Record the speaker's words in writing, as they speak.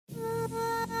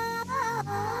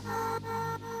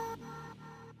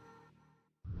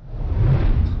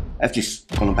I've just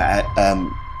gone about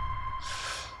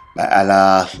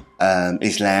Allah,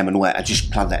 Islam and all that. I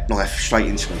just plunged that knife straight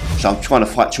into me. So I'm trying to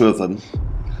fight two of them,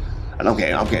 and I'm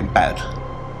getting battered.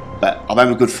 But I'm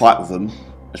having a good fight with them,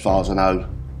 as far as I know.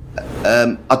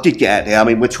 I did get out there. I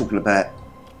mean, we're talking about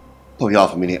probably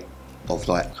half a minute of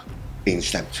like being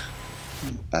stabbed,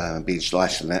 being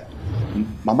sliced and that.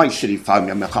 My mate said he phoned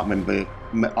me. I mean, I can't remember.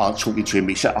 I was talking to him.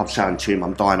 He said, I'm saying to him,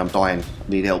 I'm dying, I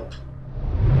need help.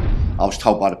 I was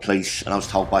told by the police and I was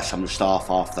told by some of the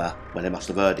staff after, when they must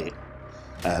have heard it,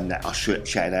 that I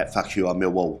shouted out, "Fuck you, I'm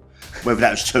Millwall." Whether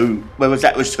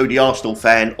that was to the Arsenal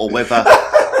fan or whether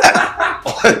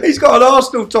he's got an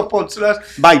Arsenal top on, so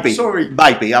that's maybe. Sorry,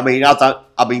 maybe. I mean,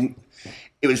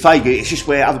 it was vague. It's just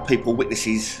where other people,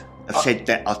 witnesses, have said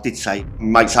that I did say.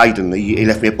 Mate's Aidan, he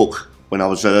left me a book when I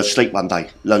was asleep one day,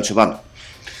 Learn to Run.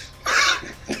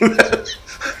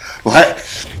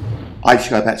 Right? I used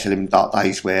to go back to them dark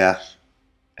days where,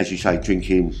 as you say,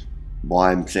 drinking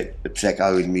wine,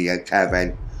 Prosecco in the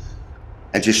caravan,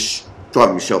 and just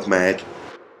driving myself mad.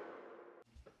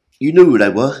 You knew who they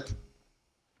were.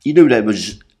 You knew there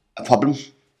was a problem.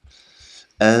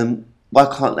 Why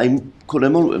can't they call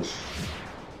them on them?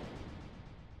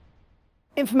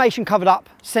 Information covered up,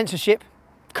 censorship,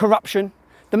 corruption.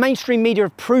 The mainstream media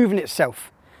have proven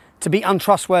itself to be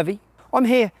untrustworthy. I'm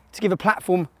here to give a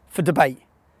platform for debate,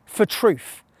 for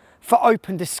truth, for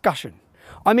open discussion.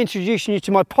 I'm introducing you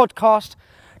to my podcast,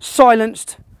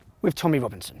 Silenced with Tommy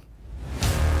Robinson.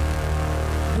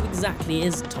 Who exactly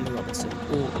is Tommy Robinson,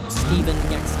 or Stephen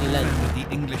Yaxley-Lennon? With the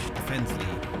English Defence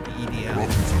League, the EDL.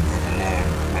 Robinson has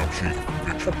alarmed black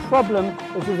sheep. The problem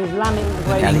is with Islamic The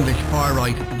integration. English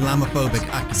far-right Islamophobic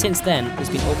activists. Since then, there's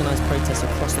been organised protests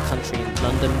across the country in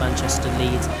London, Manchester,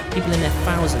 Leeds. People in their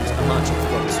thousands are marching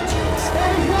for Robinson's release.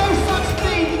 There is no such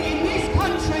thing in this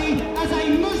country as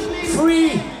a Muslim.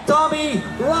 Free Tommy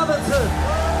Robinson!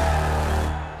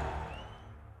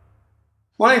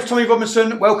 My name's Tommy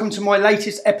Robinson. Welcome to my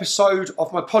latest episode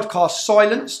of my podcast,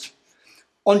 Silenced.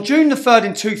 On June the 3rd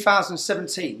in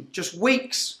 2017, just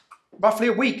roughly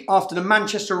a week after the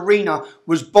Manchester Arena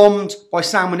was bombed by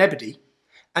Salman Ebedi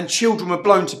and children were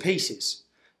blown to pieces,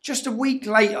 just a week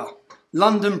later,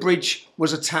 London Bridge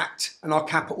was attacked and our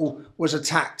capital was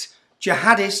attacked.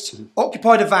 Jihadists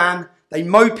occupied a van, they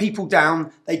mowed people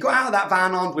down, they got out of that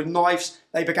van armed with knives,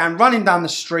 they began running down the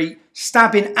street,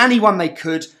 stabbing anyone they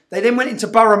could. They then went into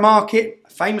Borough Market, a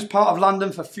famous part of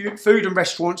London for food and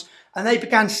restaurants, and they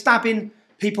began stabbing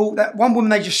people. That one woman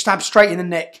they just stabbed straight in the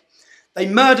neck. They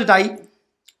murdered 8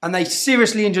 and they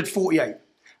seriously injured 48.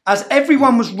 As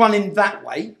everyone was running that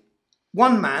way,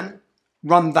 one man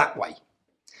ran that way.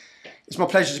 It's my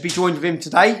pleasure to be joined with him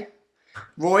today.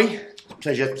 Roy.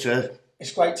 Pleasure to.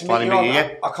 It's great to meet you.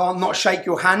 I can't not shake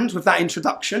your hand with that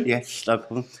introduction. Yes, no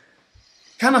problem.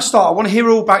 Can I start? I want to hear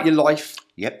all about your life.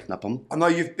 Yep, no problem. I know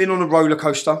you've been on a roller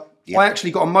coaster. Yep. I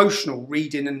actually got emotional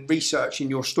reading and researching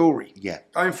your story. Yeah.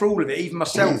 Going through all of it, even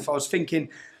myself, I was thinking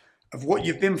of what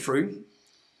you've been through.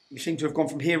 You seem to have gone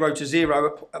from hero to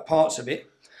zero at parts of it.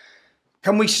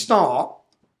 Can we start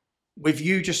with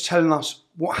you just telling us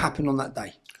what happened on that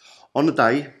day? On the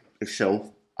day itself,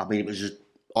 I mean, it was the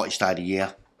hottest day of the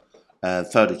year,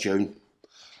 3rd of June.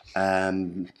 I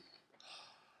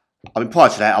mean, prior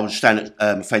to that, I was staying at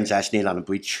a friend's house near London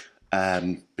Bridge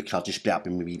because I just split up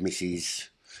with my missus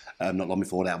not long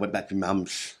before that. I went back to my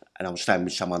mum's and I was staying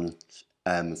with someone,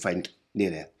 a friend near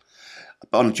there.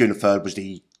 But on June the 3rd was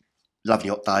the lovely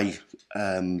hot day,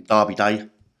 Derby day,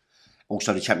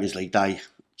 also the Champions League day.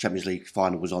 Champions League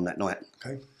final was on that night.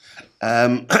 Okay.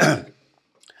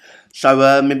 So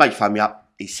my mate phoned me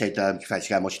up. He said, "Do you fancy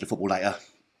going watching the football later?"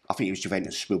 I think it was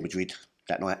Juventus, Real Madrid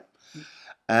that night.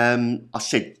 I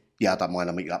said, "Yeah, I don't mind.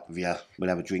 I'll meet you up with you. We'll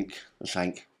have a drink and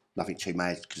something. Nothing too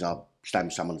mad because I'll stand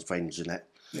with someone's friends and that."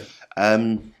 Yeah.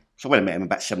 So I went and met him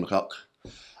about 7 o'clock. I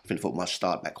think the football must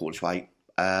start about 7:45.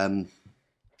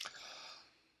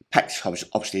 Packed,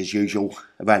 obviously as usual,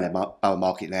 around that Borough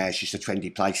Market now. It's just a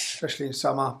trendy place. Especially in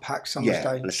summer, packed summer's day.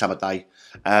 Yeah, on a summer day.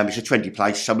 It's a trendy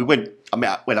place. So went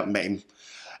up and met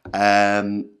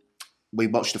him. We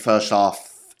watched the first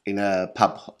half in a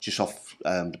pub just off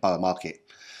the Borough Market.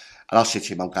 And I said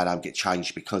to him, I'm going home and get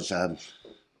changed because I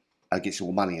get some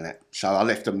more money in it. So I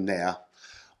left them there.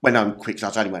 Went home quick, because I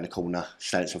was only around the corner,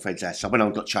 staying at some friend's house. So I went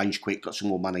home and got changed quick, got some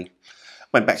more money.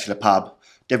 Went back to the pub.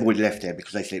 They've already left there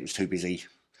because they said it was too busy.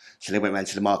 So they went round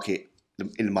to the market,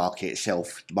 in the market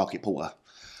itself, the market porter,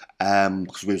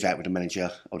 because we was out with the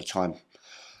manager all the time.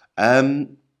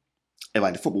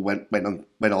 Anyway, the football went on.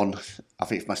 I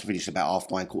think it must have finished about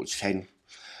 9:30,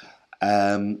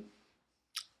 10.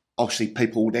 Obviously,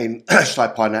 people then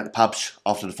started piling out the pubs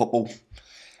after the football.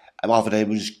 And other than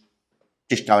was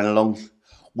just going along.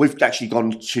 We've actually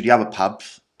gone to the other pub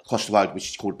across the road, which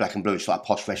is called Black and Blue. It's like a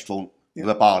posh restaurant with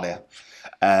a bar there.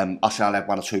 I say I'll have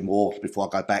one or two more before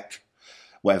I go back.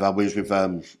 Whatever, we was with,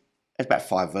 there's about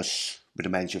 5 of us with the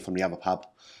manager from the other pub,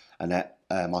 and that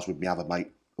I was with my other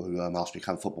mate who asked me to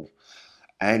come football.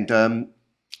 And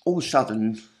all of a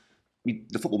sudden,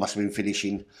 the football must have been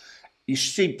finishing. You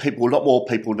see people, a lot more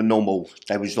people than normal.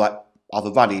 They was like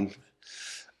either running,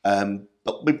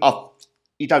 but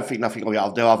you don't think nothing of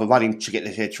it. They're either running to get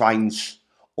their trains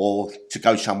or to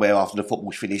go somewhere after the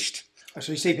football's finished.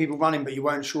 So you see people running, but you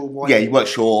weren't sure why. Yeah, you weren't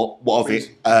sure what of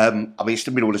it. I mean, it's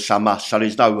the middle of the summer, so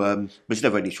there's never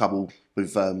any trouble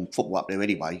with football up there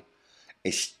anyway.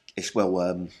 It's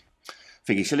well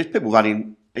thingy. So there's people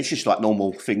running. It's just like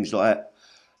normal things like that.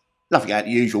 Nothing out of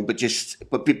the usual, but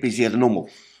a bit busier than normal.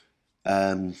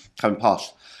 Coming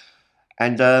past,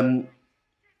 and the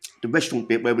restaurant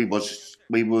bit where we was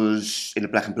in the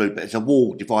Black and Blue, but there's a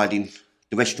wall dividing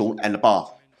the restaurant and the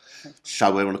bar,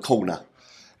 so we're on a corner.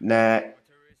 Now,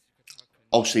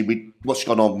 obviously, what's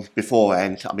gone on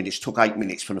beforehand, I mean, it took 8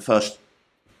 minutes from the first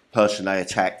person they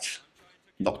attacked,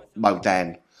 mowed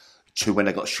down, to when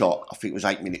they got shot. I think it was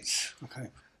 8 minutes. Okay.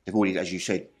 They've already, as you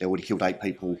said, they already killed 8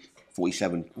 people, 48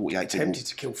 people. Attempted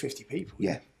to kill 50 people.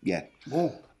 Yeah.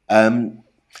 Whoa.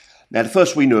 Now, the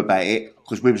first we knew about it,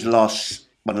 because we was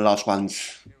one of the last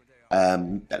ones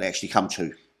that they actually come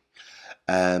to.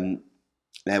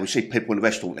 Now, we see people in the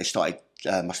restaurant, they started,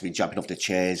 must have been jumping off their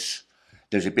chairs.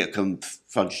 There was a bit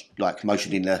of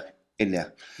commotion in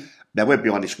there. Now, we're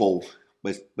behind this wall.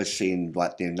 We're seeing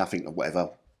nothing or whatever,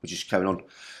 which is going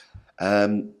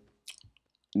on.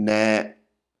 Now,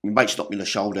 my mate stopped me on the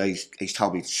shoulder. He's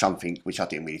told me something, which I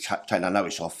didn't really take no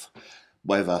notice of.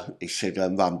 Whatever, he said,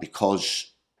 run,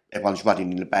 because everyone's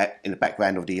running in the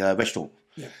background of the restaurant.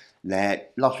 Yeah. Now,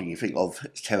 last thing you think of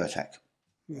is terror attack.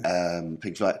 Yeah.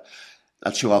 Things like,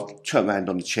 until I've turned around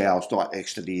on the chair, I was right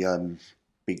next to the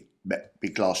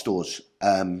big glass doors.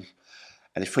 And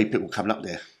there's 3 people coming up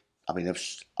there. I mean,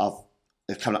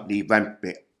 they've come up the ramp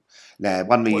bit. Now,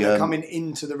 they're coming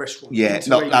into the restaurant? Yeah,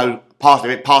 past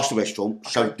the restaurant.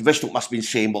 Okay. So the restaurant must have been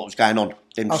seeing what was going on.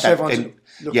 They must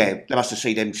have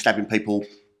seen them stabbing people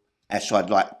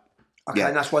outside, Okay,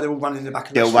 and that's why they're all running in the back of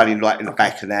the They're all restaurant. running in the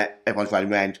back and that. Everyone's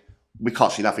running around. We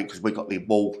can't see nothing because we've got the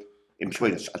wall in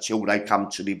between us until they come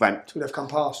to the ramp. Until they've come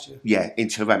past you? Yeah,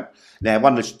 into the ramp. Now,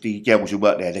 one of the girls who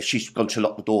worked there, she's gone to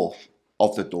lock the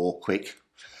door quick.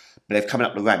 But they've come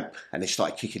up the ramp and they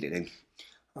started kicking it in.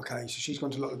 Okay, so she's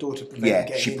gone to lock the door to prevent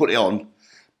getting in. She put it on,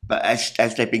 but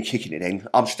as they've been kicking it in,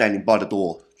 I'm standing by the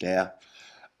door there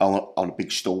on a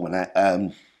big stool and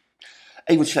that.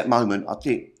 Even to that moment, I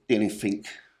didn't even think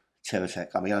terror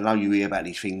attack. I mean, I know you hear about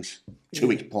these things. 2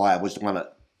 weeks prior was the one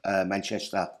at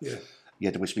Manchester.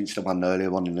 Yeah, the Westminster one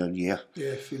earlier on in the year.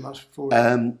 Yeah, a few months before.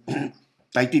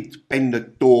 They did bend the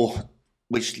door,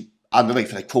 which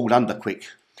underneath they crawled under quick.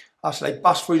 Oh, so they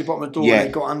bust through the bottom of the door and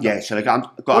they got under? Yeah, so they got under.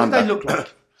 What did they look like?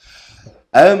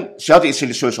 So I didn't see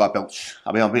the suicide belts.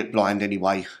 I mean, I'm a bit blind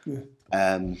anyway.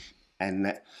 And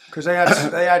because they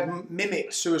had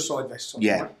mimic suicide vests on.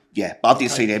 Yeah, right? Yeah. But I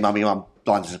didn't see them. I mean, I'm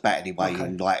blind as a bat anyway,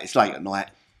 and it's late at night.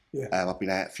 Yeah. I've been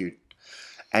out a few,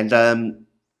 and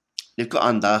they've got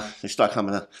under. They start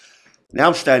coming up. Now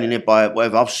I'm standing there by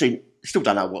whatever. I've seen. Still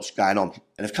don't know what's going on,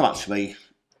 and they've come up to me,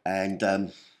 and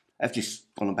they've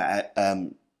just gone about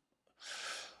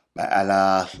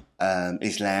Allah,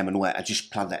 Islam and all that, and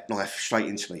just plunged that knife straight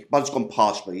into me. One's gone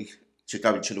past me to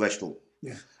go into the restaurant.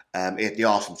 Yeah. He had the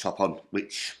Arsenal top on,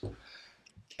 which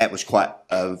it was quite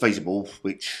visible,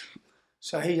 which...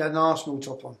 So he had an Arsenal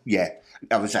top on? Yeah.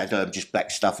 Others had just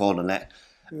black stuff on and that.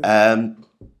 Yeah.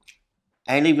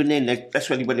 And even then, that's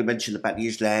when they mentioned about the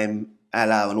Islam,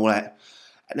 Allah and all that,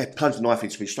 and they plunged the knife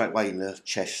into me straight away in the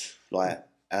chest.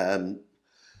 I've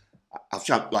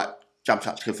jumped up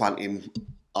to confront him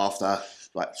after,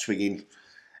 swinging,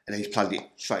 and he's plunged it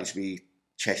straight into me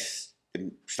chest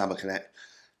and stomach and that.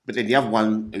 But then the other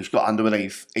one who's got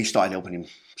underneath, he started helping him.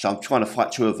 So I'm trying to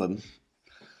fight 2 of them,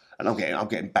 and I'm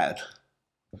getting battered.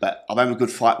 But I'm having a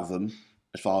good fight with them,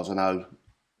 as far as I know.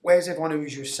 Where's everyone who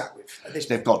you were sat with at this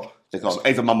point? They've gone. So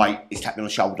even my mate is tapping me on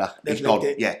the shoulder. He's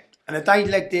gone. Yeah. And if they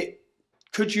legged it,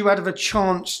 could you have a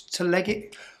chance to leg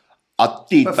it? I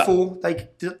did. Before they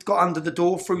got under the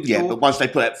door, through the door? Yeah, but once they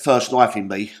put that first knife in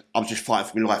me, I was just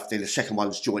fighting for my life. Then the second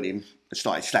one's joined him and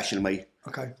started slashing me.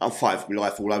 Okay. I'm fighting for my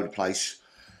life all over the place.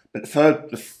 But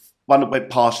the one that went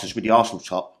past us with the Arsenal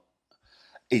top,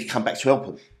 he'd come back to help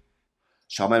him.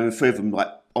 So I'm having 3 of them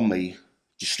on me,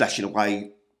 just slashing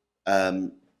away.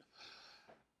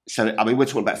 So, I mean, we're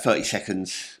talking about 30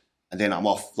 seconds. and then I'm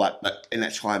off. Like in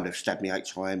that time, they've stabbed me 8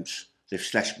 times. They've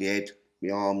slashed my head,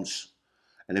 my arms,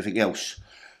 and everything else.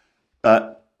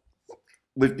 But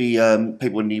with the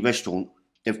people in the restaurant,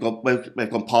 they've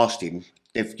gone past him.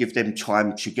 They've given them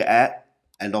time to get out,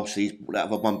 and obviously he's brought that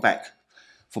other one back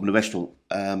from the restaurant.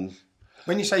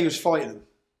 When you say you was fighting them,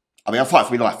 I mean, I'm fighting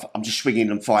for my life. I'm just swinging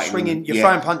and fighting. You're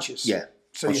throwing punches. Yeah.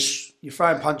 So you're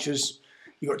throwing punches.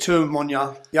 You got 2 of them on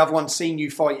you. The other one's seen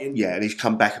you fighting. Yeah, and he's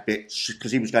come back a bit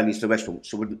because he was going into the restaurant.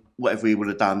 So whatever he would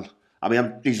have done, I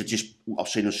mean, these are just what I've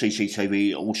seen on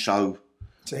CCTV. Also,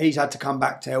 so he's had to come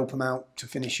back to help him out to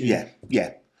finish you.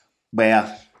 Yeah.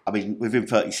 Where I mean, within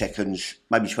 30 seconds,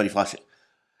 maybe 25 seconds,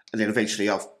 and then eventually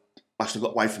I must have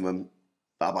got away from him,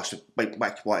 but I must have went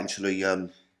back right into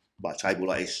the table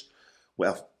like this,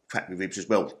 where I've cracked my ribs as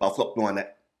well. But I've got behind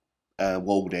that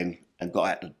wall then and got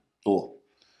out the door.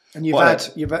 And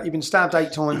you've been stabbed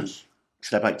 8 times.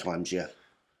 Stabbed 8 times, yeah.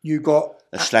 You got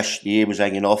a slash. The ear was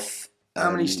hanging off.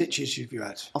 How many stitches have you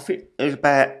had? I think it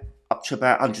was up to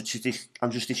about 100 stitches. I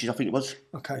think it was.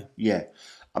 Okay. Yeah.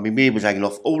 I mean, my ear was hanging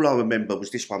off. All I remember was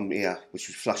this one here, which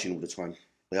was flushing all the time.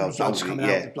 The blood's coming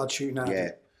out, the blood shooting out.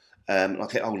 Yeah. I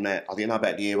kept holding that. I didn't know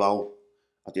about the ear hole.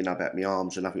 I didn't know about my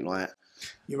arms or nothing like that.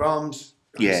 Your arms?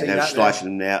 Yeah, they were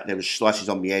slicing them out. There was slices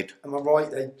on my head. Am I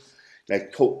right? They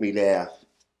caught me there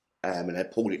and they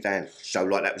pulled it down. So,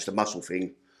 like, that was the muscle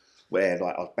thing where,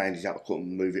 like, I was bandaged up. I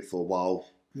couldn't move it for a while.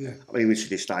 Yeah. I mean, even to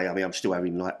this day, I mean, I'm still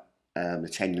having, like, the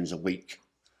tendons a week.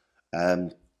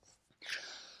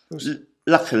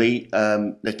 Luckily,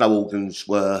 there's no organs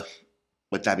were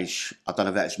damaged. I don't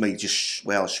know if that's me just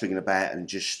where I was swinging about and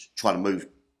just trying to move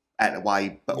out of the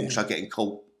way, but also getting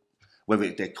caught.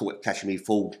 Whether they're caught catching me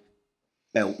full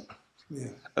belt,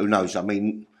 who knows? I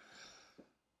mean,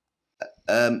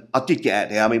 I did get out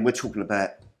there. I mean, we're talking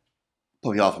about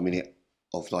probably half a minute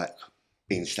of like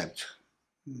being stabbed,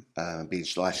 being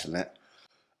sliced and that.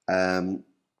 I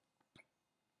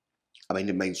mean, in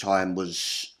the meantime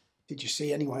was... Did you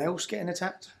see anyone else getting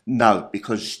attacked? No,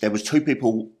 because there was 2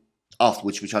 people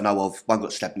afterwards, which I know of. One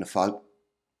got stabbed in the throat,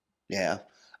 and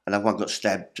one got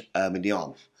stabbed in the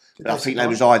arm. But I think they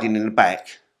was hiding in the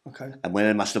back. Okay. And when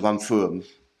they must have run through them,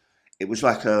 it was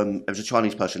like there was a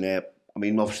Chinese person there. I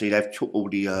mean, obviously they've took all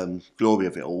the glory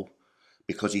of it all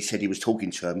because he said he was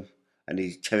talking to them, and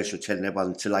the terrorists were telling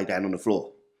everyone to lay down on the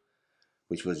floor,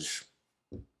 which was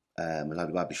a load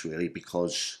of rubbish really,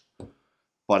 because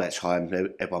by that time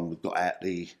everyone got out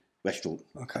the restaurant.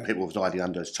 Okay. People were hiding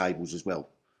under tables as well.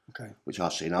 Okay. Which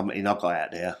I've seen. I mean, I got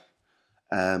out there.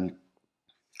 I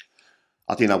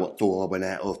didn't know what door I went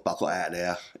out of, but I got out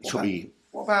there. It took me...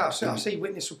 What about... I see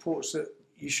witness reports that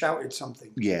you shouted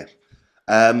something. Yeah.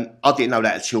 I didn't know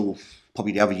that until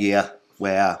probably the other year,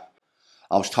 where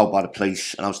I was told by the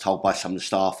police and I was told by some of the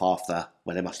staff after,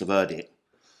 when they must have heard it,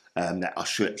 that I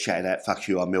shouted out, "Fuck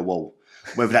you, I'm Millwall."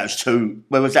 Whether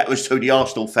that was to the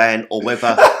Arsenal fan or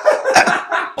whether...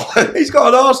 He's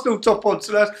got an Arsenal top on,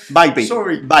 so that's... Maybe.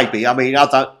 Sorry. Maybe. I mean,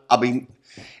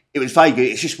 it was vague.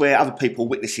 It's just where other people,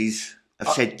 witnesses,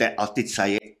 have said that I did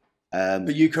say it.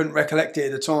 But you couldn't recollect it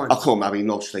at the time? I couldn't. I mean,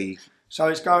 obviously... So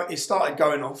it started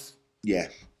going off. Yeah.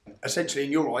 Essentially,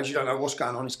 in your eyes, you don't know what's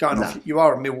going on. It's going off. You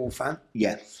are a Millwall fan.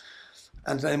 Yeah.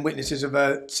 And then witnesses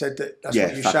have said that that's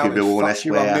what you fuck shouted. You, Millwall, fuck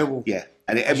you, I'm Millwall. Yeah.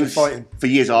 And it was fighting. For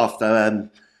years after,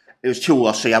 it was till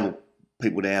I see other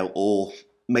people there or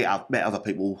met other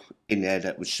people in there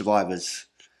that were survivors,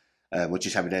 were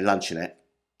just having their lunch in it.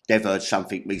 They've heard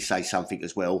me say something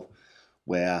as well,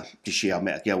 where this year I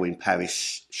met a girl in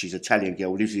Paris. She's an Italian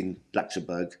girl, lives in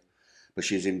Luxembourg, but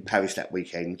she was in Paris that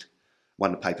weekend.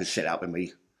 One of the papers set up with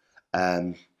me.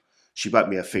 She wrote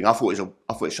me a thing. I thought it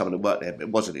was someone that worked there, but it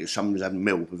wasn't. It was someone who was having a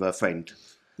meal with her friend,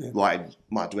 writing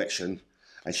my direction.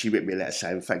 And she wrote me a letter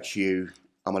saying, "Thank you,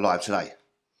 I'm alive today,"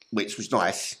 which was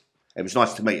nice. It was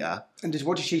nice to meet her. And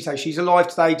what did she say? She's alive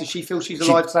today. Does she feel she's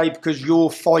alive today because your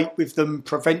fight with them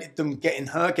prevented them getting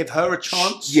her, give her a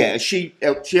chance? Yeah, she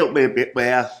helped me a bit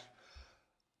where,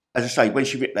 as I say, when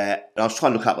she wrote that, I was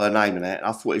trying to look up her name and that, and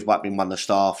I thought it might have been one of the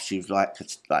staff. She was like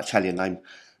Italian name,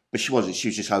 but she wasn't. She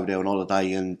was just over there on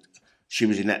holiday, and she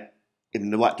was in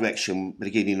the right direction,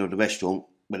 beginning of the restaurant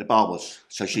where the bar was.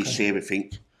 So she see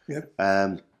everything. Yeah.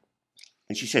 And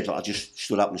she said, like, I just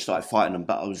stood up and started fighting them,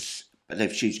 but then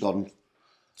she's gone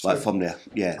from there.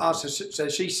 Yeah. So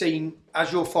she's seen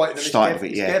as you're fighting them.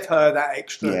 It gave her that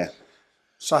extra. Yeah.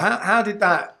 So how did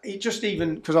that? It just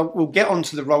even because we'll get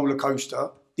onto the roller coaster,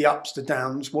 the ups, the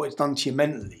downs, what it's done to you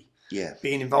mentally. Yeah.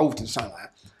 Being involved in something like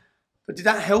that. But did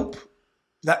that help?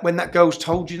 That when that girl's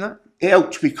told you that? It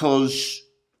helped because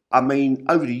I mean,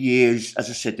 over the years, as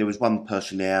I said, there was one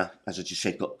person there, as I just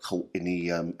said, got caught in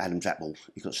the Adam's apple.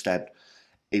 He got stabbed.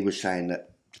 He was saying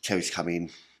that the terrorists come in.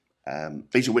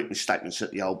 These are witness statements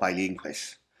at the Old Bailey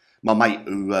inquest. My mate,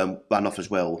 who ran off as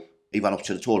well, he ran off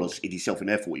to the toilet, hid himself in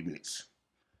there 40 minutes.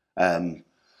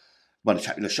 One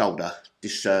attack in the shoulder.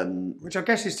 Which I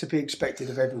guess is to be expected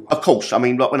of everyone. Of course. I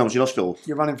mean, like when I was in hospital,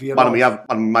 You're running for your life. One of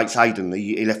my mates, Aidan,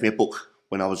 he left me a book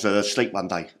when I was asleep one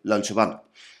day, Learn to Run.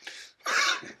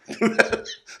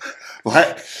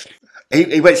 Right?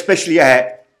 He went specially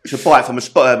out to buy it from a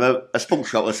sports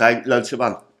shop or saying, Learn to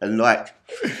Run. And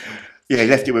he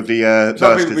left it with the...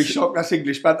 Some people be shocked, that's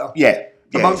English banter. Yeah.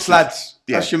 Amongst lads,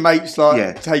 that's your mates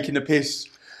taking a piss.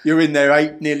 You're in there,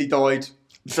 8, nearly died.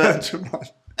 Learn to Run.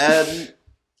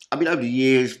 I mean, over the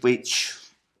years,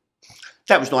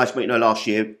 that was nice meeting her last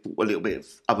year. A little bit of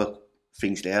other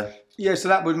things there. Yeah, so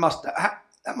that must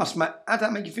how did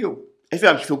that make you feel? It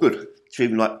makes you feel good. To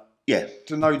even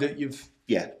to know that you've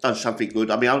done something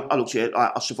good. I mean, I looked at it.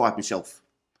 I survived myself.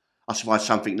 I survived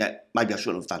something that maybe I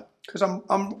shouldn't have done. Because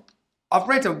I've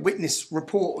read a witness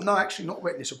report. No, actually, not a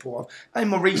witness report. In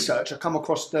my research, I come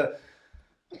across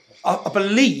I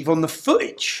believe on the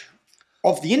footage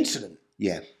of the incident.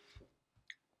 Yeah.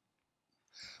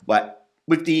 But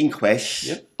with the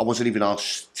inquest, I wasn't even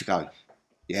asked to go.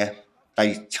 Yeah.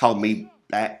 They told me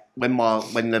that when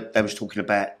they was talking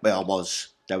about where I was,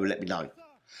 they would let me know.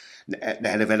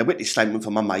 Now, they've had a witness statement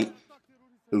from my mate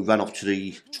who ran off to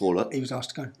the toilet. He was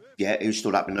asked to go. Yeah, he was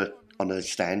stood up on the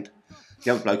stand.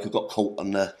 The other bloke who got caught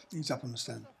on the... He's up on the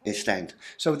stand. His stand.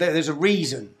 So there's a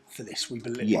reason for this, we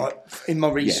believe, right, in my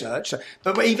research. Yeah.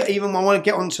 But even I want to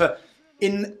get on to,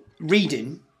 in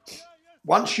reading,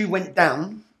 once you went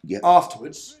down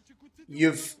afterwards,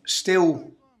 you've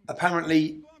still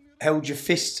apparently held your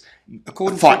fist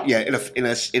according to... Yeah,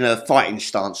 in a fighting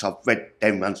stance. I've read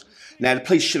them ones. Now, the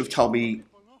police should have told me...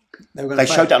 They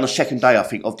showed that on the second day, I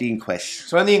think, of the inquest.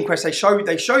 So in the inquest, they show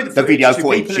the footage video to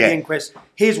footage, people at the inquest.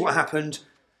 Here's what happened.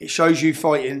 It shows you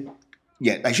fighting.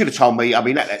 Yeah, they should have told me. I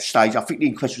mean, at that stage, I think the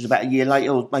inquest was about a year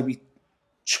later, or maybe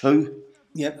 2.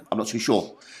 Yeah, I'm not too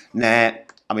sure. Now,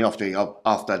 I mean, after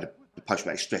the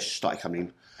post-traumatic stress started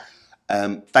coming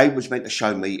in, they was meant to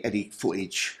show me any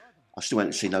footage. I still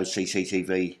hadn't seen no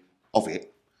CCTV of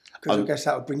it. Because I guess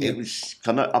that would bring you... It was...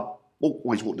 I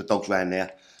always walked the dogs around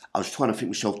there. I was trying to think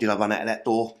myself, did I run out of that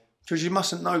door? Because you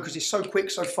mustn't know, because it's so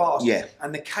quick, so fast. Yeah.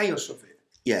 And the chaos of it.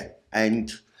 Yeah. And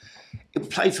it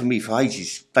played for me for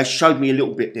ages. They showed me a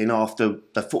little bit then after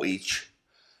the footage.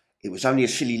 It was only a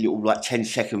silly little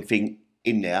 10-second thing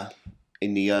in there,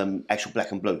 in the actual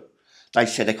black and blue. They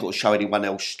said they couldn't show anyone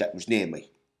else that was near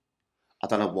me. I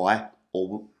don't know why,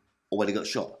 or where they got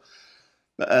shot.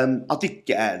 But I did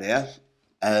get out of there.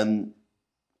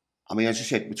 I mean, as I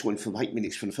said, we're talking from 8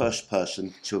 minutes from the first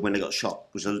person to when they got shot.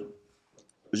 It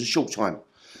was a short time.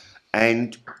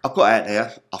 And I got out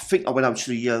there. I think I went up to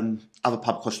the other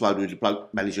pub across the road where the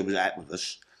bloke manager was out with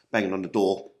us, banging on the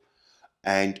door.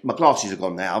 And my glasses are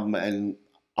gone now, and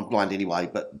I'm blind anyway,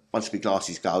 but once my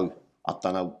glasses go, I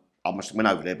don't know, I must have went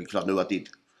over there because I knew I did.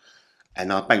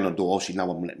 And I banged on the door, obviously no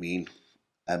one would let me in.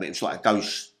 It was like a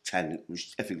ghost town. It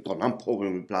was everything gone. I'm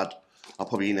pouring with blood. I'm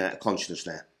probably in and out of consciousness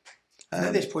now. And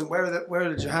at this point, where are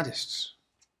the jihadists?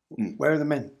 Where are the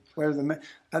men? Where are the men?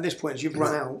 At this point, as you've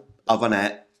run out... I've run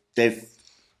out.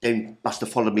 They must have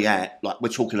followed me out. Like, we're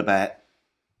talking about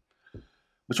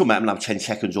another 10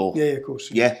 seconds or... Yeah, of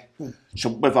course. Yeah.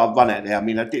 So whether I run out there, I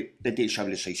mean, they did show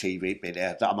me the CCTV bit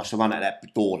there. That I must have run out that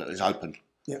door that was open.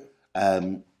 Yeah.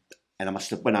 And I must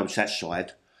have, when I was that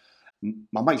side,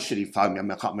 my mate said he phoned me. I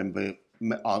mean, I can't remember.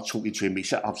 I was talking to him. He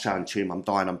said, I'm saying to him, I'm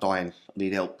dying. I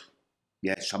need help.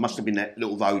 Yeah, so I must have been that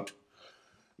little road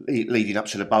leading up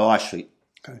to the Bow High Street.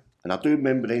 Okay. And I do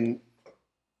remember then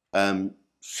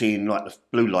seeing like the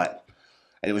blue light,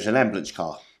 and it was an ambulance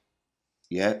car.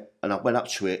 Yeah, and I went up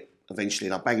to it eventually,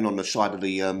 and I banged on the side of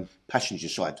the passenger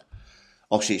side.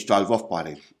 Obviously, it drove off by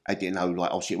then. I didn't know, like,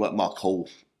 obviously, it weren't my call.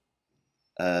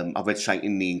 I read something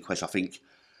in the inquest, I think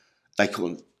they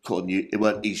couldn't, it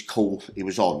weren't his call he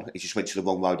was on. He just went to the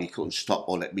wrong road. He couldn't stop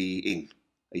or let me in.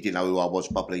 He didn't know who I was,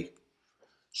 probably.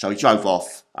 So he drove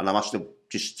off, and I must have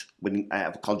just went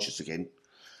out of conscious again.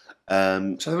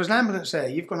 So there was an ambulance there.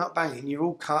 You've gone up banging. You're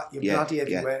all cut. You're bloody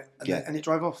everywhere, and it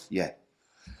drove off. Yeah,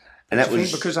 and that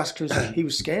was because he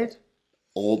was scared.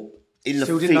 Or in the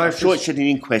thing, I'm sure it said in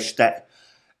the inquest that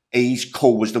his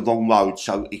call was the wrong road,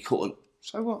 so he couldn't.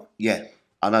 So what? Yeah,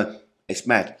 I know. It's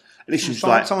mad. And this was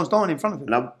like someone's dying in front of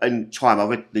him. And in time, I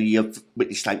read the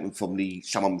witness statement from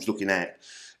someone was looking at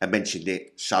and mentioned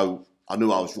it, so I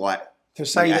knew I was right. To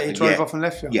say that he drove off and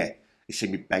left you? Yeah. He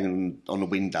seen me banging on the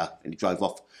window and he drove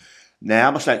off. Now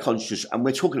I must stay conscious, and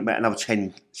we're talking about another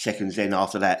 10 seconds then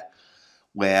after that,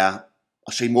 where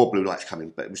I see more blue lights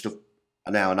coming, but it was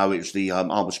and now I know it was the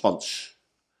arm response.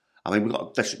 I mean, we've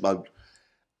got a desert mode,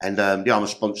 and the arm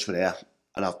response were there,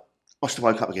 and I must have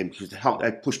woke up again because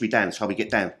they pushed me down, so we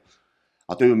get down.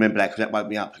 I do remember that because that woke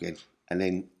me up again, and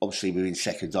then obviously within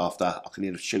seconds after, I can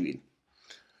hear the shooting.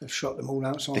 They've shot them all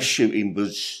outside. The shooting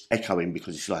was echoing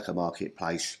because it's like a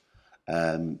marketplace.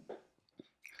 And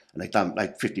they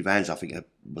 50 vans, I think it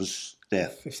was there.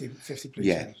 50 police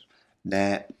yeah. vans.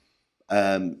 Now,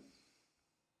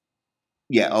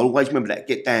 I always remember that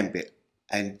get down bit.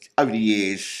 And over the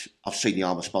years, I've seen the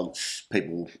arm response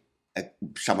people,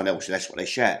 someone else, that's what they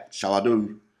shout. So I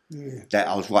knew that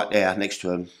I was right there next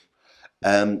to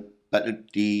them.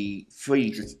 But the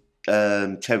three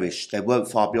terrorists, they weren't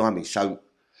far behind me. So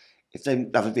if there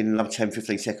had been another 10,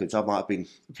 15 seconds, I might have been...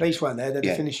 The police weren't there, they'd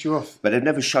have finished you off. But they've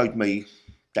never showed me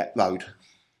that road.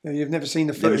 You've never seen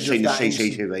the footage of that? Never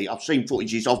seen the CCTV. I've seen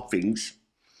footages of things.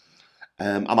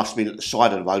 I must have been at the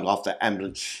side of the road after the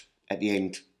ambulance at the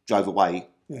end drove away.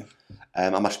 Yeah. I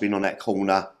must have been on that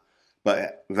corner,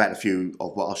 but without a few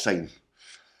of what I've seen.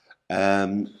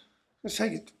 Let's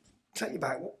take you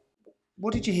back.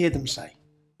 What did you hear them say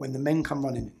when the men come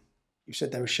running in? You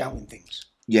said they were shouting things.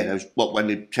 Yeah, there was, when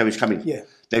the terrorists come in? Yeah.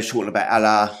 They were talking about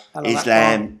Allah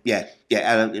Islam.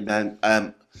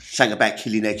 Allah, saying about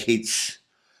killing their kids.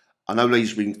 I know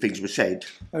these things were said.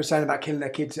 They were saying about killing their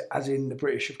kids, as in the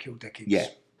British have killed their kids.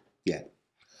 Yeah.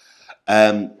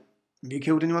 Have you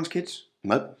killed anyone's kids?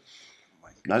 No.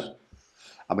 No.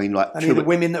 I mean, like... Any of the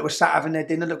women that were sat having their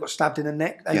dinner that got stabbed in the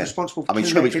neck, they were responsible for killing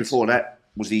their kids? 2 weeks before that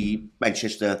was the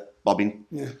Manchester bombing.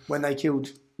 Yeah, when they killed...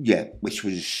 Yeah, which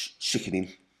was sickening.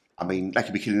 I mean, they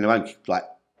could be killing their own, like,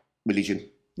 religion.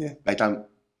 Yeah. They don't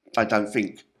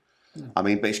think. Yeah. I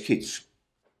mean, but it's kids.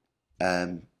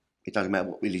 It doesn't matter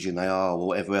what religion they are or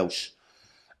whatever else.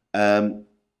 I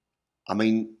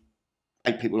mean,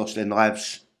 8 people lost their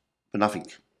lives for nothing.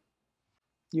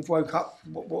 You've woke up.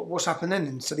 What's happened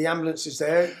then? So the ambulance is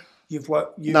there.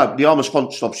 No, the arm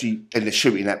response, obviously, and the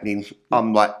shooting happening.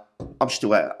 I'm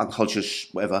still unconscious,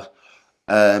 whatever.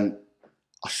 I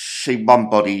see one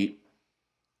body.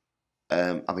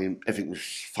 I mean, everything was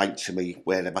faint to me,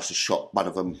 where they must have shot one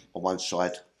of them on one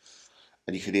side,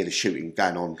 and you could hear the shooting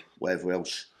going on, whatever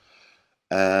else.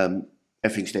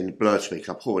 Everything's then blurred to me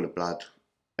because I'm pouring the blood,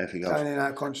 everything else.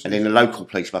 And then the local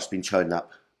police must have been turning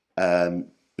up,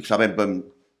 because I remember them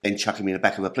then chucking me in the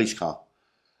back of a police car,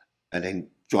 and then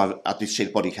I did see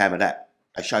the body cam of that.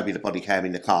 They showed me the body cam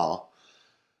in the car,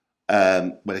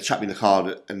 when they chucked me in the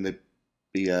car, and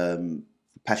the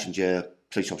passenger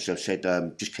police officer said,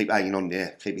 just keep hanging on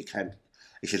there, keep it calm.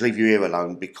 He said, leave your ear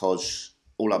alone, because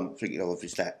all I'm thinking of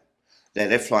is that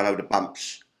they're flying over the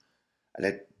bumps, and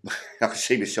I could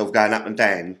see myself going up and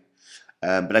down,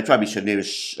 but they drove me to the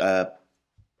nearest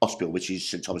hospital, which is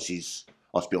St Thomas's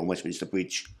Hospital on Westminster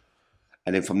Bridge,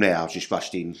 and then from there I was just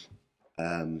rushed in,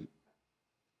 and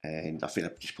I think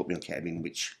they just put me on ketamine,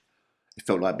 which it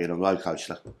felt like being on a roller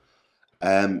coaster,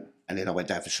 and then I went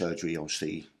down for surgery,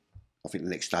 obviously, I think the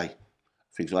next day,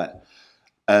 things like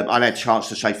that. I had a chance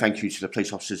to say thank you to the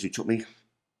police officers who took me.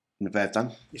 Never have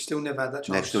done. You still never had that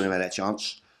chance? Still never had that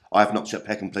chance. I have knocked at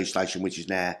Peckham Police Station, which is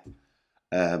now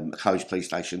a closed police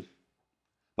station.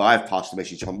 But I have passed the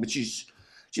message on, which is,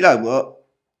 do you know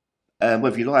what?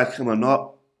 Whether you like them or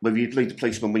not, whether you lead the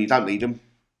policemen when you don't need them,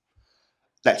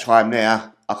 that time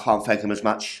there, I can't thank them as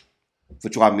much for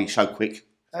driving me so quick.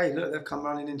 Hey, look, they've come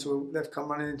running into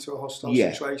a hostile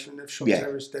situation. They've shot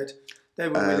terrorists dead. They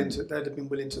were they'd have been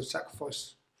willing to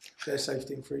sacrifice their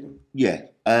safety and freedom. Yeah,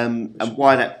 and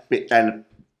why that bit down,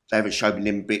 they haven't shown me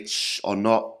them bits or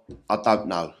not, I don't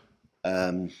know.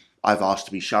 I've asked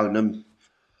to be shown them.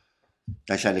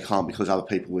 They say they can't because other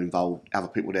people were involved, other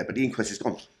people there, but the inquest is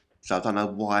gone. So I don't know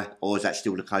why, or is that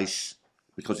still the case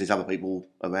because there's other people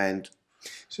around?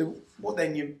 So what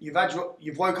then?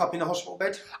 You've woke up in a hospital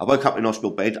bed? I woke up in a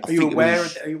hospital bed. Are you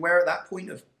aware at that point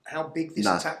of how big this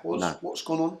attack was? No. What's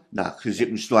gone on? No, because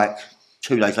it was like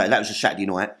 2 days later. That was a Saturday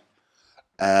night.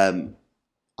 I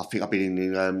think I've been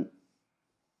in the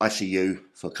ICU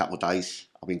for a couple of days.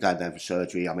 I've been going down for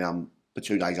surgery. I mean, for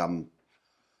 2 days I'm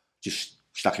just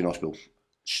stuck in hospital,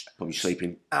 probably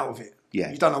sleeping. Out of it?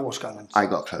 Yeah. You don't know what's going on? I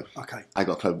ain't got a clue. Okay. I ain't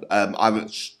got a clue. I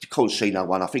couldn't see no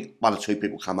one. I think 1 or 2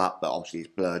 people come up, but obviously it's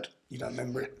blurred. You don't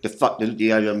remember it?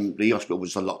 The hospital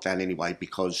was on lockdown anyway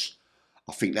because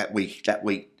I think that week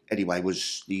anyway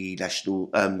was the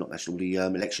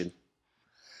election.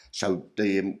 So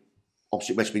the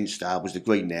opposite Westminster was the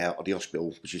green now of the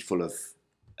hospital, which is full of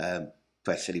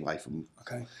press anyway.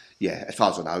 As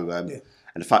far as I know.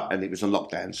 and the fact, and it was a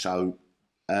lockdown. So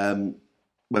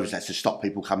whether that's to stop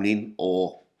people coming in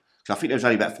or, because I think there was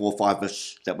only about 4 or 5 of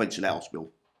us that went to the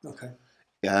hospital. Okay.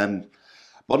 But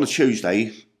on a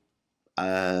Tuesday,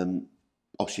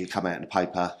 obviously it come out in the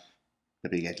paper, the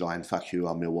big headline, "Fuck you,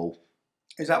 I'm Millwall."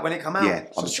 Is that when it come out? Yeah,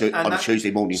 on a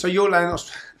Tuesday morning. So you're laying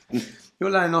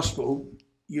in hospital.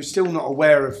 You're still not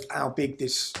aware of how big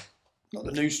this, not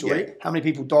the news story. Yeah. How many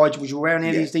people died? Was you aware of any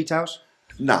of these details?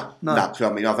 No. Cause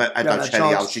I mean, I've had no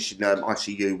telly. I was just in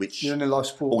ICU, which you're in the life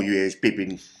support. all you hear is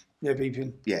bibbing. Yeah,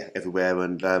 beeping. Yeah, everywhere.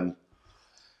 And I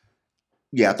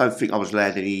don't think I was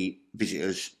allowed any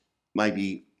visitors.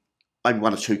 Maybe 1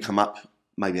 or 2 come up.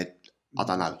 Maybe, I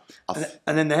don't know.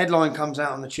 And then the headline comes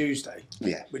out on the Tuesday.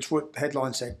 Yeah. Which what the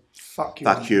headline said, "Fuck you."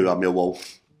 Fuck you, I'm Millwall.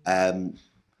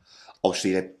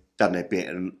 Obviously, they've done their bit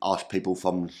and asked people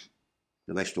from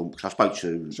the restaurant, because I spoke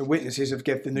to... So witnesses have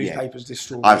given the newspapers this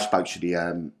story. I spoke to the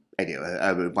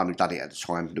editor, the one who done it at the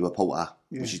time, the reporter,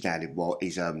 which is now the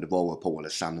Royal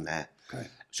Reporter's son and that. Okay.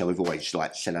 So we've always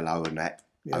said hello and that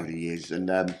over the years.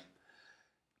 And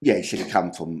he should have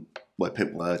come from where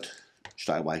people heard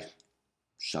straight away.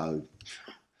 So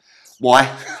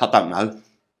why? I don't know.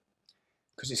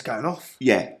 Because it's going off.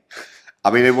 Yeah. I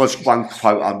mean, there was one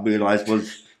quote I realised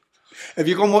was... Have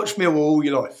you gone and watched Millwall all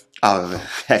your life? Oh,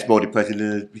 that's more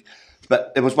depressing.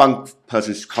 But there was one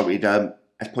person who commented,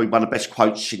 that's probably one of the best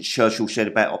quotes since Churchill said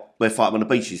about "we're fighting on the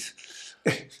beaches."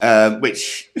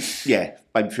 Which, made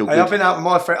me feel good. I've been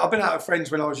out with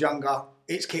friends when I was younger.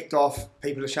 It's kicked off.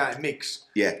 People are shouting "Mix."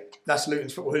 Yeah. That's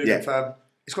Luton's football hooligan firm.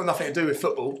 It's got nothing to do with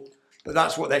football, but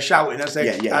that's what they're shouting as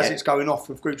it's going off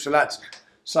with groups of lads.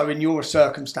 So in your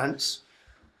circumstance,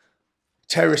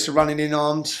 terrorists are running in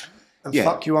armed. And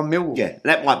fuck you, I'm Millwall. Yeah,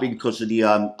 that might be because of the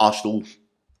Arsenal.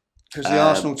 Because the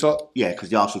Arsenal top. Yeah, because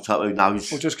the Arsenal top, who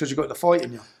knows? Or just because you got the fight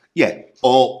in you. Yeah,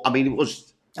 or I mean, it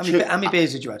was. How many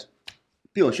beers did you had?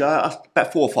 Be honest,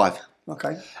 about 4 or 5.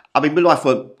 Okay. I mean, my life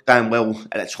weren't going well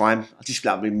at that time. I just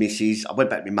split up with my missus. I went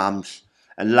back to my mum's,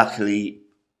 and luckily,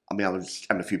 I mean, I was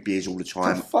having a few beers all the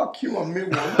time. Fuck you, I'm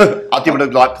Millwall. I didn't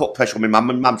want to put pressure on my mum.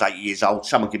 My mum's 80 years old.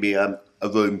 Someone give me a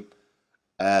room.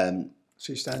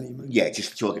 So you stand in your mood? Yeah,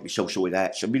 just to get myself sorted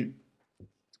out. So my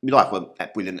life wasn't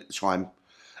that brilliant at the time.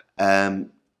 But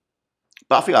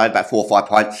I think I had about 4 or 5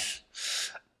 pints.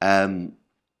 I mean,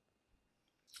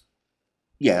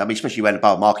 especially around the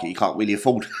bar market, you can't really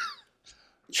afford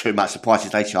too much the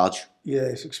prices they charge. Yeah,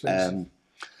 it's expensive.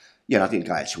 I didn't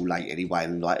go out till late anyway,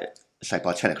 and say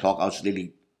by 10 o'clock I was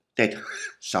nearly dead.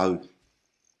 So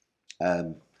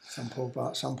some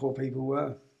poor people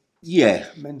were. Yeah,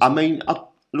 mental. I mean, I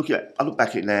look back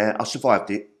at it now. I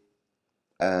survived it.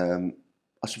 And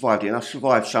I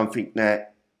survived something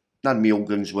that none of my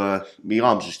organs were. My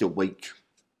arms are still weak.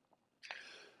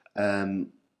 Bad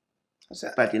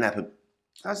didn't happen.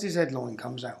 As this headline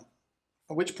comes out,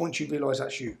 at which point do you realise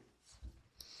that's you?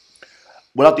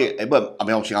 Well, I did. Well, I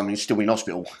mean, obviously, I'm still in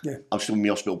hospital. Yeah. I'm still in my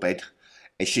hospital bed.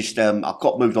 It's just I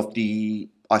got moved off the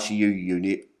ICU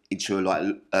unit into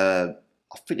I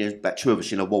think there's about 2 of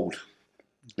us in a ward.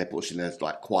 They put us in a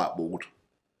quiet ward.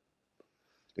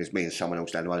 There's me and someone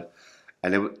else down the road.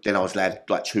 And then I was allowed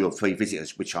 2 or 3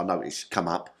 visitors, which I noticed come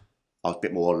up. I was a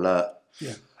bit more alert.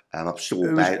 Yeah. I'm still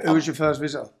Who was your first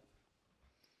visitor?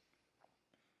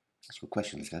 That's a good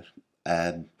question, guys.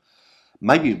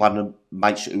 Maybe one of the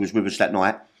mates who was with us that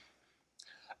night.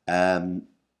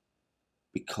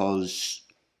 Because,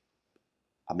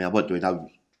 I mean, I wasn't doing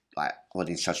I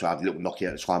wasn't in such a little Nokia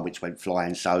at the time, which went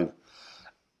flying. So,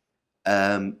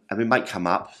 and my mate come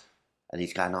up and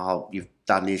he's going, "Oh, you've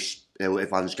done this."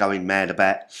 Everyone's going mad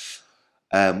about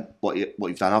what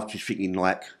you've done. I was just thinking,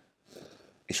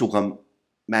 it's all gone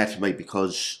mad for me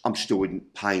because I'm still in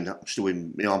pain.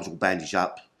 My arms all bandaged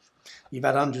up. You've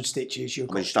had 100 stitches.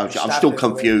 I'm still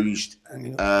confused.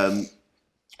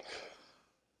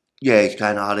 He's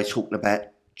going, they're talking about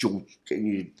George getting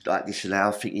you like this and that. I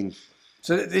was thinking.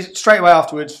 So straight away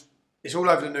afterwards, it's all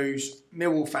over the news.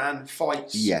 Millwall fan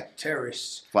fights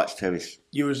terrorists. Fights terrorists.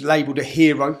 You was labelled a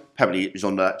hero. Apparently it was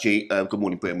on Good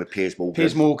Morning Britain with Piers Morgan.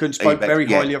 Piers Morgan spoke very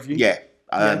highly of you. Yeah.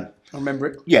 I remember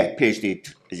it. Yeah, Piers did,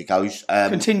 as it goes.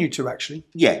 Continued to, actually.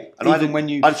 Yeah. And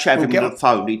I chatted with him on the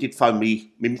phone. He did phone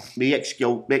me. My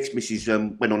ex-missus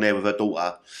went on there with her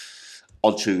daughter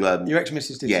onto... Your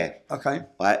ex-missus did? Yeah. Okay.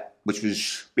 Right, which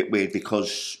was a bit weird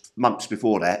because months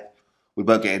before that, we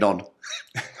weren't getting on.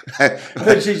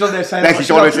 She's on there saying... proud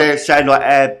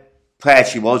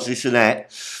she was, this and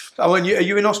that. Oh, and are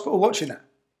you in hospital watching that?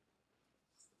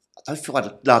 I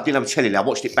didn't have a telly. I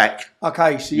watched it back.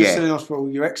 Okay, so you're still in hospital.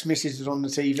 Your ex-missus was on the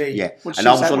TV. Yeah, and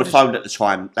I was on the phone at the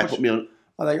time. They put me on.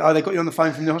 They got you on the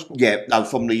phone from the hospital? Yeah, no,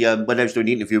 from the when they was doing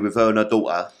the interview with her and her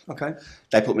daughter. Okay.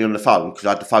 They put me on the phone because I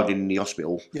had the phone in the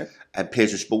hospital. Yeah. And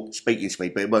Piers was speaking to me,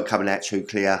 but it weren't coming out too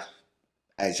clear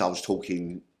as I was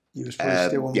talking. You was probably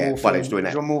still on morphine. While they was doing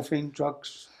was that. on morphine,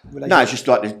 drugs? No, it's just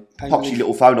like the poxy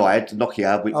little phone I had, the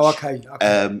Nokia, which. okay.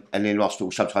 And in the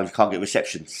hospital, sometimes you can't get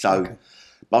reception. So,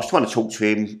 but I was trying to talk to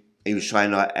him. He was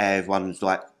saying like everyone's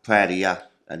like proud of you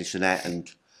and this and that, and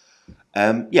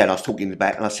and I was talking in the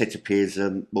back, and I said to Piers,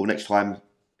 well, next time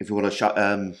if you want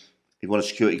to if you want a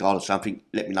security guard or something,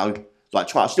 let me know.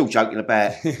 Like, I'm still joking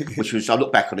about, which was I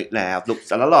look back on it now. I've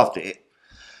looked and I laughed at it.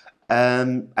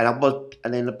 And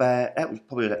then about that was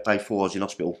probably that day 4 I was in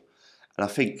hospital, and I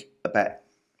think about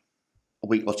a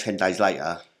week or 10 days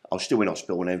later, I was still in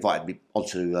hospital, and they invited me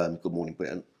onto Good Morning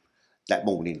Britain that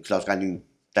morning because I was going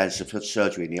down to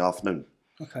surgery in the afternoon.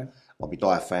 Okay. On my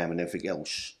diaphragm and everything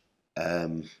else.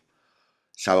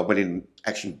 So I went in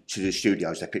actually to the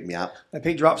studios. They picked me up. They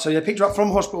picked you up. So they picked you up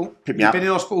from hospital. Picked me up. You've been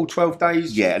in hospital 12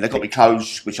 days. Yeah, and they got me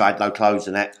clothes, which I had no clothes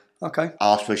and that. Okay.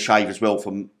 I asked for a shave as well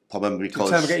from them because. Did you tell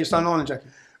them to get your stone ironing jacket?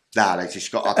 Nah, they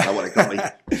just got. I don't know what they got me.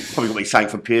 Probably got me saying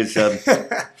from Piers. But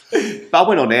I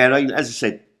went on there, and as I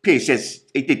said, Piers says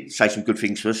he did say some good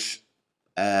things for us.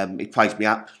 He praised me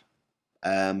up,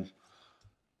 and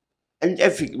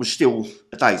everything was still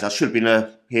a days. I should have been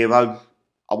a hero.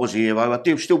 I was a hero. I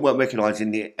still weren't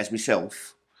recognising it as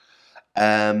myself.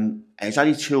 And it's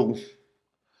only till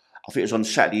I think it was on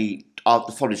Saturday,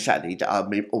 the following Saturday, that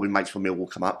all my mates from Millwall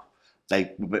come up.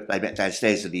 They met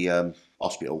downstairs at the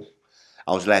hospital.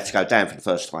 I was allowed to go down for the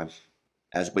first time.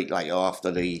 That was a week later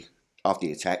after the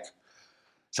attack.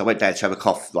 So I went down to have a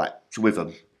cough with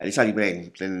them, and it's only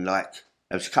then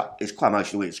it's quite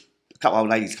emotional. It's a couple of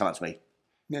old ladies come up to me.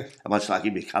 Yeah. And one's like,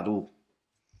 give me a cuddle.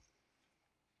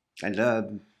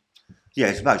 And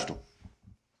it's emotional.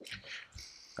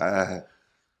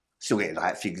 Still getting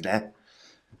things now,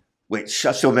 which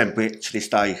I still remember it to this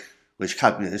day, which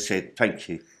came in and said, thank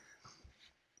you.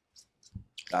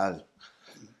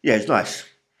 It's nice.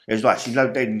 It was nice.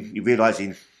 Then you're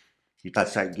realising you've done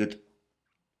something good.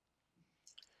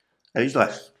 And it's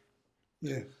nice.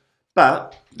 Yeah.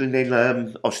 But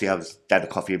then obviously I was down to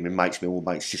coffee with my all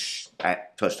mates, just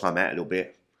first time out a little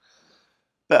bit.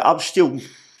 But I was still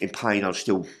in pain. I was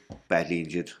still badly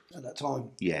injured at that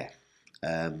time. Yeah,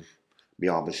 my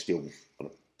arm was still on a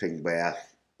thing where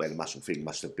the muscle thing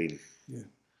must have been. Yeah,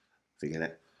 thinking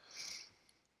it.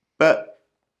 But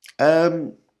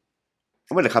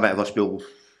when I come out of hospital,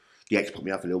 the ex put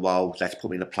me up for a little while. They had to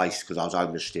put me in a place because I was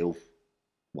homeless still.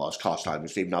 Well, I was cast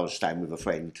homeless, even though I was staying with a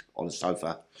friend on the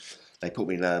sofa. They put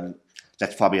me in. They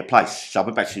had to find me a place. So I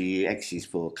went back to the exes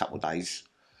for a couple of days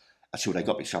until they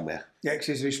got me somewhere. The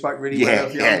exes who spoke really well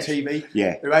of you on TV.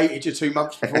 Yeah. Who hated you 2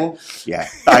 months before. Yeah.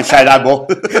 I ain't say no more.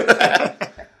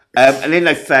 And then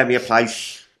they found me a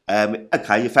place.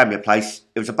 Okay, you found me a place.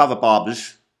 It was above a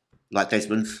barber's, like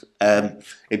Desmond's, in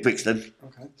Brixton.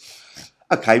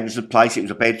 Okay, it was a place. It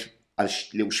was a bed. A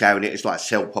little shower in it. It's like a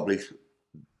cell probably.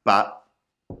 But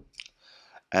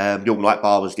the all-night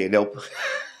bar was getting help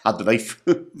underneath.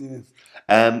 Yeah.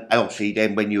 And obviously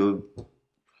then when you've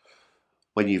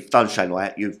done something like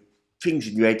that, you've things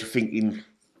in your head thinking,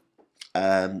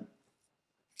 I'm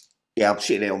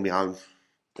sitting there on my own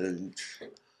and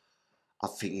I'm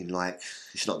thinking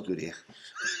it's not good here.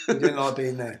 You didn't like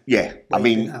being there? Yeah.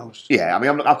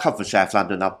 I've come from South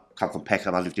London, I've come from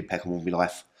Peckham, I lived in Peckham all my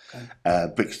life. Okay.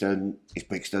 Brixton is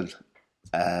Brixton.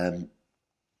 But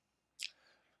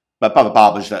by the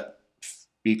barbers that,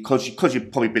 because you've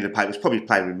probably been in the papers, probably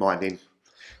playing with mine then.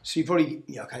 So you probably,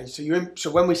 so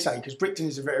when we say, because Brixton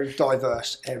is a very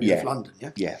diverse area of London,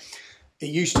 yeah? Yeah. It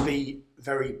used to be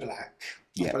very black.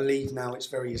 Yeah. I believe now it's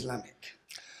very Islamic.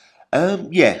 I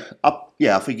think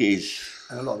it is.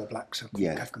 And a lot of the blacks have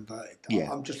converted.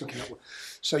 Yeah. I'm just looking at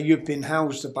so you've been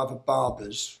housed above a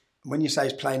barber's. When you say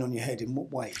it's playing on your head, in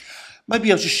what way?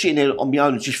 Maybe I was just sitting there on my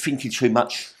own and just thinking too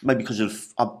much. Maybe because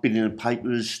I've been in the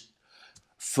papers,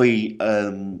 3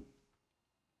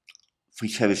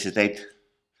 terrorists are dead.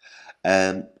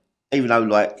 Even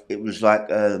though it was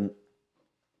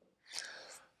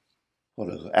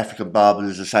African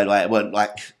barbers and say it weren't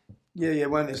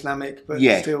weren't Islamic, but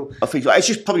still. I think it's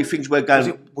just probably things we're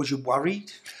going. Was you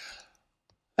worried?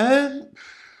 Probably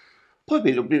a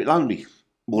little bit lonely,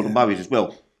 more than worried as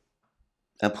well.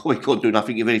 And probably couldn't do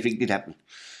nothing if anything did happen.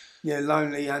 Yeah,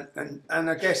 lonely, and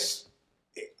I guess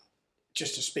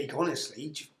just to speak honestly,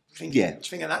 do you think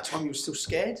at that time you were still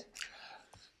scared?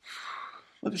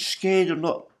 I was scared or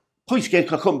not. Probably scared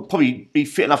because I couldn't probably be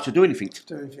fit enough to do anything.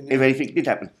 If anything did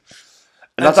happen.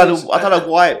 And I don't know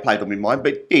why it played on my mind,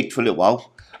 but it did for a little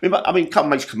while. I mean, a couple of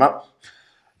mates come up.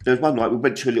 there was one night we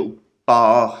went to a little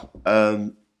bar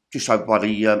just over by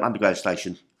the underground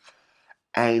station,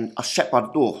 and I sat by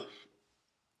the door,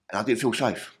 and I didn't feel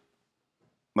safe.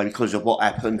 Maybe because of what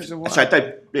happened. Because of what So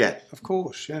happened. yeah, Of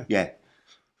course, yeah. yeah,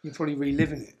 You're probably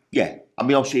reliving it. yeah. I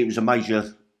mean, obviously it was a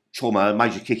major trauma, a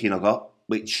major kick-in I got,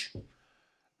 which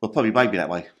will probably made me that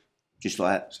way, just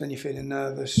like that. So then you're feeling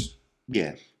nervous.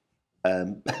 Yeah. I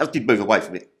did move away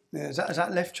from it. Yeah, has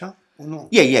that left you or not?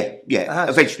 Yeah. It has?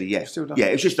 Eventually, yeah. Still done? Yeah,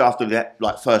 it was just after that,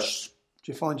 like, first...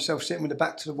 Do you find yourself sitting with the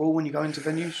back to the wall when you go into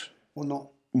venues or not?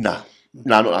 No,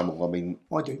 not anymore. I mean,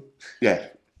 I do. yeah.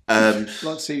 I'd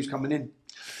like to see who's coming in.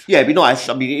 Yeah, it'd be nice.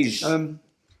 I mean, it is...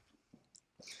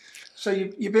 So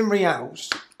you've been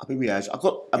rehoused. I mean, yeah,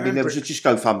 You're in there was a just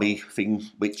GoFundMe thing,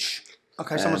 which...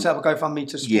 Okay, someone set up a GoFundMe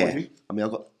to support Yeah. you. I mean, I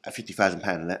got a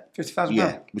 £50,000 in that. £50,000?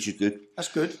 Yeah, which is good. That's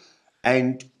good.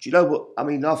 And do you know what? I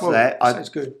mean, after Well, that... it's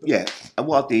good. But Yeah, and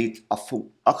what I did, I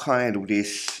thought, I can't handle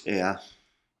this. Yeah.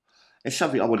 It's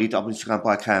something I wanted. I wanted to go and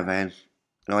buy a caravan.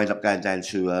 And I ended up going down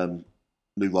to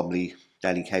New Romley,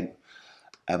 down in Kent.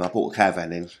 I bought a caravan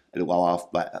then, a little while after,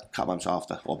 like a couple months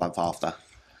after, or a month after.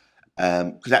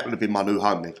 Because that would have been my new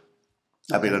home then.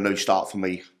 That'd been a new start for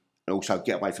me. And also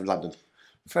get away from London.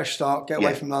 Fresh start, get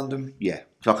away from London. Yeah.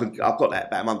 So I've got that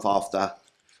about a month after.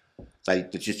 They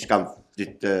just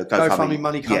did the GoFundMe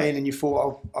money come in and you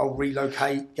thought, I'll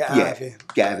relocate, get out of here.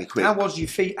 Get out of here quick.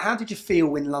 How did you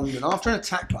feel in London? After an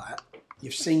attack like that,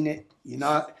 you've seen it, you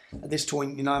know, at this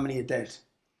point, you know how many are dead.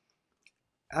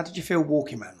 How did you feel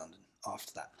walking around London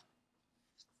after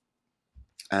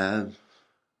that?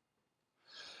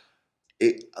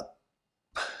 It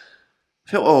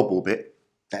felt horrible a bit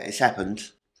that it's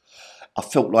happened. I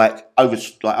felt like over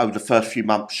the first few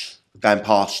months going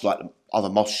past like other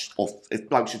mosques, or if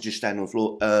blokes are just standing on the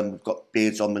floor, got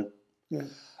beards on them. Yeah.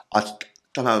 I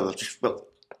don't know. I just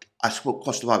walked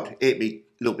across the road. It hit me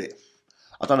a little bit.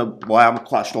 I don't know why. I'm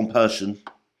quite a strong person.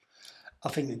 I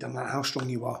think they've done that. How strong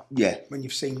you are. Yeah. When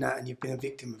you've seen that and you've been a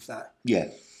victim of that. Yeah.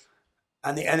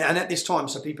 And at this time,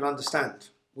 so people understand,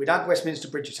 we'd had Westminster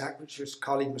Bridge attack, which was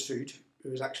Khalid Massoud,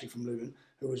 who was actually from Luton,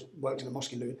 who worked in a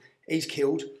mosque in Luton. He's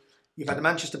killed. You've had the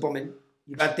Manchester bombing.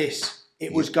 You've had this.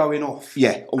 It was going off.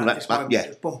 Yeah, all that. Yeah.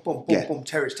 Boom, boom, boom, Yeah. boom.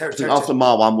 Terrorist. After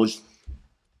my one was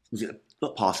it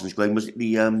not Parsons Green? Was it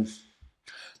the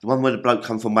one where the bloke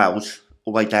come from Wales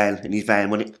all the way down in his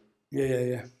van, wasn't it?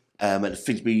 Yeah. At the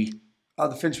Finsbury. Oh,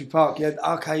 the Finsbury Park. Yeah.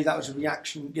 Okay, that was a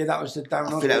reaction. Yeah, that was the Darren.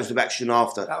 I think that was the reaction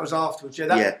after. That was afterwards.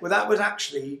 Yeah. Well, that was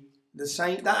actually the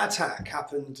same. That attack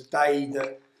happened the day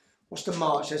that. What's the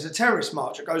march? There's a terrorist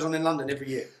march that goes on in London every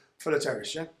year, full of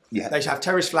terrorists. Yeah. Yeah. They have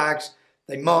terrorist flags.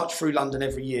 They march through London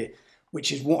every year,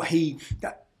 which is what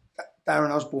Darren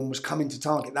Osborne was coming to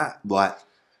target that. Right.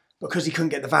 Because he couldn't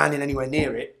get the van in anywhere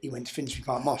near it, he went to Finsbury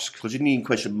Park Mosque. Because in the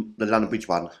inquest, the London Bridge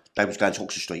one, they was going to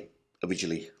Oxford Street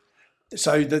originally.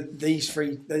 So these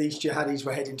jihadis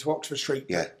were heading to Oxford Street.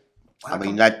 Yeah. I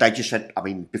mean, they just said,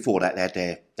 before that,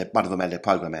 they had one of them had their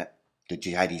programme out, the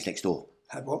jihadis next door.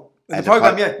 Had what? Had The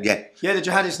programme, yeah. Yeah. Yeah, the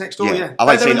jihadis next door, yeah.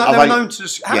 I haven't seen it. They were known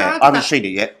to... I haven't seen it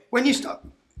yet. When you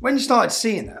started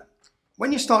seeing that,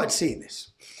 when you started seeing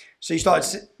this, so you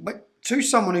started... To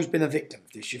someone who's been a victim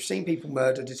of this, you've seen people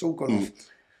murdered, it's all gone off.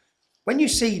 When you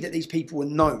see that these people were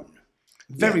known,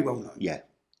 very well known,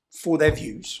 for their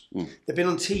views, they've been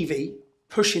on TV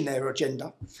pushing their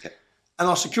agenda, and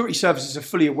our security services are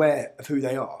fully aware of who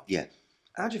they are. Yeah.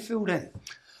 How do you feel then?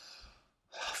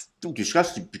 I feel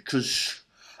disgusted because,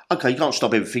 okay, you can't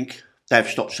stop everything. They have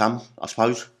stopped some, I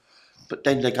suppose. But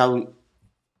then they go,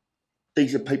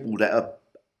 these are people that are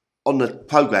on the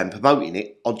programme promoting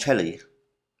it on telly.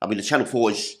 I mean, the Channel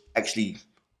 4 is actually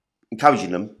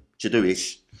encouraging them to do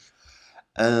this.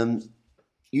 You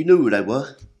knew who they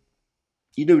were.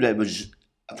 You knew there was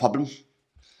a problem.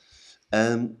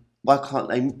 Why can't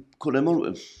they call them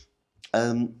on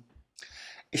them?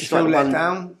 It's feel let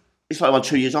down? It's like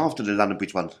 2 years after the London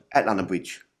Bridge one, at London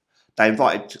Bridge. They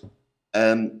invited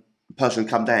a person to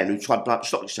come down who tried to blow up the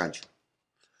stock exchange.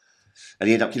 And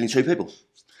he ended up killing 2 people.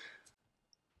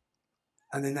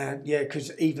 And then,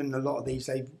 because even a lot of these,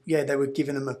 they were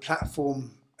giving them a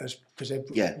platform because they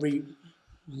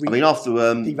after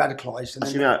de-radicalised.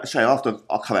 After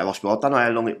I come out of hospital, I don't know how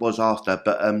long it was after,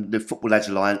 but the Football Lads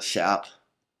Alliance set up.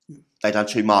 They done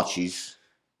 2 marches.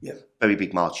 Yeah. Very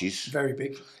big marches. Very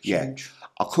big. Yeah. Huge.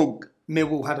 I couldn't.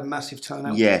 Millwall had a massive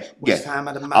turnout. Yeah. West Ham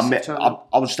had a massive turnout.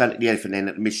 I was standing at the Elephant Inn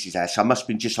at the missus' house. So I must have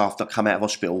been just after I come out of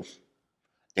hospital.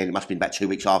 Then it must have been about 2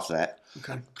 weeks after that.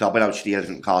 Okay. Because I went over to the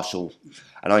Elephant Castle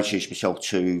and I introduced myself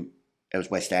to, it was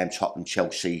West Ham, Tottenham,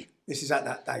 Chelsea. This is at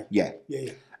that day? Yeah.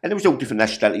 And there was all different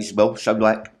nationalities as well. So,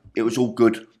 it was all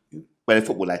good. We're the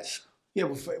football lads. Yeah,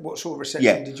 well, what sort of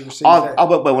reception did you receive I there?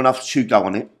 went well enough to go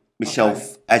on it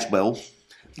myself as well.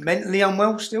 Mentally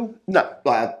unwell still? No,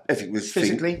 like everything was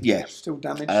Physically? Yeah. Still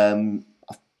damaged?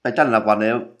 They done another one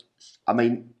there. I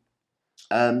mean,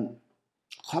 I can't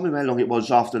remember how long it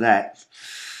was after that.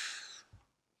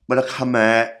 When I come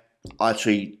out, I've got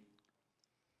to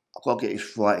get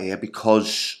this right here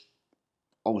because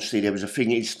obviously there was a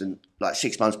incident like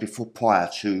 6 months prior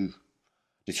to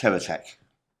the terror attack.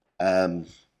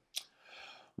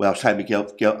 Well, I was taking my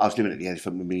girl, I was living at the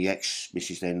Elephant with my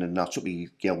ex-missus then, and I took my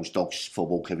girl's dogs for a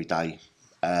walk every day.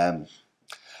 And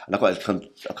I got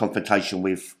a confrontation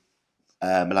with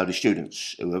a load of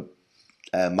students who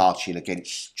were marching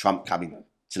against Trump coming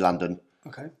to London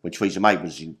when Theresa May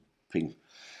was in thing.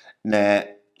 Now,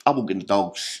 I walk in the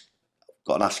dogs,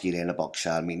 got an husky there in a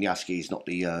boxer. I mean, the husky is not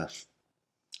the...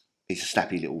 it's a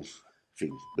snappy little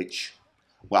thing, which,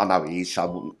 well, I know he is, so I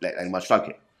wouldn't let anyone stroke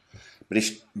it. But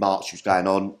this march was going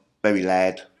on, very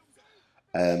loud.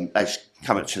 They was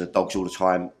coming to the dogs all the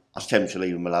time. I was telling them to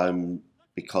leave them alone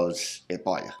because it'd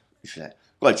bite you. Isn't it?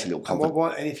 Got into a little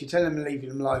comfort. And if you tell them to leave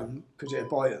them alone because it'd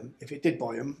bite them, if it did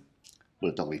bite them...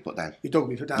 Well, the dog we put down. Your dog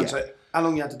we put down. Yeah. So how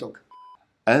long you had the dog?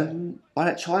 By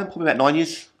that time, probably about 9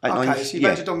 years. 9 years. So you've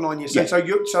had your dog 9 years. Yeah.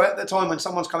 So at the time when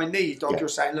someone's coming near your dog, you're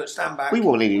saying, look, stand back. We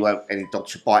wouldn't want any dog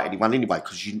to bite anyone anyway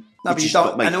because you... No, but you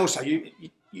don't. And also, you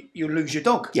lose your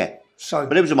dog. Yeah. So,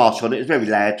 but there was a march on it. It was very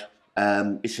loud.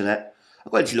 This and that. I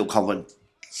got into a little convent.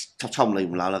 I told them to leave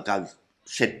them alone. I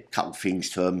said a couple of things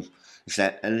to them. This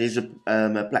and that. And there's a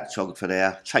black photographer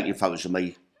there taking photos of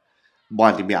me,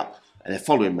 winding me up, and they're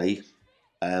following me.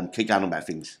 Keep going on about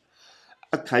things.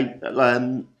 Okay.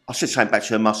 I said something back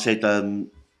to them. I said about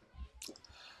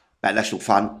National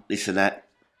Front, this and that.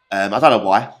 I don't know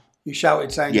why. You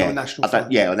shouted saying you're a National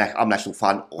Front? I'm National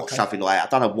Front or something like that. I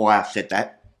don't know why I said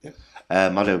that. Yep.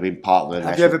 I've never been part of it.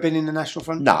 Have you ever been in the National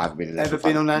Front? No, I haven't been in the National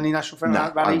Front. Ever been on any National Front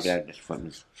rallies? No, I haven't been on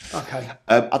National Front. Okay.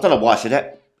 I don't know why I said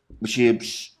that, which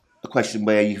is a question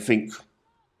where you think...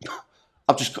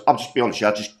 I'll just be honest with you,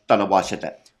 I just don't know why I said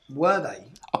that. Were they?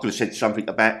 I could have said something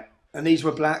about... And these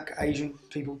were black, Asian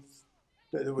people?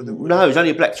 No, it was only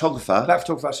a black photographer. Black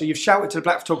photographer. So you've shouted to the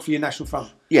black photographer, your National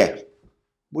Front? Yeah.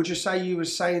 Would you say you were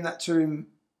saying that to him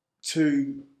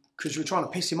because you were trying to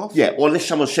piss him off? Yeah, or unless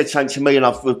someone said something to me and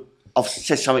I've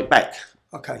said something back.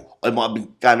 Okay. It might have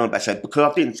been going on about saying, because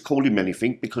I didn't call him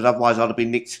anything, because otherwise I'd have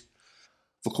been nicked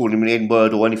for calling him an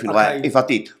N-word or anything like that, if I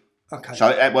did. Okay. So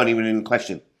that wasn't even in the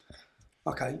question.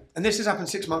 Okay. And this has happened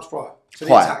 6 months prior to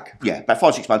the attack? Yeah, about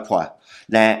 5-6 months prior.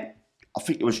 Now, I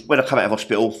think it was when I come out of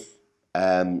hospital,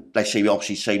 they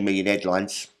obviously see me in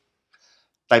headlines.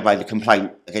 They made a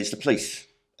complaint against the police,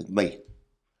 me,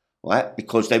 right?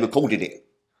 Because they recorded it.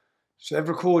 So they've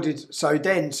recorded. So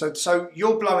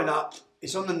you're blowing up.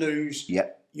 It's on the news. Yeah.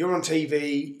 You're on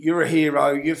TV. You're a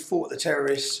hero. You've fought the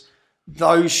terrorists.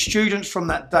 Those students from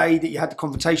that day that you had the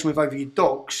confrontation with over your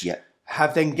dogs. Yeah.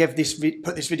 Have then put this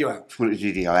video out. Put this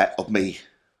video out of me,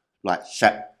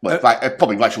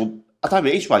 probably racial. I don't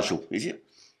think it's racial, is it?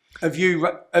 Of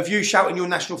you shouting your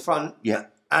National Front. Yeah.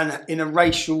 And in a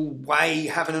racial way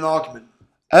having an argument.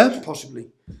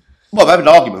 Possibly. Well, I'm having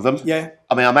an argument with them. Yeah.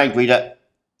 I mean, I'm angry that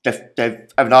they've having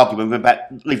an argument with them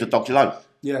about leave the dogs alone.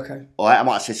 Yeah, okay. All right, I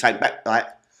might have said something back, right?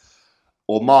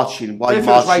 Or marching. Why if it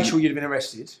was racial, you'd have been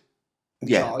arrested.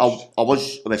 Yeah, I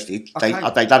was arrested. Okay.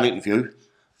 They done an interview.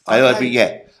 They heard me,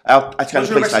 yeah. I had to go to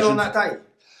the police station. On that day?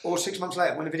 Or 6 months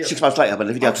later when the video 6 months later when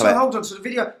the video came out. Hold on,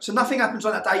 so nothing happens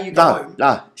on that day you go home?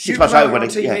 No, 6 months later when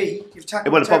you've tackled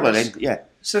it wasn't a problem then, yeah.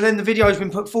 So then the video has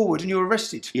been put forward and you're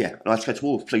arrested? Yeah, and I had to go to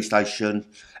Wolf police station.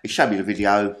 He showed me the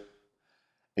video.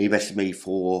 And he arrested me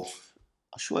for,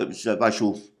 I'm sure it was a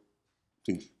racial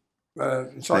thing.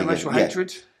 Racial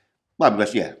hatred? Well,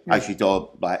 yeah. Actually,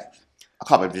 I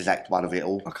can't remember the exact one of it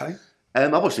all. Okay. I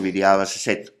watched the video, as I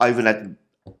said, I even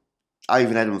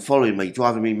had them following me,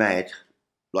 driving me mad.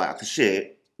 Like, I could see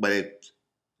it.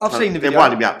 I've seen the video. They're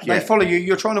winding me up, yeah. They follow you.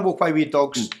 You're trying to walk away with your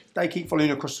dogs. They keep following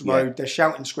you across the road. They're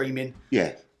shouting, screaming.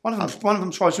 Yeah. One of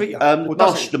them tries to eat you.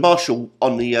 The marshal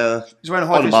on the... He's wearing a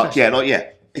high-vis vest. Yeah.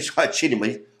 He's like chinning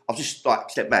me. I've just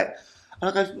stepped back.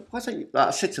 And I go,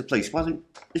 I said to the police,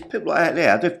 there's people like out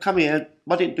there. They've come here.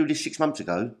 I didn't do this 6 months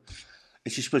ago.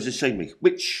 It's just because they've seen me.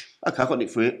 Which, okay, I got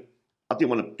nicked for it. I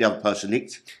didn't want the other person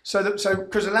nicked. So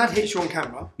because the lad hits you on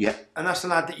camera. Yeah. And that's the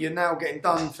lad that you're now getting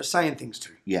done for saying things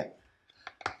to. Yeah.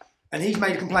 And he's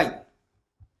made a complaint.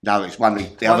 No, it's one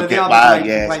of the other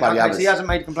others. He hasn't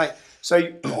made a complaint.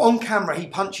 So on camera, he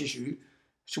punches you.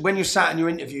 So when you're sat in your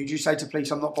interview, do you say to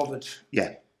police, "I'm not bothered"?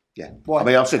 Yeah. Why? I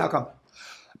mean, I said, how come?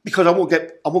 Because I won't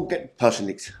get the person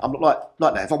nicked. I'm not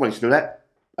like that. If I wanted to do that,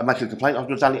 and making a complaint, I would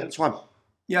have done it at the time.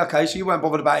 Yeah, okay, so you weren't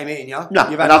bothered about him hitting you? No,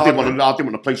 You've and had I didn't an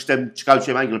want the police them to go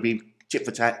to him. I'm going to be tit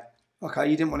for tat. Okay,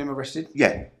 you didn't want him arrested?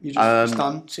 Yeah. You just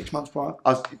done 6 months prior?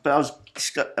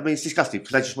 It's disgusting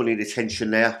because they just wanted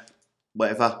attention there,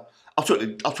 whatever. I took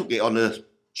it on the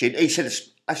chin. He said,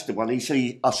 that's the one, he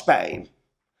said I spat at him,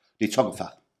 the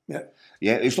photographer. Yeah.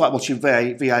 Yeah, it's like watching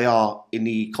VAR in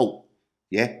the court.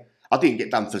 Yeah. I didn't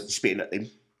get done for spitting at him.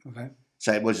 Okay.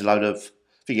 So it was a load of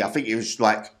thing. I think it was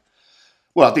like,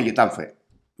 well, I didn't get done for it.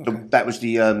 Okay. That was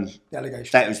the allegation.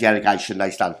 That was the allegation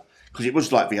they done because it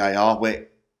was like VAR where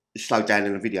it slowed down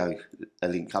in the video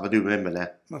link up. I do remember now.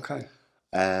 Okay.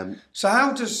 So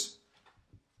how does?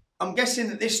 I'm guessing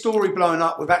that this story blowing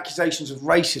up with accusations of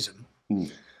racism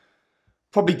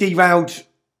probably derailed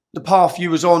the path you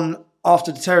was on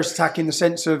after the terrorist attack in the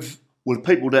sense of. Well, the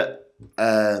people that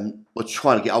were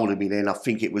trying to get hold of me then, I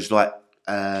think it was like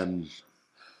the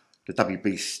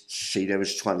WBC. They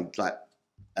was trying to like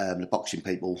the boxing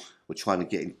people were trying to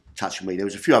get in touch with me. There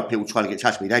was a few other people trying to get in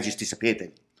touch with me. They just disappeared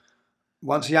then.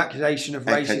 Once the accusation of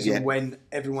racism, when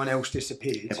everyone else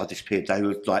disappeared. Everyone disappeared. They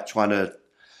were like trying to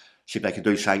see if they could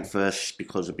do something first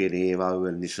because of being a hero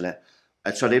and this and that.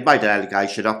 And so they made an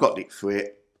allegation. I've got nicked for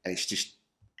it, and it's just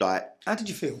like. How did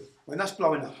you feel when that's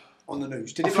blowing up on the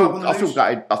news? Did it blow blow up on the news?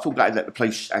 I feel gutted that the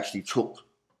police actually took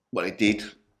what they did,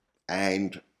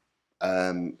 and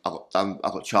I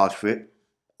got charged for it.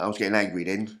 I was getting angry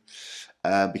then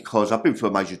because I've been through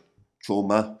a major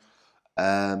trauma.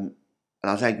 And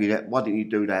I was angry that why didn't you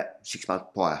do that 6 months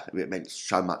prior if it meant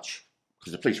so much?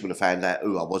 Because the police would have found out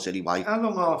who I was anyway. How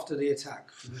long after the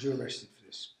attack was you arrested for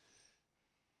this?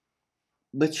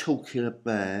 We're talking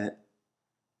about.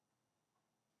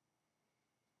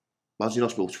 I was in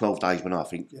hospital 12 days when I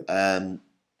think. Yep.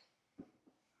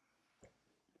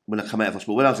 When I come out of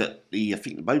hospital, when I was at the, I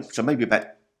think, so maybe about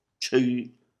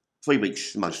 3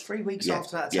 weeks most. 3 weeks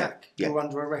after that attack, you were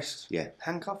under arrest? Yeah.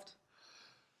 Handcuffed?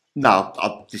 No,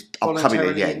 I'll come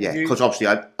in there, yeah. Because obviously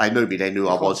they knew me, they knew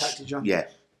I was. You. Yeah.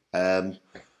 And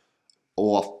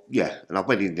I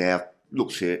went in there,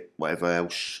 looked at it, whatever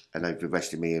else, and they've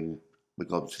arrested me and we've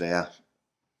gone to there.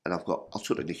 And I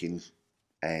took the nicking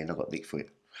and I got nicked for it.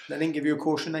 They didn't give you a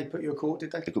caution, they put you a court,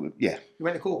 did they? Yeah. You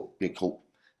went to court? Yeah, court.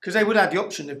 Because they would have the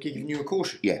option of giving you a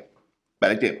caution. Yeah. But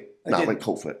they did. I went to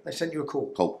court for it. They sent you a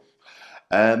court? Court.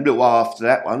 A little while after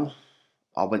that one,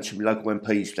 I went to my local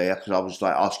MPs there because I was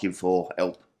like asking for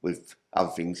help with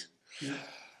other things. Yeah.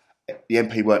 The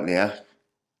MP weren't there,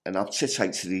 and I said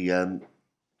something to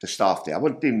the staff there. I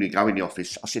didn't really go in the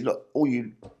office. I said, "Look, all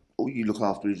you look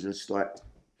after is just like."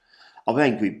 I'm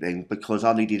angry then because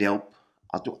I needed help.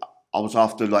 I was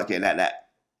after like getting at that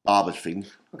barber's thing.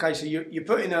 Okay, so you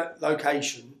put in a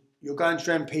location. You're going to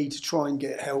your MP to try and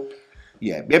get help.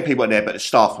 Yeah, the MP weren't there, but the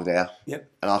staff were there. Yep.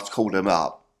 And I called them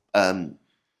up.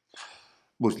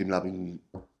 Muslim loving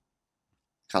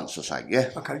cunts or something, yeah.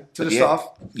 Okay, to the staff.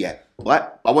 Yeah, right.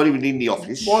 I wasn't even in the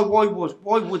office. Why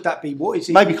would that be? What is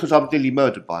it? Maybe because I'm nearly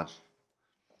murdered by him.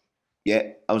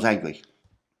 Yeah, I was angry.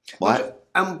 Right.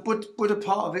 And would a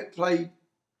part of it play?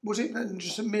 Was it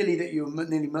just merely that you were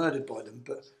nearly murdered by them?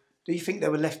 But do you think they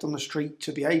were left on the street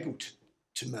to be able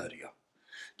to murder you?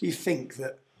 Do you think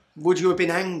that? Would you have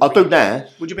been angry? I do now.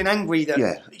 Would you have been angry that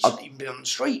he shouldn't even been on the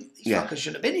street? These fuckers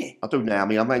shouldn't have been here. I do now. I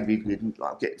mean, I'm angry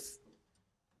because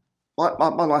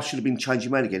my life should have been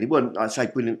changing around again. It wasn't, I'd say,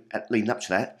 brilliant leading up to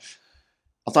that.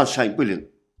 I've done something brilliant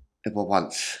ever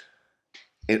once.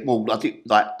 I didn't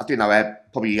know how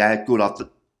good I've done.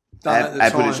 How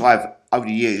good as I've over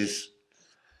the years.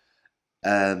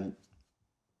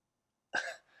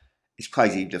 It's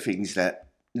crazy the things that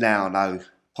now I know.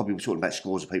 Probably we're talking about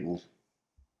scores of people.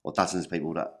 Or dozens of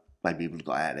people that maybe would have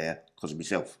got out there because of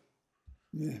myself.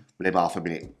 Yeah. But they're half a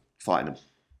minute fighting them.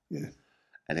 Yeah.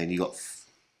 And then you got...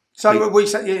 So we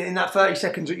said in that 30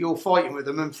 seconds that you're fighting with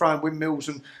them and throwing windmills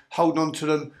and holding on to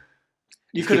them,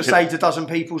 you could have saved a dozen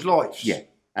people's lives. Yeah.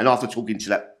 And after talking to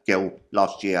that girl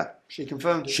last year... She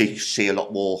confirmed it. She see a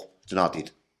lot more than I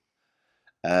did.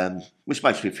 Which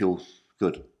makes me feel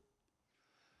good.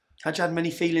 Had you had many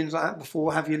feelings like that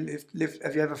before? Have you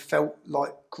Have you ever felt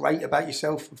like great about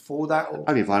yourself before that? Or?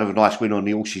 Only if I had a nice win on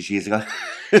the horses years ago,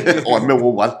 or a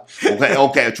Millwall one,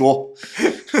 I'll get a draw.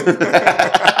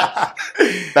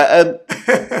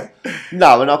 But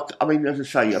no, and I mean, as I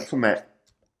say, I've come out.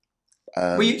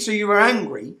 So you were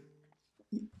angry.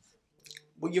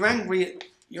 Well, you're angry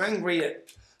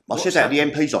at. I said that at the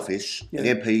MP's office. Yeah. And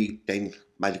the MP then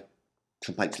made a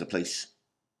complaint to the police.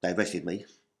 They arrested me.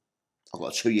 I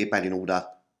got a 2-year banning order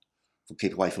for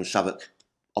keep away from Southwark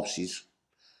offices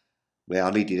where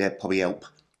I needed probably help.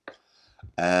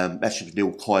 That's with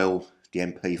Neil Coyle, the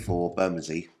MP for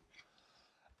Bermondsey.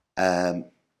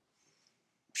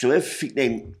 So everything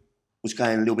then was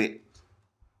going a little bit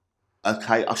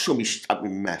okay. I saw me stuck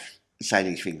with my mouth saying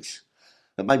these things,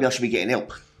 but maybe I should be getting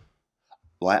help.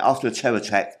 Right after a terror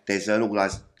attack, there's an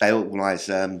they organise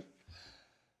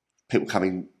people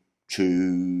coming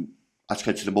to. I had to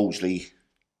go to the Maudsley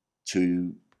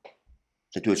to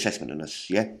do assessment on us.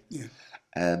 Yeah.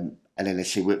 And then they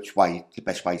see which way the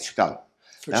best way to go.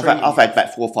 Now, I've had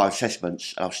about 4 or 5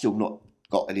 assessments, and I've still not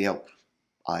got any help.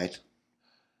 I had.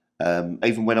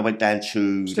 Even when I went down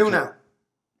to... Still now?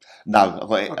 No, I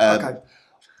got it. Okay.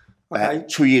 About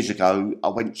 2 years ago, I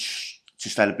went to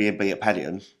stay at a B&B at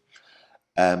Paddington.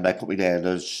 They put me there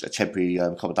as a temporary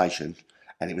accommodation,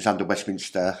 and it was under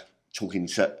Westminster talking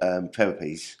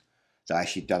therapies. So I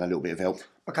actually done a little bit of help.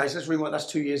 Okay, so let's rewind. That's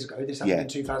 2 years ago. This happened in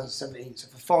 2017. So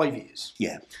for 5 years.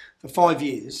 Yeah. For 5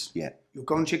 years. Yeah. You've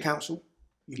gone to your council.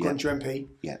 You've gone to your MP.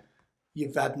 Yeah.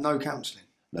 You've had no counselling.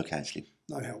 No counselling.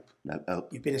 No help. No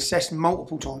help. You've been assessed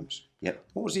multiple times. Yep.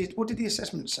 What did the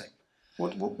assessment say?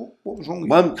 What was wrong with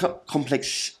One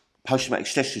complex post-traumatic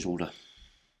stress disorder.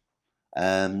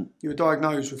 You were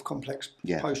diagnosed with complex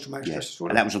post-traumatic stress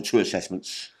disorder. And that was on 2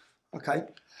 assessments. Okay.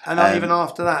 And even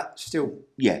after that, still?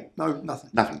 Yeah. No,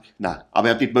 nothing? Nothing, no. I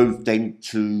mean, I did move then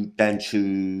down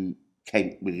to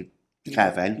Kent with the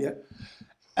caravan. Yeah.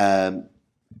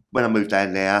 When I moved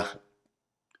down there,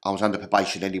 I was under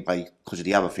probation anyway because of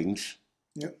the other things.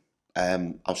 Yeah.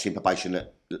 I was in probation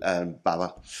at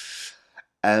Borough.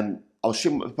 I was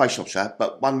still a probation officer,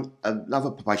 but another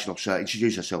probation officer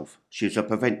introduced herself. She was a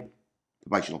Prevent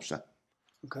probation officer.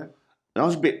 Okay. And I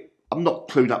was I'm not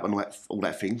clued up on all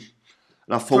that thing.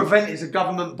 And I thought, Prevent is a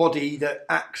government body that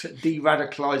acts at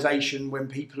de-radicalisation when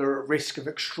people are at risk of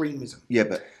extremism. Yeah,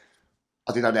 but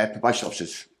I didn't know they had probation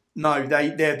officers. No,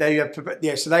 they have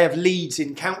so they have leads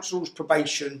in councils,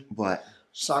 probation. Right.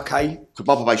 So, okay. Because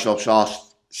my probation officer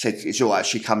said it's all right,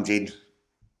 she comes in.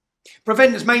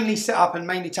 Prevent is mainly set up and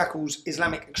mainly tackles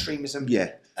Islamic extremism.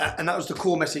 Yeah. And that was the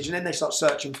core message. And then they start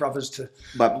searching for others to...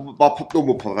 But my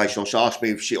normal probation officer asked me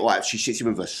if she sits in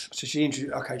with us. So she brings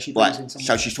in someone.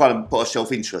 So she's trying to put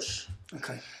herself into us.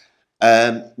 Okay.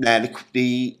 Now I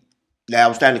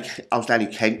was down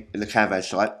in Kent in the caravan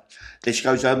site. Then she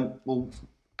goes,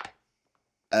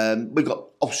 we've got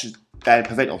officers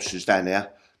Prevent officers down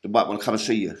there that might want to come and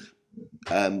see you.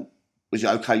 Was it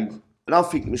okay? And I'm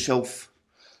thinking to myself,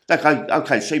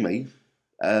 okay to see me.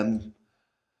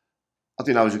 I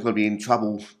didn't know I was going to be in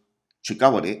trouble to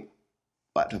go on it,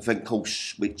 but the Prevent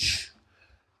course, which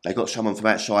they got someone from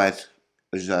outside,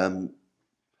 was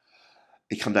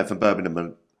he come down from Birmingham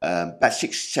and about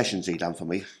 6 sessions he done for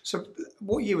me. So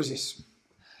what year was this?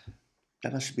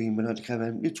 That must have been when I came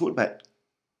in. You're talking about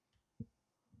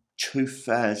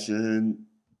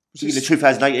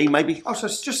 2018 maybe? Oh, so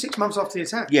it's just 6 months after the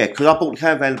attack? Yeah, because I bought the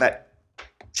caravan about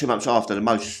 2 months after the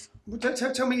most. Well,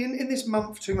 tell me, in this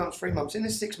month, 2 months, 3 months, in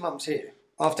this 6 months here,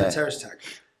 after the terrorist attack,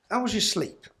 how was your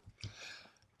sleep?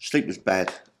 Sleep was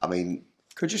bad. I mean...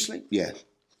 Could you sleep? Yeah,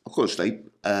 I couldn't sleep.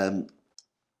 I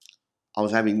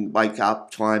was having wake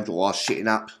up times or I was sitting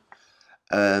up.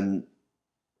 I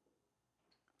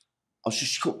was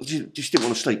just didn't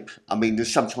want to sleep. I mean,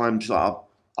 there's sometimes like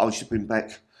I was been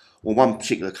back. On one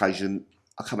particular occasion,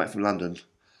 I come back from London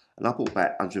and I bought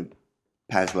about £100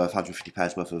 worth,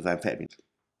 £150 worth of amphetamine.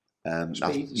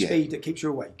 Speed that keeps you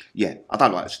awake? Yeah, I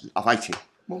don't like it. I hate it.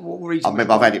 What reason? I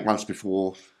remember I've had it once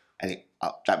before and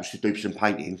that was to do some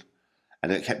painting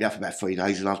and it kept me up for about 3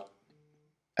 days and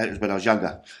it was when I was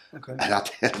younger. Okay. And I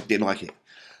didn't like it.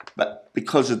 But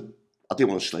because I didn't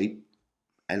want to sleep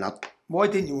and Why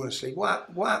didn't you want to sleep?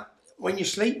 When you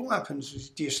sleep, what happens?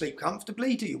 Do you sleep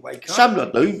comfortably? Do you wake up? Some I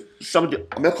do.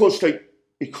 I couldn't sleep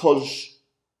because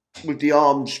with the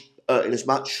arms hurting as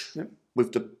much,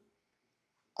 with the,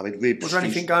 ribs. Was there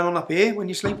anything going on up here when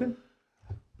you're sleeping?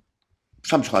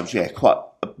 Sometimes, yeah, quite.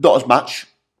 Not as much,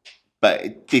 but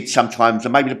it did sometimes.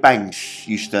 And maybe the bangs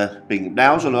used to be.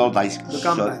 Now I was on holidays. The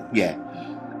gun bangs? Yeah.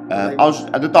 I was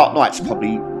at the dark nights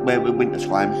probably, where we're winter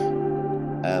time.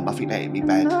 I think that hit me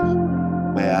bad,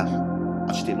 where I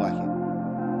just didn't like it.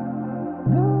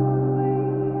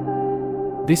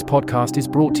 This podcast is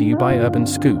brought to you by Urban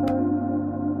Scoop.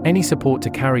 Any support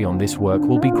to carry on this work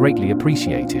will be greatly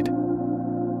appreciated.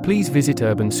 Please visit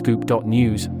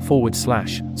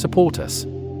urbanscoop.news/support us.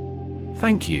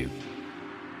 Thank you.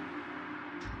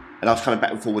 And I was coming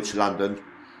back and forward to London.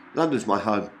 London's my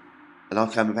home. And I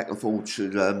was coming back and forward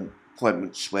to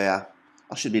appointments where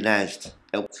I should have been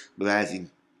helped with housing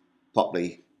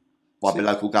properly by the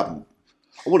local government.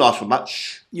 I wouldn't ask for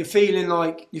much. You're feeling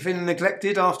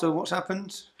neglected after what's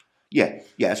happened? Yeah,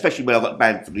 especially when I got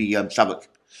banned from the Southwark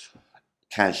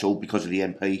Council because of the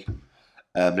MP,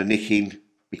 the nicking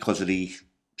because of the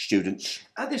students.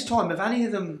 At this time,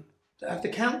 have the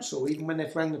council, even when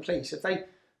they've rang the police, have they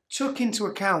took into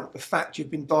account the fact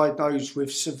you've been diagnosed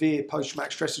with severe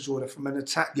post-traumatic stress disorder from an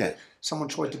attack that someone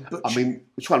tried to butcher? I mean,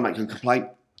 we're trying to make them complaint.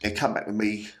 They come back with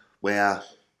me where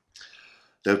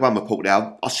there was one report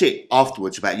now. I see it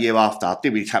afterwards, about a year after. I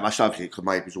didn't really take much notice because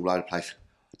my head was all over the place.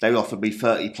 They offered me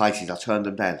 30 places. I turned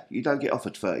them down. You don't get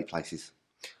offered 30 places.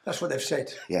 That's what they've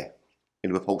said. Yeah,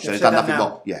 in the report. So They've they've done said nothing that now.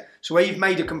 wrong. Yeah. So where you've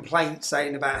made a complaint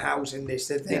saying about housing this,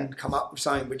 they've then come up with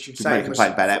something which you've We made a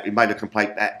complaint about that. We made a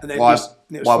complaint that And then why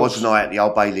it was wasn't I at the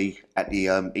Old Bailey at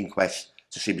the inquest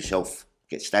to see myself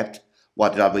get stabbed? Why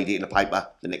did I read it in the paper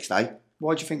the next day?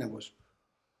 Why do you think that was?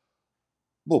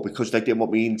 Well, because they didn't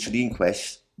want me into the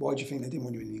inquest. Why do you think they didn't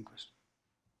want you in the inquest?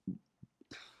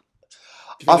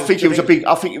 I think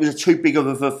it was too big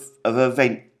of an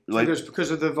event.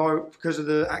 Because of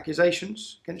the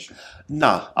accusations against you?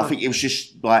 No, I think it was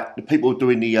just like the people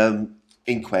doing the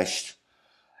inquest.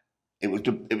 It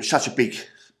was such a big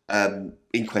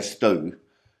inquest to do,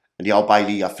 and the Old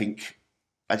Bailey. I think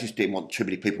I just didn't want too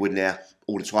many people in there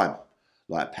all the time,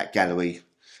 like Pat Gallery,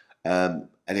 and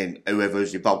then whoever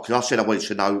was involved. Because I said I wanted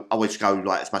to know, I wanted to go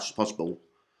like as much as possible,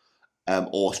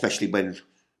 or especially when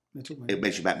it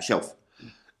mentioned about myself.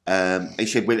 He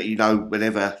said, we'll let you know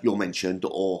whenever you're mentioned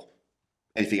or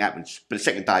anything happens. But the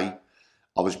second day,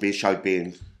 I was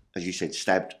being, as you said,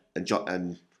 stabbed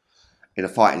and in a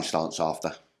fighting stance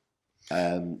after.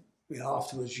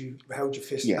 Afterwards, you held your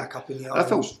fist back up in the air. I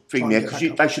felt thing there because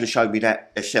they should have showed me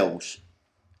that themselves.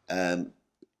 So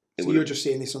you're just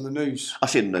seeing this on the news? I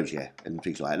see it on the news, yeah, and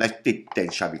things like that. They did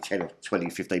then show me 10 or 20,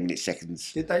 15 minute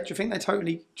seconds. Did they? Do you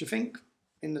think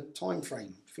in the time frame,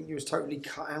 do you think you was totally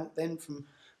cut out then from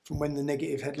when the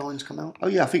negative headlines come out? Oh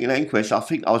yeah, I think in that inquest, I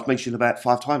was mentioned about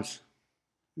 5 times.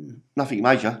 Nothing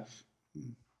major.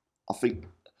 I think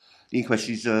the inquest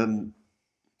is. I don't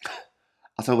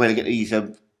know where to get these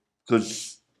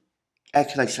because how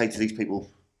can they say to these people?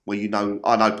 Well,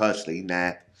 I know personally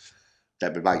now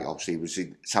that my mate obviously was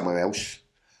in somewhere else,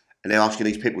 and they're asking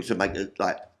these people to make a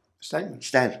statement.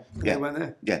 Stand. Yeah, they weren't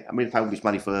there. Yeah, I mean, they paid all this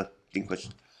money for the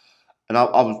inquest, and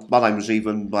my name was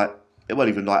even it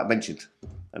wasn't even mentioned.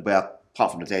 Where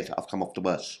apart from the dead, I've come off the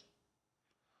worst.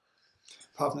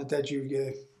 Apart from the dead,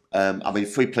 I mean,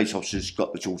 3 police officers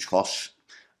got the George Cross.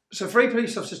 So 3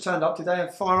 police officers turned up. Did they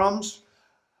have firearms?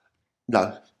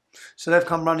 No. So they've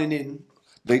come running in.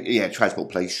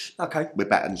 Transport police. Okay. With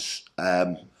batons.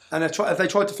 And have they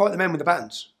tried to fight the men with the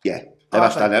batons? Yeah, they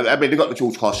must have done. I mean, they got the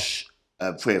George Cross,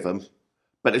 3 of them,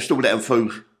 but they've still let them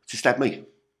through to stab me.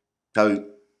 So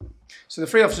the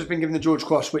 3 officers have been given the George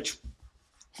Cross, which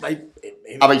to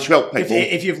help people.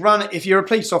 If you're a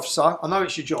police officer, I know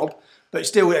it's your job, but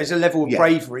still there's a level of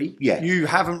bravery. Yeah. You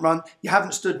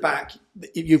haven't stood back,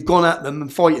 you've gone at them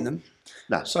and fighting them.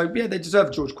 No. So they deserve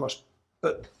a George Cross.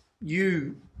 But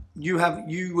you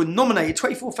were nominated,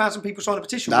 24,000 people signed a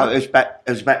petition. No, it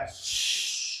was about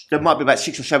there might be about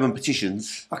 6 or 7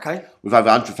 petitions. Okay. With over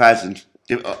 100,000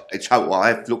 in total. I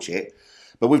have looked at it.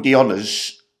 But with the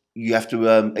honours, you have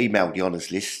to email the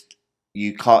honours list.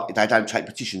 They don't take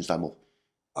petitions no more.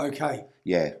 Okay.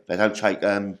 Yeah, they don't take.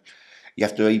 You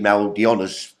have to email the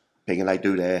honours thing, and they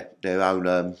do their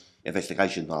own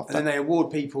investigation after. And then they award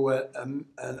people an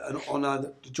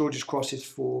honour. The George's Crosses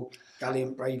for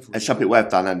gallant bravery. And some people have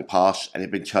done that in the past, and they've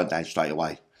been turned down straight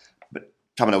away. But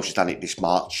someone else has done it this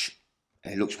March,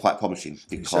 and it looks quite promising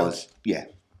because it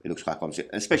looks quite promising,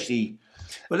 and especially.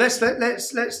 Well, let's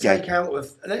take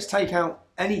out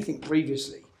anything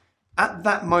previously. At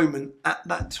that moment, at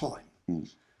that time,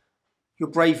 your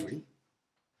bravery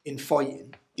in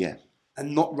fighting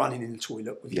and not running in the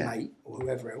toilet with your mate or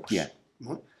whoever else,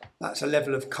 right? That's a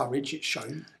level of courage it's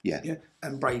shown,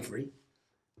 and bravery.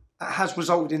 That has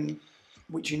resulted in,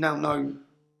 which you now know,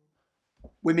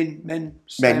 women, men,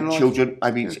 children,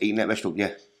 maybe eating at restaurant,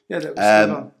 that was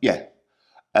still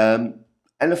on.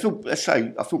 And I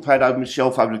feel proud of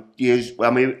myself over the years.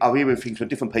 Well, I mean, I'm hearing things from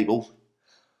different people,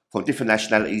 from different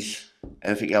nationalities,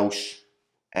 everything else,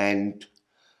 and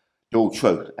they're all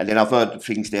true. And then I've heard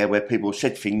things there where people have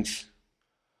said things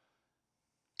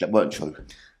that weren't true.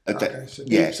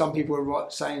 Some people are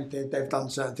saying they've done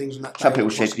certain things on that day. Some people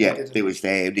said, it was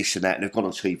there, this and that, and they've gone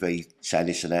on TV saying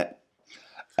this and that.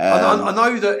 I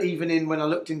know that even when I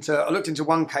looked into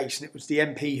one case, and it was the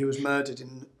MP who was murdered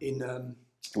in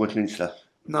Westminster.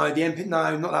 No, the MP.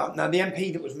 No, not that. No, the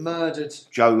MP that was murdered.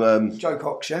 Joe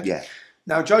Cox. Yeah. Yeah.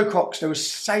 Now Joe Cox, there was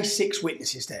 6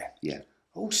 witnesses there. Yeah.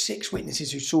 All 6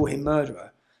 witnesses who saw him murder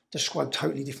her described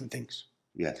totally different things.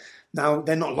 Yeah. Now,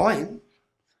 they're not lying,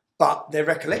 but their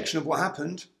recollection of what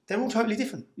happened, they're all totally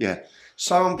different. Yeah.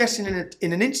 So I'm guessing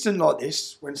in an instant like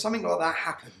this, when something like that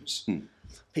happens,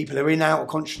 people are in out of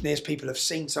consciousness, people have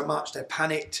seen so much, they're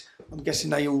panicked. I'm guessing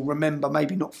they all remember,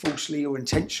 maybe not falsely or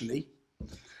intentionally.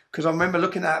 Because I remember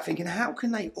looking at it thinking, how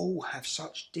can they all have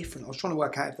such different... I was trying to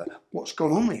work out what's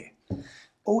gone on here.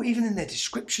 Or even in their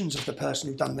descriptions of the person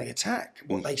who done the attack,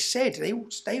 what they said, they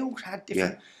all had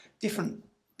different...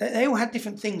 They all had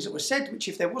different things that were said, which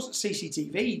if there wasn't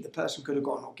CCTV, the person could have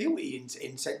got not guilty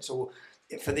in sense or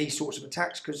for these sorts of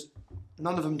attacks, because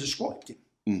none of them described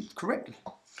him correctly.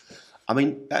 I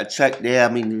mean, that attack there,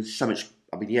 I mean, there's so much...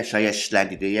 I mean, the SAS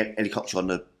landed the helicopter on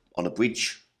the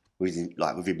bridge within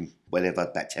whatever,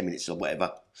 about 10 minutes or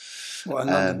whatever. What, in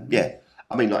London? Yeah.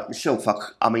 I mean, like myself,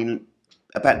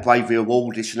 about bravery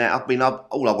award, this and that. I mean,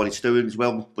 all I wanted to do as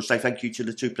well was say thank you to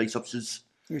the 2 police officers.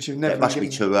 Which you've never that must be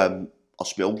to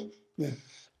hospital. Yeah.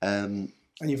 And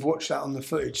you've watched that on the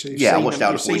footage. So I watched that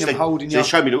on the footage. You've seen them holding you. They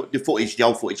showed me the footage, the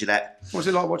old footage of that. What was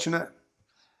it like watching that?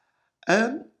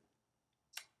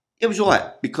 It was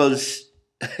alright because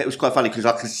it was quite funny because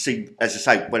I could see, as I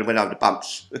say, when I went over the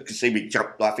bumps, I could see me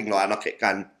jump, and I kept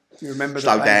going, you remember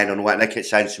slow down and all that, and they kept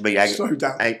saying to me, slow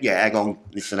down. Hang on,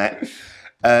 this and that.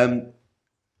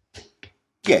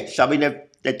 So I mean,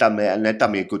 they've done me, and they've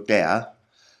done me a good there,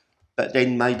 but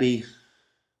then maybe,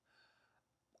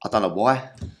 I don't know why,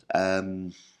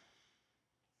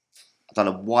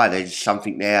 there's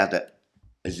something there that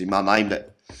is in my name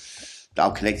that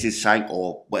I'm connected to something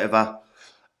or whatever.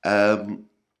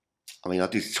 I mean, I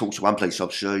did talk to one police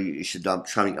officer. He said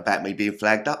something about me being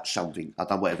flagged up, something. I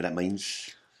don't know whatever that means.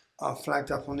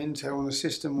 Flagged up on Intel on the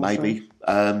system. Maybe.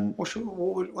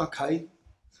 Okay.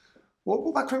 What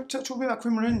about talking about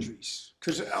criminal injuries?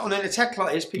 Because on an attack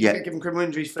like this, people get given criminal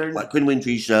injuries for... Well, criminal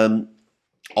injuries,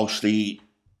 obviously...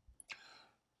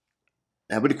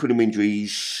 Now, with the criminal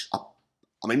injuries,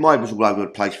 I mean, mine was all over the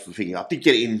place for thinking. I did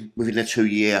get it in within a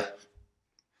 2-year...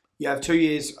 You have 2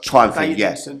 years time thing,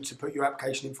 to put your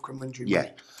application in for criminal injury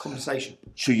money, compensation.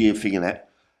 2-year thing in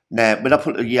that. Now, when I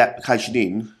put the application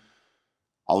in,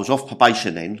 I was off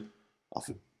probation then,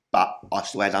 but I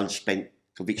still had unspent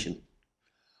conviction,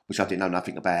 which I didn't know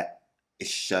nothing about.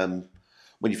 It's when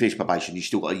you finish probation, you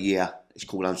still got a year. It's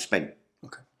called unspent.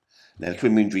 Okay. Now, the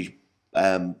criminal injury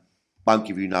won't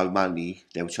give you no money.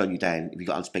 They will turn you down if you've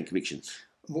got unspent convictions.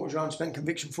 And what was your unspent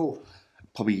conviction for?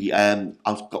 Probably, I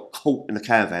got caught in the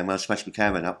caravan when I smashed my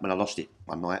caravan up when I lost it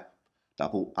one night. I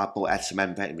had some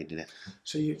amphetamine in it.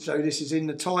 So this is in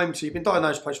the time, so you've been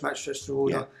diagnosed post-traumatic stress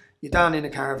disorder. Yeah. You're down in a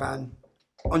caravan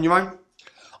on your own?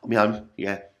 On my own,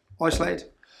 yeah. Isolated?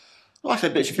 Like I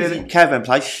said, it's a caravan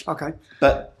place. Okay.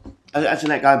 But as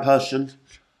an outgoing person,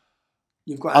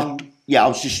 you've got. I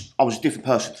was a different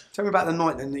person. Tell me about the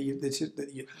night then that you've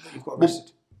got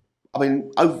arrested. Well, I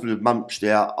mean, over the months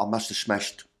there, I must have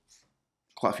smashed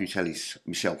quite a few tellies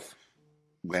myself.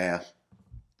 Where,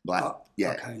 Okay.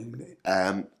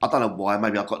 I don't know why.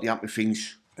 Maybe I got the up with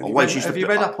things. Have you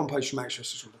read up on post-traumatic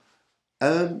stress disorder?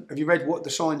 Have you read what the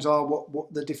signs are?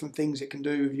 What the different things it can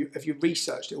do? Have you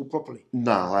researched it all properly?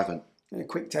 No, I haven't.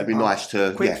 Quick temper. It'd be nice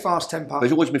to fast temper. But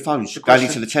it's always my phone's going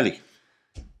into the telly.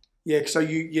 Yeah. So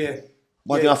you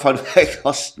Why did I phone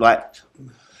back?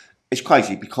 It's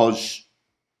crazy because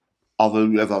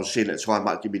whoever I was seeing at the time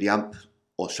might give me the ump,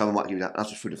 or someone might give me that. I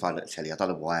just threw the phone at the telly. I don't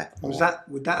know why.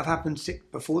 Would that have happened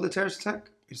before the terrorist attack?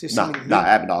 Is this something? No, it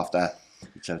happened after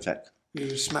the terrorist attack. You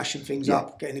were smashing things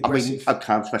up, getting aggressive. I mean,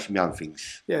 okay, I'm smashing my own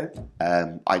things. Yeah.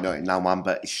 I know it no one,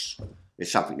 but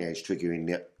there's something there that's triggering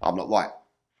that I'm not right.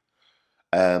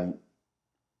 I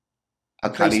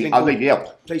need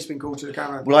help. Police been called to the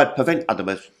caravan. Well, I had Prevent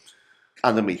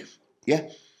under me. Yeah.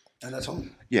 And that's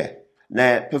on? Yeah.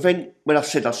 Now, Prevent, when I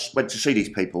said I went to see these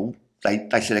people, they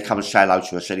said they'd come and say hello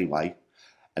to us anyway.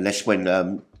 And that's when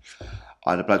I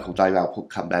had a bloke called Dave Alport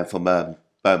come down from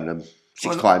Birmingham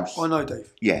 6 times. I know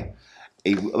Dave. Yeah.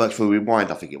 He works for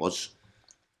Rewind, I think it was.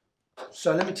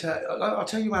 So let me I'll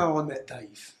tell you how I met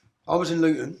Dave. I was in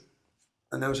Luton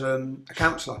and there was a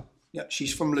counsellor. Yeah,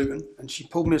 she's from Luton and she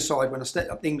pulled me aside when I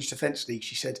stepped up the English Defence League.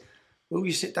 She said, will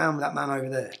you sit down with that man over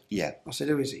there? Yeah. I said,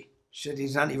 who is he? She said,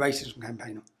 he's an anti-racism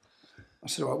campaigner. I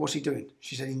said, all right, what's he doing?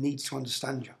 She said, he needs to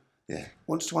understand you. Yeah.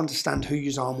 Wants to understand who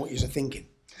you are and what you're thinking.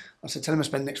 I said, tell him to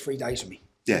spend the next 3 days with me.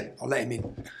 Yeah. I'll let him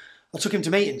in. I took him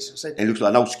to meetings. I said, he looks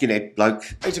like an old skinhead bloke.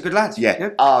 He's a good lad.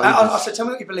 Yeah. I said, tell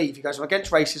me what you believe. He goes, I'm against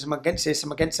racism, I'm against this,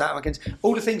 I'm against that, I'm against...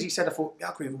 All the things he said, I thought, yeah,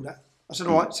 I agree with all that. I said,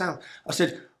 all right, sound. I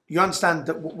said, you understand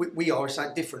that what we are is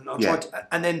something different.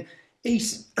 And then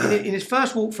He's in his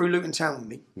first walk through Luton Town with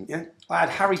me. Yeah, I had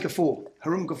Harum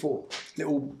Ghafoor,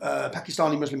 little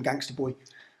Pakistani Muslim gangster boy,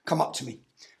 come up to me,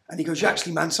 and he goes,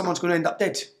 "Actually, man, someone's going to end up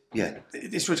dead." Yeah.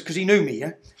 This was because he knew me.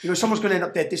 Yeah, he goes, "Someone's going to end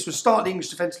up dead." This was start of the English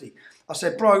Defence League. I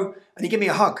said, "Bro," and he gave me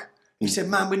a hug. He said,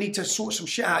 "Man, we need to sort some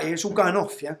shit out here. It's all going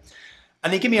off." Yeah.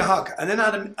 And he gave me a hug, and then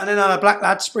I had a black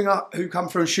lad spring up who come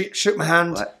through and shook my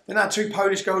hand. Right. Then I had 2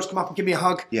 Polish girls come up and give me a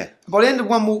hug. Yeah. And by the end of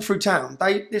one walk through town,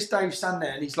 this Dave stand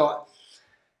there and he's like,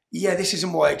 "Yeah, this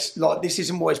isn't what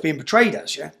it's being portrayed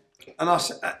as." Yeah, and I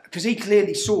said, because he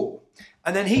clearly saw,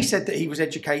 and then he said that he was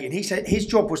educating. He said his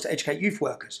job was to educate youth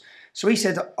workers. So he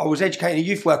said, "I was educating a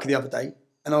youth worker the other day,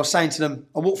 and I was saying to them,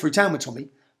 I walked through town with Tommy.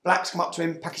 Blacks come up to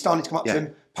him, Pakistanis come up to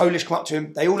him, Polish come up to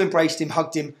him. They all embraced him,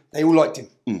 hugged him. They all liked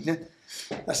him." Yeah?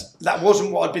 That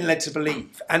wasn't what I'd been led to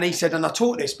believe. And he said, and I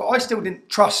taught this, but I still didn't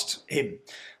trust him.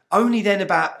 Only then,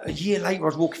 about a year later, I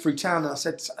was walking through town and I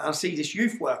said, I see this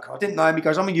youth worker. I didn't know him. He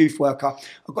goes, "I'm a youth worker.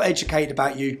 I got educated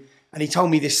about you." And he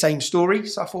told me this same story.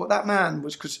 So I thought that man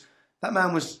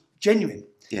was genuine.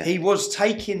 Yeah. He was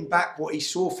taking back what he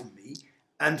saw from me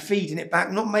and feeding it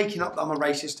back, not making up that I'm a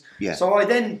racist. Yeah. So I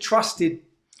then trusted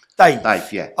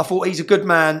Dave, yeah. I thought he's a good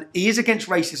man. He is against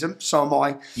racism, so am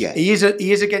I. Yeah. He is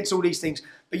against all these things.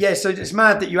 But yeah, so it's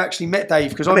mad that you actually met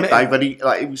Dave, because I met Dave, and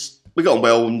we got on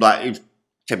well, and he was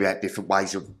telling me about different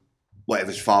ways of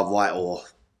whatever's far right or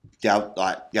the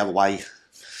other way.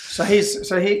 So his it's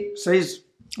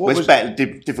better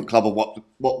different club of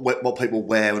what people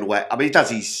wear and wear. I mean, he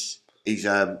does his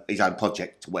own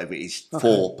project, whatever it is,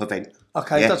 for Prevent.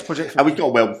 Okay, yeah? He does project. And we got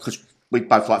on well because we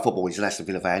both like football. He's an Aston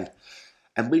Villa fan.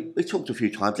 And we talked a few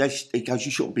times. He goes,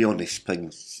 "You shouldn't be on this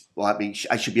thing. Like, I mean,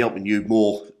 I should be helping you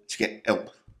more to get help.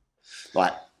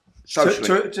 Like,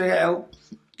 socially. To get help,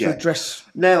 to address."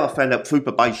 Now I found out through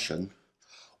probation,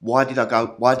 why did I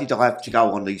have to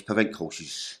go on these Prevent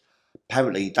courses?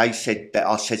 Apparently, they said that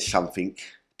I said something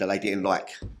that they didn't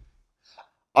like.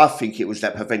 I think it was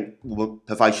that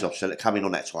probation officer that came in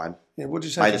on that time. Yeah, what did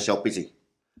you say? Made herself busy.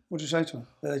 What did you say to her?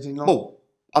 That they didn't like? Well,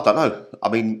 I don't know. I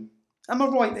mean, am I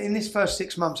right that in this first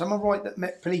 6 months, am I right that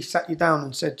Met Police sat you down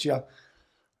and said to you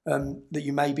that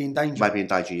you may be in danger? May be in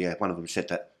danger, yeah. One of them said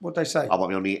that. What did they say? I want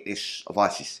me on the list of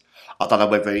ISIS. I don't know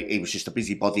whether he was just a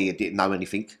busybody and didn't know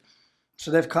anything.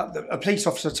 So a police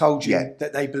officer told you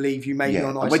that they believe you may be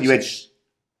on ISIS. And when you edge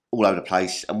all over the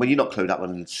place, and when you're not clued up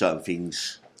on certain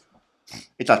things,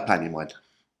 it does play in your mind.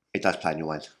 It does play in your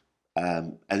mind.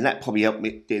 And that probably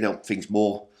didn't help things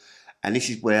more. And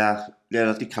this is where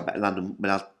I did come back to London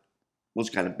when I was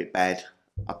going a bit bad.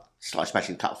 I started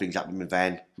smashing a couple of things up in my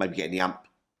van, maybe getting the ump.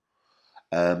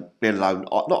 Being alone,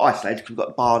 not isolated, because we've got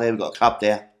a bar there, we've got a club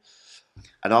there.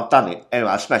 And I've done it. Anyway,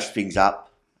 I smashed things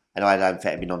up, and I had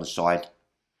amphetamine on the side,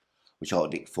 which I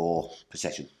got nicked for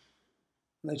possession.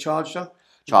 And they charged you?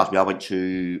 Charged me. I went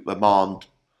to remand.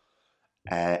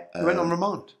 You went on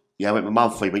remand? Yeah, I went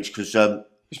remand 3 weeks because... you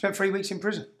spent 3 weeks in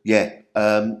prison? Yeah.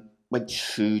 Went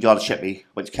to the Isle of Sheppey,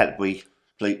 went to Canterbury,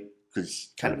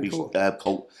 because Canterbury's court.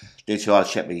 Then to Isle of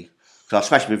Sheppey. Because I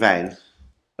smashed my van,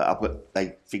 but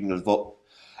they figured the vote.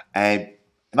 And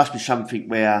it must be something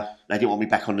where they didn't want me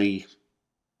back on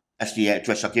that's the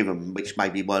address I give them, which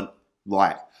maybe weren't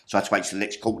right. So I had to wait till the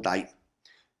next court date.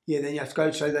 Yeah, then you have to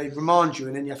go, so they remand you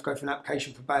and then you have to go for an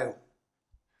application for bail.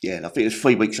 Yeah, and I think it was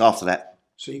 3 weeks after that.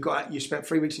 So you spent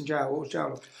 3 weeks in jail. What was jail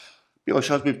like? I was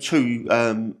with two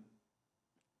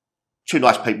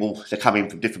nice people. They come in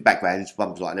from different backgrounds. One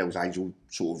was like an Hell's Angel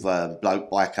sort of bloke,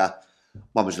 biker.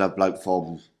 One was another bloke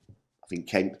from, I think,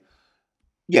 Kent.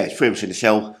 Yeah, 3 of us in the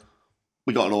cell.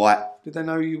 We got on all right. Did they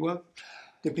know who you were?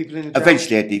 Did people in the jail?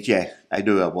 Eventually I did, yeah. They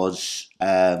knew who I was.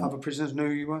 Other prisoners knew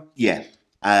who you were? Yeah.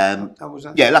 How was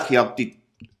that? Yeah, lucky I did.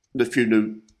 A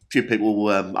few people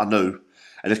I knew.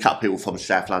 And there's a couple of people from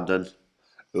South London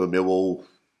who are Millwall,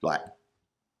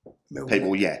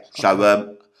 people, yeah.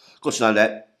 So, got to know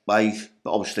that way,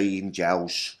 but obviously in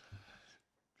jails.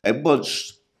 It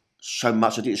was so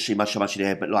much, I didn't see so much in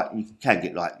there, but you can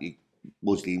get your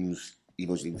Muslim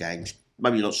gangs.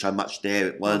 Maybe not so much there.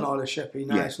 It weren't. Not Isle of Sheppey,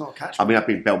 no, it's not a catchment. I mean, I've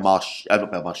been Belmarsh,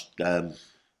 not Belmarsh, the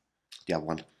other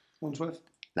one. Wandsworth?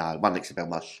 No, one next to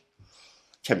Belmarsh.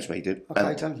 Thamesmead. Okay,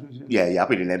 Thamesmead. Yeah, I've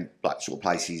been in them sort of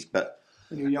places, but...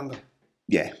 When you were younger?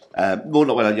 Yeah. More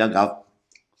not when I was younger.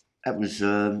 That was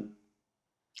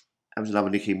another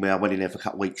nicking where I went in there for a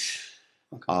couple of weeks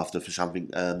after for something.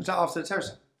 Was that after the terrorist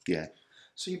attack? Yeah.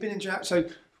 So you've been in jail. So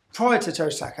prior to the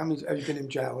terrorist attack, how many have you been in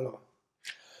jail a lot?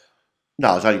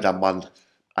 No, I've only done one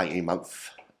 18-month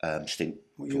stint.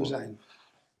 What year was that in?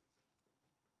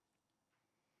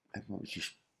 It was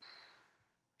just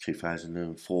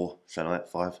 2004, something like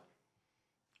that, 5.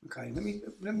 Okay, let me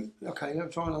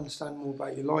try and understand more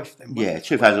about your life then. Yeah,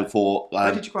 2004.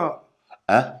 Where did you grow up?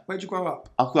 Where did you grow up?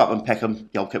 I grew up in Peckham,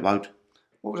 the Old Kent Road.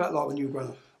 What was that like when you were growing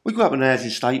up? We grew up in an housing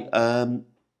estate. Council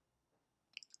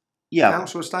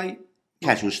estate?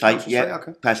 Council estate, Council yeah. estate,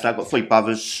 okay. Council estate. I've got 3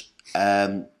 brothers.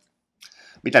 My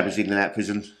dad was in and out of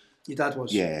prison. Your dad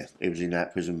was? Yeah, he was in and out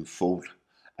of prison, fraud.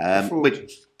 Fraud?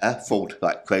 Fraud,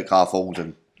 like credit card fraud.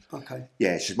 And Okay.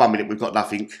 yeah, it's just 1 minute we've got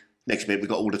nothing, next minute we've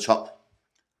got all the top.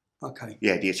 Okay.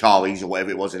 Yeah, the Ataris or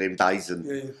whatever it was in them days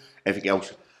and everything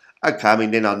else. Okay, I mean,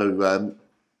 then I knew,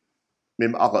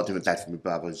 I've got a different dad from my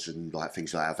brothers and like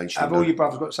things like that. Eventually, Have all your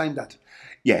brothers got the same dad?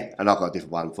 Yeah, and I've got a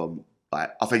different one from, like,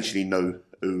 I eventually knew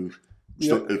who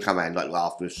come around like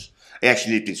after us. He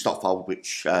actually lived in Stockfold,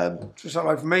 which... just like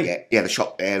over me? Yeah, the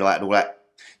shop there, like, and all that.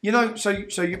 You know, so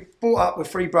you brought up with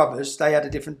 3 brothers, they had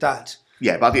a different dad.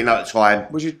 Yeah, but I didn't know at the time.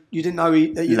 You didn't know he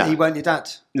weren't your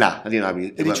dad? No, I didn't know.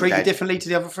 Did he treat you differently to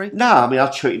the other 3? No, I mean, I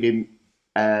treated him...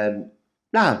 no,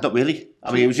 not really.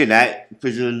 I mean, he was in that,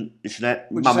 prison, this and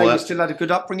that. Would you say you still had a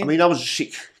good upbringing? I mean, I was a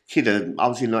sick kid. I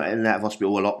was in and out of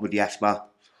hospital a lot with the asthma.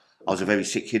 I was a very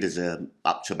sick kid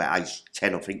up to about age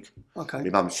 10, I think. Okay. My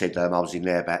mum said I was in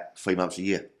there about 3 months a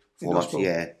year. 4 months a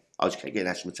year. I was getting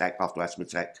asthma attack after asthma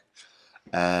attack.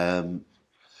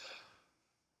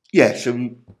 Yeah, so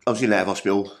I was in and out of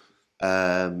hospital.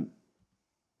 But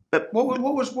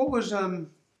what was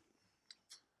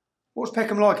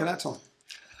Peckham like at that time?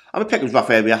 I mean, Peckham's a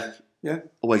rough area. Yeah.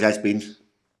 Always has been.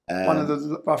 One of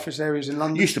the roughest areas in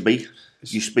London? Used to be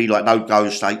like no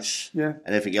ghost estates and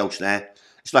everything else now.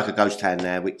 It's like a ghost town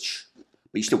now, but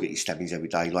you still get your stabbings every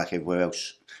day like everywhere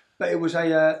else. But it was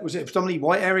was it a predominantly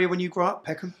white area when you grew up,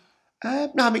 Peckham?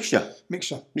 No, mixture.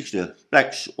 Mixture.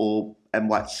 Blacks and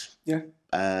whites. Yeah.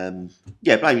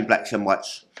 Mainly blacks and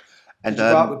whites. And did you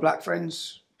grow up with black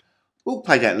friends? All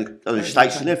played out in the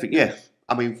States and everything, yeah.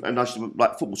 I mean, and I used to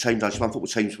like football teams. I used to run football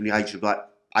teams from the age of like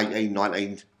 18,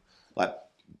 19, like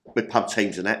with pub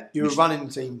teams and that. You were running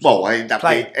teams? Well, I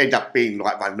ended up being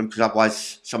like running them because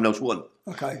otherwise someone else wouldn't.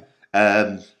 Okay.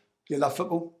 You love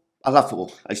football? I love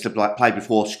football. I used to like play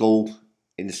before school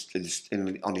on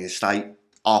the estate.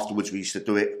 Afterwards, we used to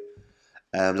do it.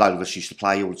 A load of us used to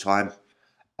play all the time.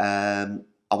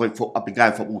 I've been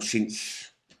going football since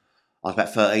I was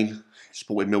about 13.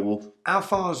 Supporting Millwall. How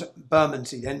far's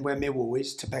Bermondsey then, where Millwall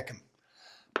is, to Peckham?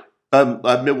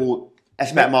 Millwall,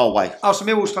 that's about a mile away. Oh, so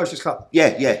Millwall's closest club? Yeah,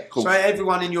 of course. So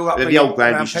everyone in your upbringing... The old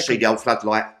ground, we used to Peckham. see the old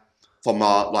floodlight from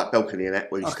our balcony and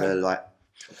that. We used to like...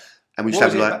 And we used to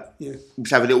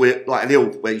have a little bit, like an hill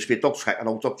where there used to be a dog track, an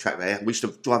old dog track there. We used to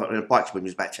drive up on a bike when we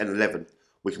was about 10 or 11.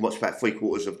 We can watch about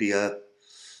 3/4 of the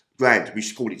ground. We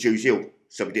used to call it Jews Hill,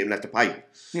 so we didn't even have to pay.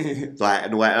 Like,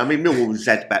 and all that. I mean, Millwall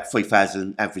had about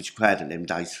 3,000 average crowd in them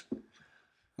days.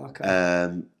 Okay. I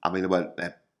mean, never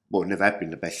have been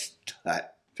the best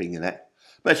thing in that.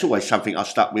 But it's always something I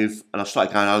stuck with, and I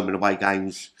started going home and away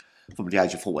games from the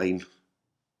age of 14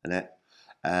 and that.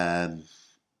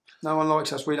 No one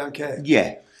likes us, we don't care.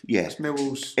 Yeah. That's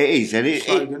Millwall's it is, and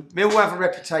slogan. Millwall have a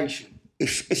reputation.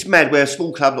 It's mad where a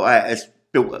small club like that has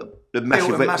built a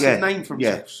massive name for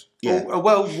themselves. Yeah. Or a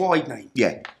worldwide name.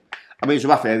 Yeah. I mean, it's a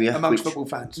rough area. Amongst football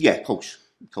fans. Yeah, of course.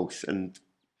 And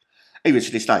even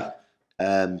to this day.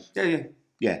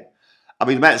 Yeah. I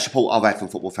mean, the amount of support I've had from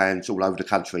football fans all over the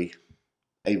country,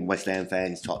 even West Ham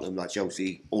fans, Tottenham, like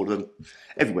Chelsea, all of them,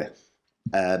 everywhere.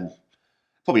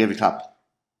 Probably every club.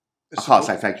 I can't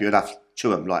say thank you enough to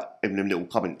them, like even them little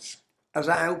comments. Has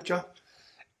that helped you?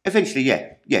 Eventually,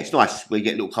 yeah. Yeah, it's nice when you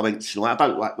get little comments. I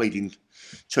don't like reading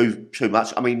too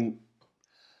much. I mean,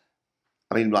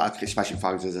 like I kept smashing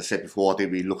phones, as I said before. I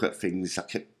didn't really look at things. I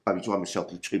kept maybe driving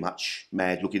myself too much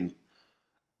mad looking,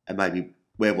 and maybe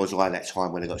where was I at that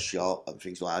time when I got shot and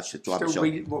things like that. I should drive myself.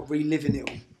 Reliving it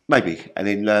all? Maybe. And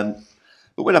then,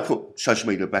 but when I put social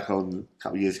media back on a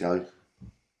couple of years ago,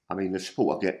 I mean, the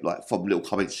support I get like from little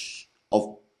comments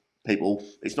of people,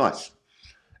 it's nice.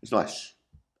 It's nice.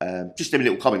 Just them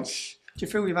little comments. Do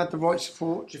you feel you've had the right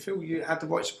support? Do you feel you had the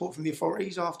right support from the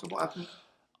authorities after what happened?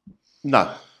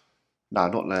 No,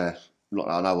 not that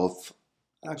I know of.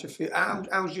 How do you feel?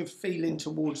 How's your feeling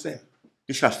towards them?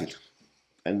 Disgusted.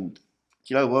 And do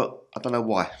you know what? I don't know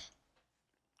why.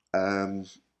 I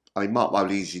mean, Mark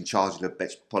Rowley's in charge of the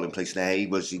Metropolitan Police now. He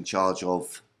was in charge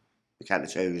of the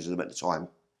counter-terrorism at the time.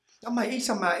 Oh, mate,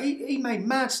 he made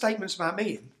mad statements about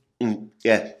me.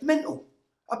 Yeah. Mental.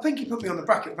 I think he put me on the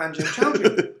bracket of Angela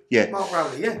Chowdhury. Yeah. Mark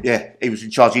Rowley, yeah. Yeah, he was in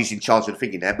charge. He's in charge of the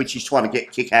thinking now, which he's trying to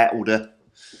kick out all the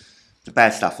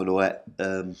bad stuff and all that.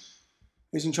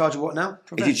 He's in charge of what now?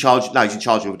 He's in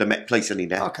charge of the Met Police, isn't he,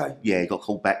 now? Okay. Yeah, he got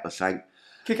called back by saying.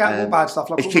 Kick out all bad stuff,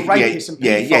 like He's all the rapists and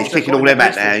paedophiles. he's kicking all them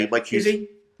out now. Is he?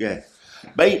 Yeah.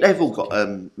 But they've all got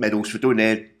medals for doing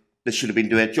they should have been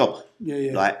doing their job.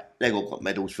 Yeah. Like, they've all got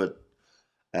medals for...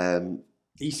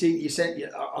 You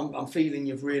said, I'm feeling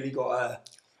you've really got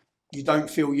you don't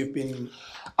feel you've been...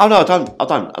 Oh, no, I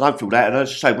don't feel that. And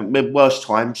as I say, my worst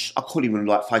times, I couldn't even,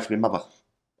 like, face my mother.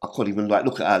 I couldn't even, like,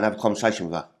 look at her and have a conversation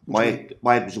with her. My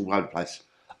head was all over the place.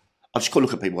 I just couldn't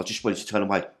look at people. I just wanted to turn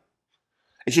away.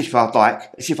 It's just if I'd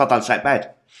done something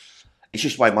bad. It's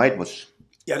just the way my head was.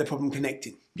 You had a problem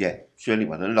connecting? Yeah, to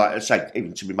anyone. And like I say,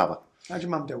 even to my mother. How'd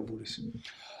your mum deal with all this?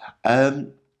 I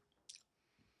mean,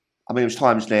 there was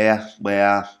times there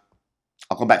where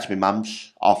I've gone back to my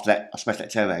mum's. After that, I smashed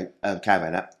that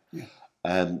caravan up. Yeah.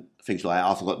 Things like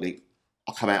that.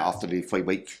 I come out after the 3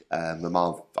 week. My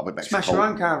mum, I went back Smash to your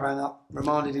own caravan up,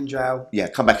 remanded in jail. Yeah,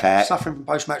 come back out. Suffering from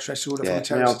post-match stress disorder from a I've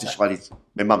terrorist attack. decided,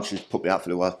 my mum just put me up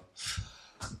for a while.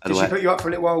 Did she put you up for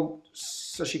a little while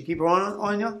so she could keep her eye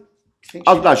on you?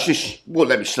 Oh, no, she just wouldn't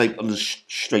let me sleep on the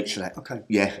streets and that. Okay.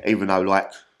 Yeah, even though,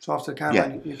 like... So after the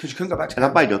caravan, because you couldn't go back to And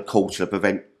I made a call to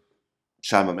prevent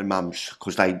some of my mums,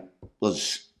 because they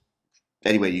was...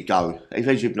 Anywhere you go, if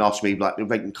they even asked me, like, the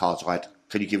renting cards I had,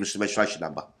 can you give us the registration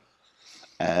number?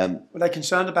 Were they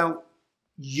concerned about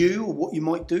you or what you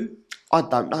might do? I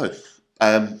don't know.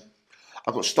 I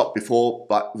got stopped before,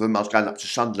 like, when I was going up to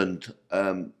Sunderland,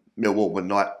 Millwall one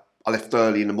night. I left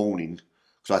early in the morning,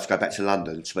 because I had to go back to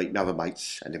London to meet my other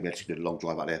mates, and then we had to do a long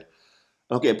drive up there. And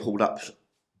I'm getting pulled up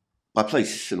by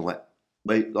police and like,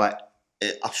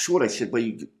 I'm sure they said, where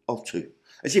you off to?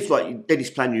 As if, like, then it's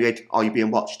playing in your head, are you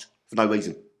being watched? For no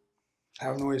reason.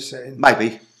 Paranoia setting.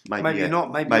 Maybe Maybe yeah.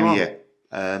 not, maybe you are.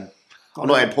 Yeah. I'm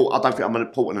not important. I don't think I'm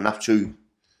important enough to,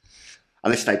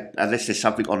 unless there's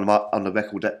something on the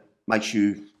record that makes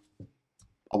you,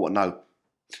 I want to know.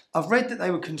 I've read that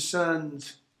they were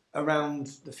concerned around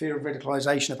the fear of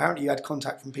radicalisation. Apparently you had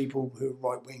contact from people who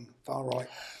are right-wing, far-right.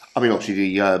 I mean,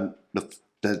 obviously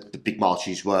the big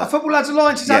marches were... Football Lads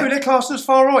Alliance, is that who they're classed as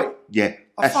far-right? Yeah.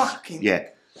 Fucking... Yeah.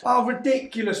 Oh,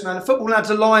 ridiculous, man. The Football Lads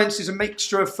Alliance is a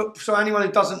mixture of... So anyone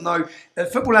who doesn't know, the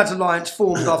Football Lads Alliance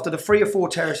formed after the 3 or 4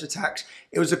 terrorist attacks.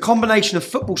 It was a combination of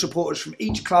football supporters from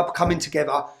each club coming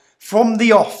together. From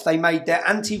the off, they made their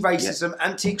anti-racism,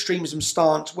 anti-extremism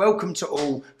stance welcome to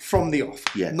all from the off.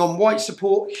 Yeah. Non-white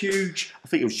support, huge. I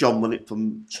think it was John Willet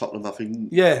from Tottenham, I think.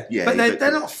 Yeah. But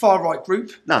they're not a far-right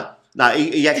group. No,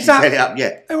 he actually set it up,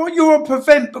 yeah. You're on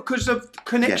Prevent because of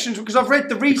connections, because I've read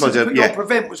the reason to put you on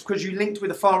Prevent was because you linked with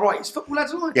the far right. It's Football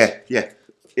Lads Alliance. Yeah.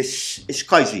 It's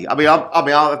crazy. I mean, I've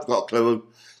got a clue.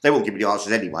 They won't give me the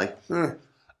answers anyway.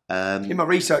 In my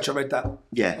research, I read that.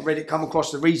 Yeah. I read it come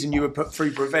across the reason you were put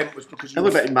through Prevent was because you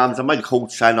were... at Mum's. I made a call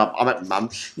saying I'm at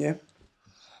Mum's. Yeah.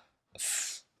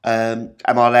 Am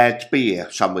I allowed to be here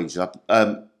for some reason?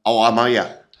 Am I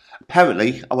here?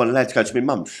 Apparently, I wasn't allowed to go to my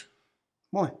Mum's.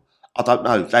 Why? I don't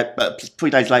know. But 3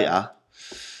 days later,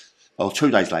 or 2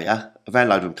 days later, a van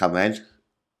load of them come round.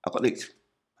 I got nicked,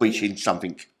 breaching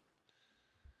something.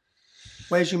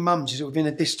 Where's your mum's? Is it within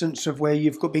a distance of where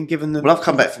you've been given the... Well, I've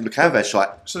come back from the caravan site.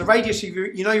 So the radius of your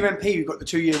MP who got the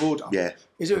 2-year order? Yeah.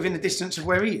 Is it within the distance of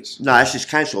where he is? No, it's just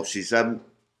council offices.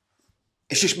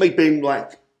 It's just me being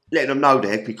like, letting them know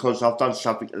there because I've done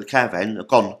something at the caravan, I've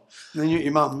gone. And then you're at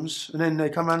your mum's, and then they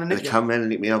come round and nick you? They come round and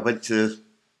nick me. I went to...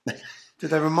 Did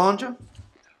they remind you?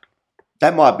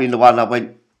 That might have been the one I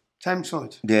went...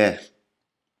 Tameside? Yeah.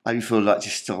 Made me feel like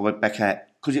I went back out.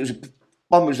 Because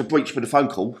one was a breach with a phone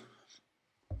call.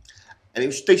 And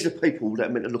these are the people that are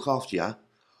meant to look after you.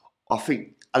 I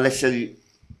think, unless they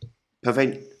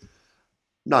prevent...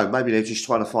 No, maybe they're just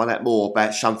trying to find out more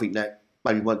about something that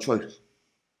maybe weren't true.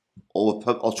 Or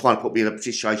trying to put me in a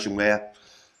situation where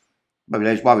maybe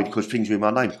they're worried because things are in my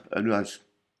name. Who knows? Do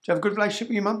you have a good relationship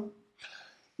with your mum?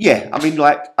 Yeah, I mean,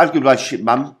 like, I had a good relationship with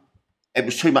Mum. It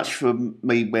was too much for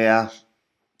me where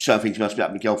certain things must be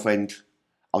up with my girlfriend.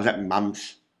 I was at my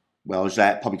mum's, where I was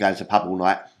at, probably going to the pub all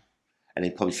night, and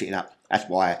then probably sitting up. That's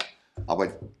why I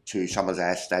went to someone's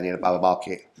house down in the Borough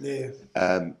Market. Yeah.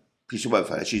 Used to work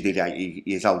for her. She's nearly 80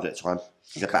 years old at the time.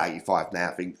 She's about 85 now,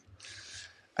 I think.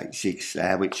 86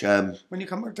 now, which... When you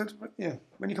come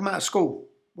out of school,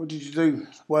 what did you do?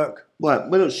 Work? Well,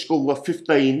 when I was at school, I was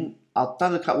 15... I've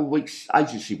done a couple of weeks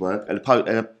agency work at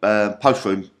a post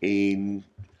room in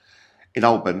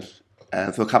Alban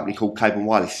for a company called Cable and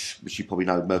Wireless, which you probably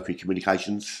know, Mercury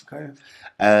Communications. Okay.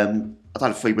 I've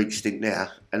done a 3-week stint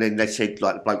there, and then they said,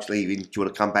 like, the bloke's leaving, do you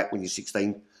want to come back when you're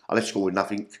 16? I left school with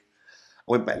nothing.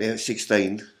 I went back there at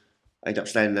 16, I ended up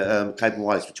staying at Cable and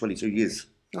Wireless for 22 years.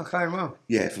 Okay, well.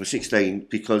 Yeah, from 16,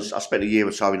 because I spent a year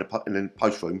or so in the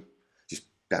post room, just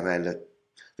going around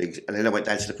things. And then I went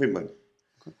down to the print room.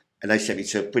 And they sent me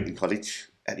to printing college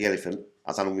at the Elephant.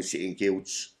 I've done all my sitting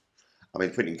guilds. I mean,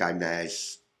 the printing game now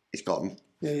is gone.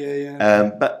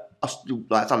 Yeah. But I still,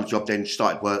 I've done the job then,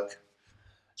 started work.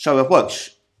 So I've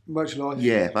worked. Most of your life?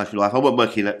 Yeah, most of my life. I wasn't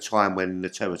working at the time when the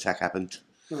terror attack happened.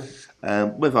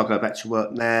 Right. Whether I go back to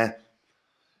work now...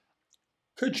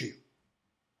 Could you?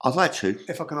 I'd like to.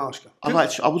 If I can ask you.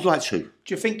 I would like to. Do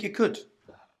you think you could?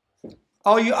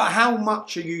 Are you? How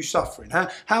much are you suffering?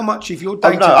 How much of your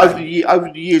day? Over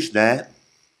the years now,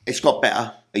 it's got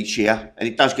better each year, and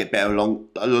it does get better along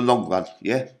the long run.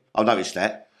 Yeah, I've noticed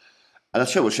that, and I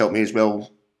tell you what's helped me as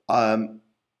well. I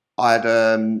had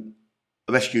a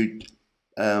rescued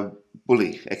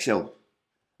bully XL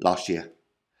last year.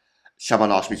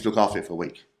 Someone asked me to look after it for a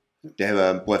week.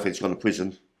 Their boyfriend's gone to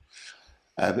prison.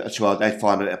 So they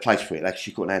find a place for it.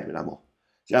 She couldn't handle it no more.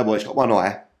 You know what? It's got one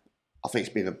eye. I think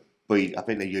it's been a breed. I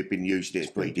think they've been used as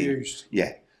breeding. Abused.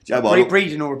 Yeah. You know what?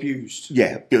 Breeding or abused?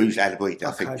 Yeah, abused and breeding.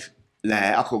 Okay. I think.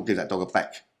 Nah, I couldn't give that dog a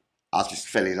back. I just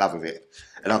fell in love with it,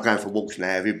 and I'm going for walks now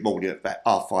every morning at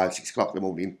about 5, 6 o'clock in the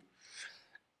morning.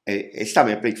 It's done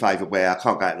me a big favour where I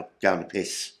can't go on the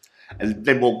piss, and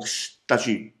then walks does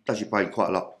your brain quite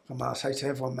a lot. I might say to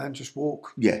everyone, man, just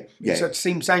walk. Yeah. It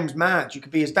seems mad. You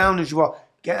could be as down as you are.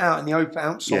 Get out in the open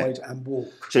outside and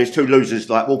walk. So there's two losers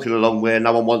like walking along where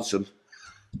no one wants them.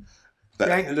 But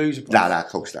you ain't a loser. No, of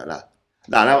course not.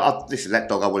 No. Listen, that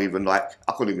dog I wouldn't even like.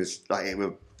 I couldn't even like it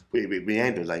with my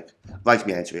hand, like raise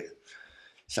my hand to it.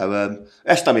 So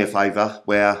that's done me a favour.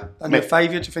 Where done me a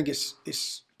favour? Do you think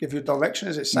it's give you a direction?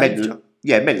 Is it saved?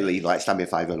 Mentally, like it's done me a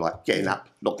favour. Like getting up,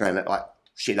 not going like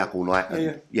sitting up all night.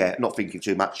 And, not thinking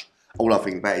too much. All I'm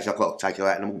thinking about is I've got to take her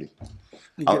out in the morning.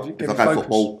 If I go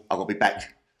football, I've got to be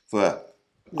back for her.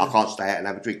 I can't stay out and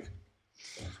have a drink.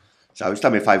 So it's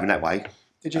done me a favour in that way.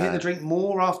 Did you hit the drink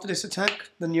more after this attack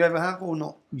than you ever have, or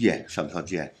not? Yeah,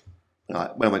 sometimes, yeah.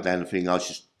 Like, when I went down the thing, I was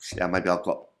just sitting down. Maybe I've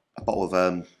got a bottle of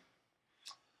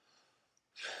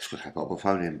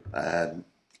phone in. What do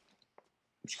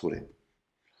you call it?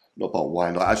 Not a bottle of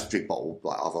wine. Like, I used to drink either a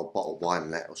bottle of wine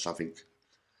and that or something.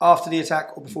 After the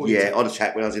attack or before the attack? Yeah, on the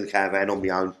attack when I was in the caravan on my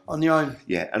own. On your own?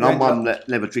 Yeah, and I'm one that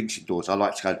never drinks indoors. I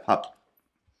like to go to the pub.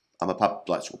 I'm a pub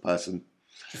like sort of person.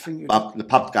 But the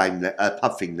pub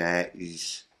thing there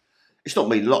is, it's not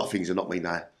me. A lot of things are not me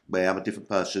now. Where I'm a different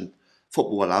person.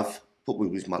 Football I love.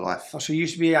 Football is my life. Oh, so you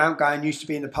used to be outgoing, used to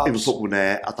be in the pubs. Even football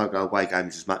now, I don't go away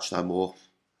games as much no more.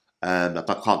 I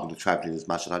can't do the travelling as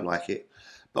much. I don't like it.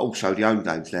 But also the home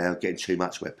games now are getting too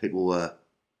much. Where people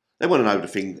they want to know the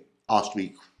thing. Ask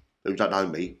me who don't know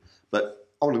me, but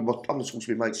I want to talk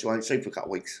to my mates who I ain't seen for a couple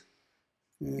of weeks.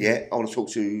 Yeah, I want to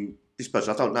talk to this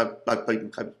person. I don't know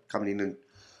people coming in and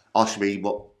asking me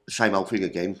what the same old thing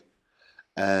again.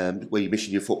 Where you're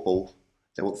missing your football,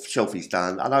 they want selfies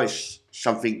done. I know it's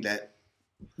something that,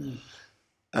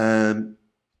 and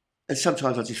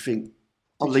sometimes I just think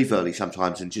I'll leave early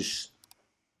sometimes and just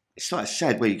it's like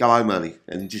sad where you go home early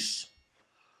and just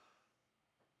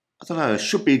I don't know. I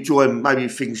should be enjoying maybe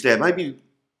things there. Maybe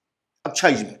I'm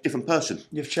changing, a different person.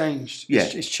 You've changed. Yeah.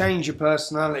 It's changed your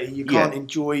personality. You can't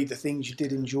enjoy the things you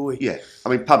did enjoy. Yeah. I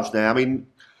mean, pubs now. I mean,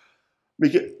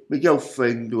 my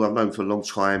girlfriend, who I've known for a long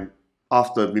time,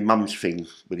 after my mum's thing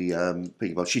with the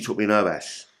people, she took me in her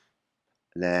house.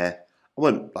 And I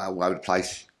went like, all over the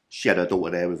place. She had her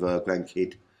daughter there with her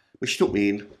grandkid. But she took me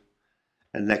in,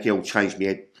 and that girl changed my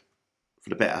head for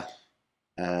the better.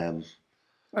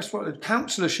 That's what the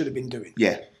counsellor should have been doing.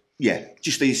 Yeah.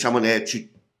 Just need someone there to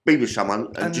be with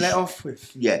someone and just, let off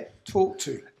with. Yeah. Talk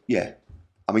to. Yeah.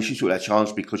 I mean, she took that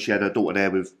chance because she had her daughter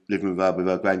there living with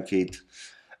her grandkid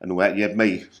and all that. You had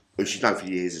me, who she's known for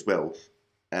years as well.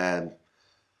 Yeah,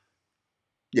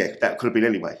 that could have been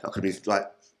anyway. I could have been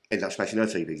ended up smashing her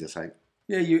TVs or something.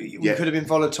 Yeah, you could have been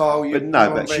volatile.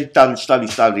 But she'd done slowly,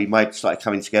 started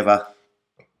coming together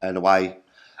and away.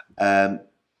 I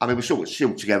mean, we're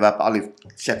still together, but I live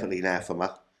separately now from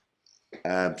her.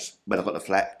 When I got the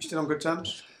flat. You still on good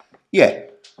terms? Yeah.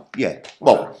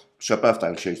 Well, it's her birthday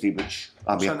on Tuesday, which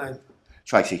What's her name?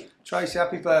 Tracy. Tracy,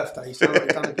 happy birthday. You sound like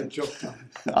you've done a good job.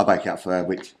 I'll make it up for her,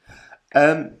 which...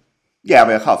 yeah, I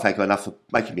mean, I can't thank her enough for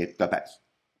making me go back,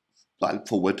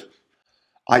 forward.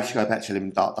 I used to go back to them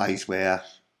dark days where,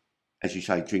 as you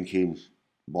say, drinking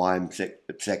wine,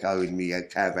 Prosecco in the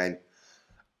caravan,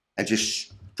 and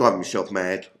just driving myself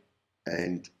mad,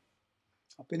 and...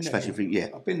 I've been there.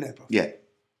 I've been there, bro. Yeah.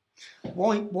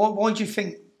 Why do you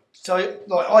think... So,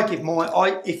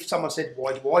 if someone said,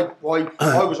 why,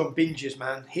 I was on binges,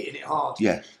 man, hitting it hard.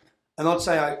 Yeah. And I'd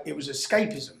say it was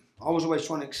escapism. I was always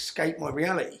trying to escape my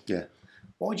reality. Yeah.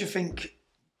 Why do you think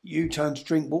you turned to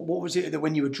drink. What was it that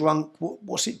when you were drunk?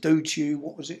 What's it do to you?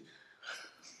 What was it?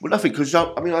 Well, nothing, because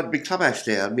I had a big clubhouse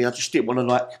there. I mean, I just didn't want to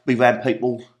like be around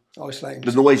people. Isolating.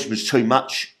 The noise was too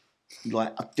much.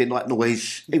 Like, I didn't like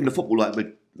noise. Even the football, like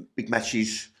with big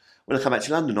matches. When I come back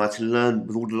to London, I had to learn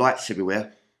with all the lights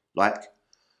everywhere. Like,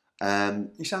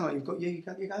 you sound like you're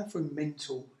going through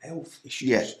mental health issues.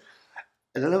 Yeah.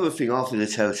 And another thing after the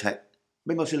terror attack,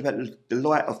 remember I said about the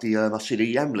light of the, I see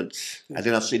the ambulance, and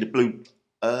then I see the blue,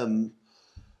 the armed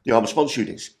response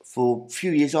units. For a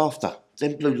few years after,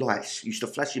 them blue lights used to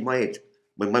flash in my head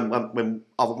when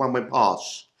other one went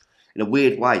past in a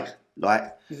weird way.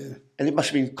 Like, and it must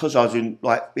have been because I was in,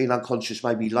 like, being unconscious,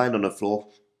 maybe laying on the floor,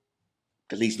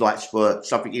 that these lights were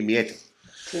something in my head.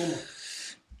 Trauma.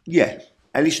 Yeah,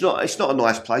 and it's not a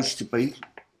nice place to be.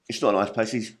 It's not a nice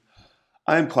place.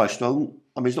 I am quite strong.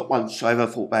 I mean, it's not once I ever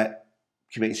thought about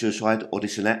committing suicide or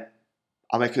this and that.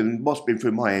 I reckon what's been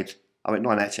through my head, I reckon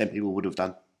 9 out of 10 people would have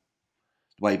done.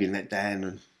 The way you've been let down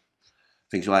and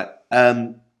things like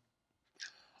that.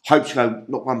 Hope to go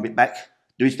not one bit back.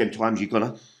 There is them times you're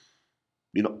not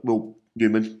real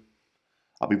human.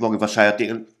 I'd be wrong if I say I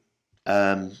didn't.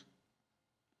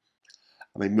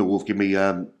 I mean, Millwall give me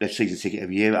their season ticket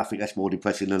every year. I think that's more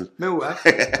depressing than... Millwall?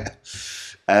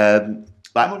 Am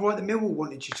I right that Millwall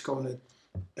wanted you to go on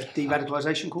a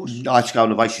de-radicalisation course? I had to go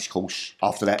on a racist course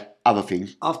after that other thing.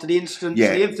 After the incident? Yeah.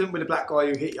 So the incident with the black guy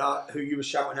who hit you, who you were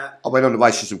shouting at? I went on the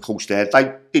racism course there.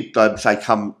 They did say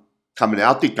come in there.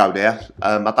 I did go there.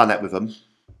 I've done that with them.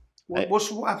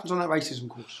 What happens on that racism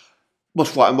course?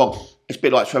 What's right and wrong? It's a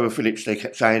bit like Trevor Phillips. They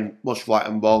kept saying what's right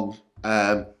and wrong.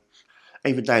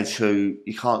 Even down to,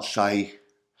 you can't say,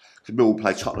 because Millwall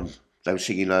played Tottenham, they were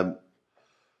singing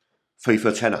 3 for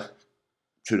a tenner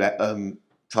to that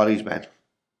Chinese man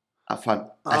up front.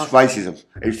 That's racism.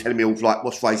 He was telling me all like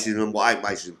what's racism and what ain't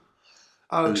racism.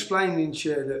 Oh, explaining to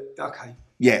you that, okay.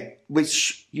 Yeah,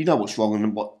 which, you know what's wrong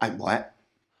and what ain't right.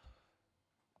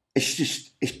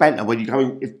 It's banter when you go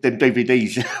in, if them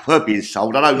DVDs were being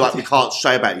sold. I know like we can't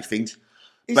say about these things.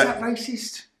 Is that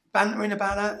racist? Bantering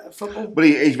about that at football? Well,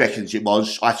 he reckons it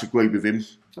was. I had to agree with him.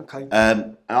 Okay.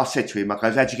 And I said to him, I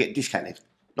goes, how'd you get discounted?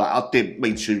 Like, I didn't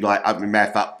mean to like open my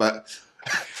mouth up, but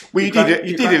well, you did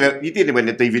it when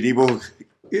the DVD was.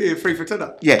 Yeah, 3 for a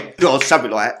tenner. Yeah, or something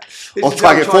like that. Or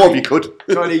try and get 4 if you could.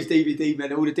 Chinese DVD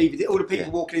men, all the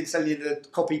people walking in selling you the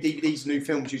copy DVDs, new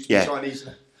films used to be Chinese.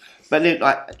 But then,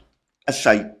 like I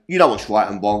say, you know what's right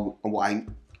and wrong and what ain't,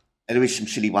 and there is some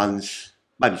silly ones,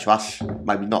 maybe to us,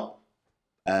 maybe not.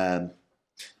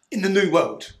 In the new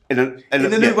world. In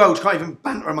the new world, you can't even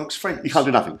banter amongst friends. You can't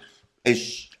do nothing.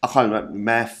 I can't do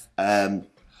math. I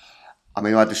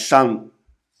mean, I had a son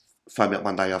phone me up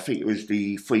one day. I think it was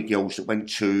the 3 girls that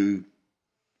who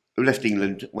left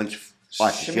England, went to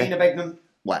ISIS. Shamina Begum.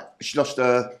 Right. She lost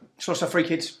her 3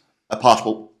 kids. A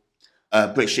passport,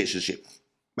 British citizenship,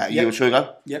 about a year or 2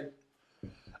 ago. Yep.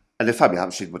 And they phoned me up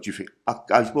and said, what do you think? I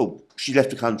goes, well, she left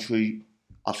the country.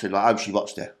 I said, like, I hope she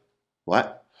rots there. Right?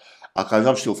 I goes,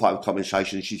 I'm still fighting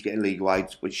compensation. She's getting legal aid,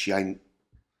 but she ain't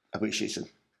a British citizen.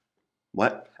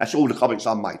 Right? That's all the comments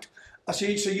I made. So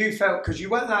you felt, because you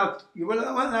weren't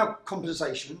allowed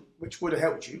compensation, which would have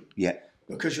helped you. Yeah.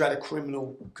 Because you had a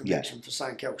criminal conviction for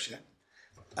something else, yeah.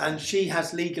 And she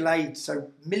has legal aid,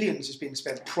 so millions has been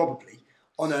spent probably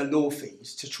on her law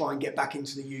fees to try and get back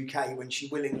into the UK when she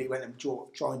willingly went and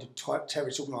joined a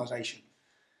terrorist organisation.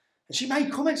 And she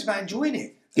made comments about enjoying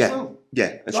it. Yeah, well.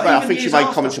 Yeah. Like, I think she made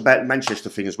comments about the Manchester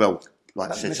thing as well,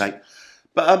 like I said.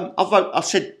 But I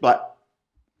said, like,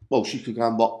 well, she could go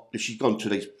and what if she's gone to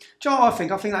these. Do you know what I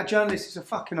think? I think that journalist is a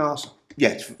fucking arsehole.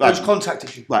 Yeah, who's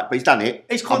contacted you? Right, but he's done it.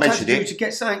 He's contacted you to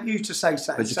get something, you to say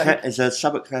something. There's a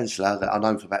Southwark councillor that I've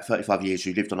known for about 35 years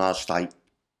who lived on our estate.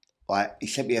 Right, he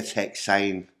sent me a text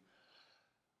saying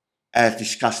how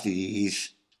disgusted he is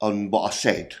on what I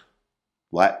said.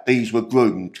 Right, these were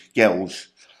groomed girls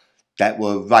that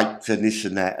were raped and this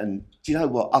and that. And do you know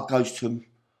what? I goes to him.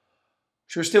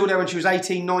 She was still there when she was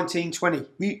 18, 19, 20.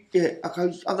 Yeah, I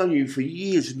goes, I've known you for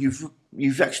years and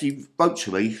you've actually wrote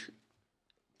to me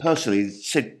personally,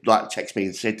 text me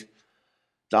and said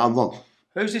that I'm wrong.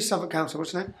 Who's this Southwark councillor?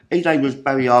 What's his name? His name was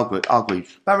Barry Hargreaves.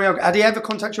 Barry Hargreaves. Had he ever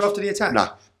contacted you after the attack? No.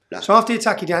 So after the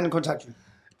attack, he hadn't contacted you?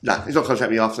 No, he's not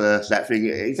contacted me after that thing.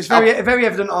 It's very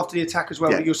evident after the attack as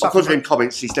well that you're suffering. Because of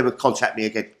comments, he's never contacted me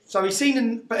again. So he's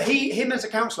seen, him as a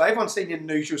councillor, everyone's seen in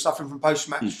the news you're suffering from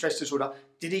post-traumatic stress disorder.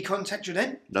 Did he contact you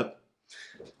then? No.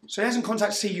 So he hasn't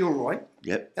contacted to see you're all right.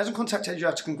 Yep. He hasn't contacted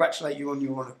you to congratulate you on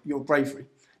your bravery.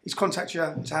 He's contacted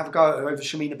you to have a go at her over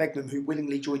Shamina Begum, who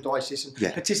willingly joined ISIS and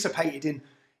participated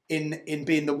in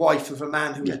being the wife of a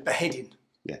man who was beheading.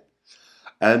 Yeah.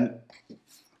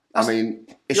 I mean,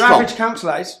 it's your wrong. average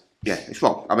councillor is Yeah, it's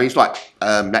wrong. I mean, it's like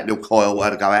that little Coyle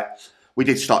had to go at. We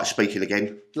did start speaking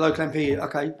again. local MP.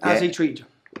 Okay, how's Yeah. he treated you?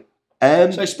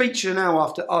 So he speaks to you now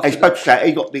after. He spoke to that.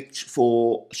 He got nicked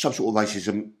for some sort of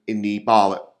racism in the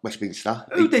bar at Westminster.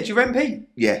 Who did your MP?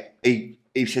 Yeah, he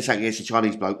said something against a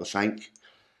Chinese bloke or something.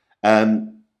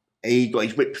 He got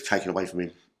his whip taken away from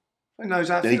him. Who knows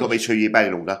how? Then he got me a 2-year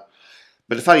banning order.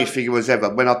 But the funniest thing was ever,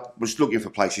 when I was looking for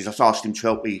places, I asked him to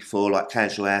help me for like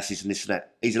council houses and this and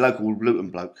that. He's a local Luton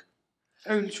bloke.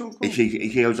 Oh, sure.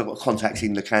 He goes, I've got contacts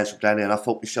in the council down there, and I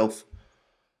thought to myself,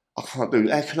 I can't do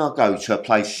it. How can I go to a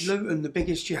place? Luton, the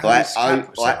biggest you have.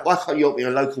 Why can't you help me in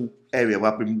a local area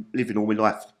where I've been living all my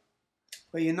life?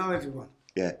 Where you know everyone.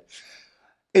 Yeah.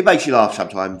 It makes you laugh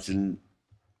sometimes and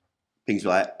things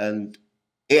like that. And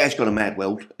it has gone a mad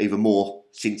world, even more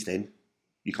since then.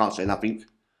 You can't say nothing.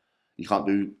 You can't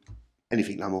do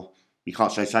anything no more. You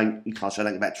can't say something. You can't say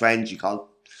anything about trans. You can't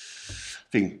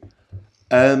think.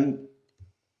 And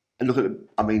look at,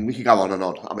 I mean, we could go on and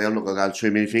on. I mean, I'm not going to go into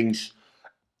too many things.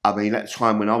 I mean, at the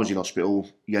time when I was in hospital,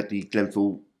 you had the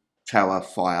Glenville Tower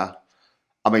fire.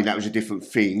 I mean, that was a different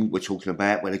thing we're talking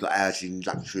about, when they got housing,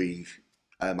 luxury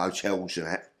hotels and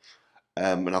that.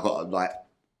 And I got like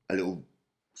a little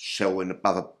cell in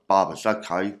above a barber's.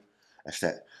 Okay, that's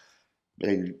that.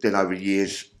 Then over the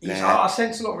years, I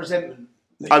sense a lot of resentment.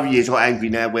 Over the years, I got angry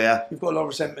now where You've got a lot of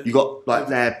resentment. you got like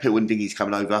now people and dinghies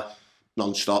coming over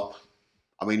non-stop.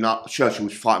 I mean, like,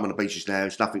 Churchill's fighting on the beaches now.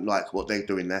 It's nothing like what they're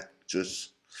doing there.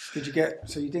 Just. Did you get?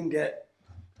 So you didn't get.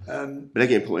 But they're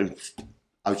getting put in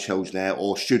hotels now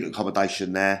or student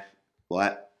accommodation there,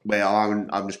 right? Where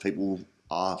homeless people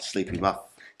are sleeping rough.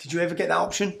 Did you ever get that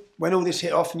option when all this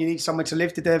hit off and you need somewhere to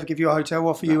live? Did they ever give you a hotel?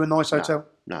 Offer you a nice hotel?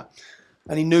 No.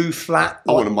 Any new flat?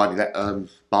 I wouldn't mind that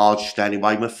barge down in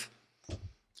Weymouth.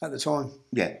 At the time.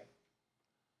 Yeah.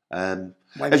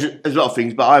 There's a lot of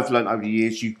things, but I've learned over the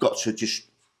years you've got to just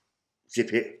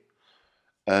zip it,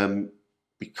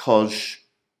 because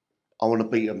I want to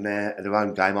beat them there at their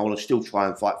own game. I want to still try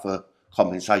and fight for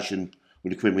compensation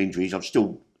with the criminal injuries. I'm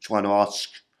still trying to ask,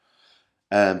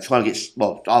 I've asked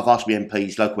my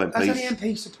MPs, local MPs. Has any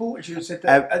MP supported you and said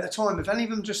that at the time? If any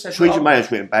of them just said... Theresa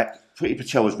May's written back, Priti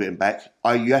Patel has written back.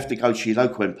 You have to go to your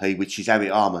local MP, which is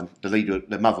Harriet Harman, the leader,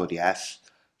 the mother of the house.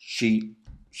 She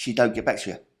don't get back to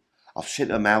you. I've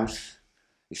sent her mails.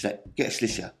 It's like, get a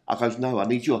solicitor. I goes, no, I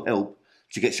need your help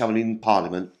to get someone in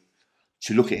Parliament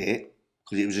to look at it,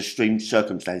 because it was extreme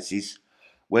circumstances.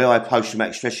 Where I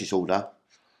post-traumatic stress disorder,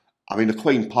 I mean, the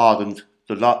Queen pardoned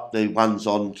the ones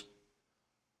on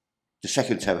the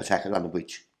second terror attack at London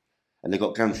Bridge, and they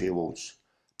got Gantry Awards.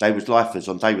 They was lifers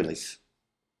on day release.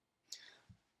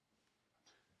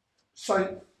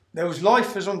 So there was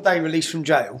lifers on day release from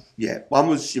jail? Yeah, one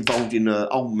was involved in an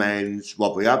old man's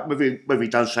robbery. Whether he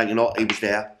done something or not, he was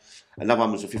there. Another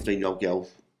one was a 15-year-old girl.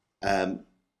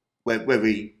 Whether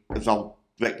he was on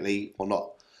directly or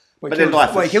not. He killed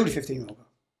a 15-year-old girl?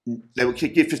 The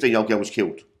 15-year-old girl was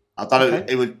killed. I don't know,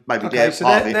 it was maybe okay, so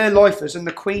they're lifers and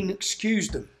the Queen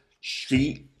excused them?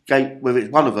 She gave, whether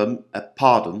it's one of them, a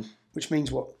pardon. Which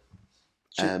means what?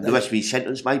 The rest of his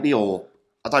sentence maybe, or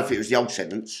I don't think it was the old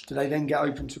sentence. Do they then get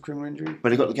open to criminal injury? But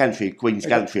they got the Queen's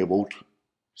Gantry Award,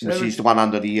 which is the one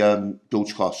under the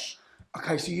George Cross.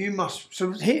 Okay, so you must...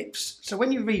 So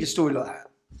when you read a story like that,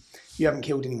 you haven't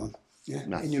killed anyone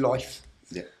in your life.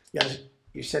 Yeah.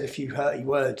 You said a few hurty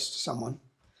words to someone.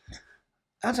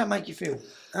 How does that make you feel?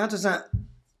 How does that...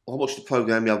 I watched the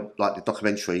programme, like the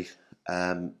documentary.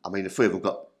 I mean, the three of them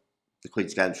got the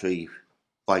Queen's Gantry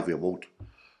Bravery Award.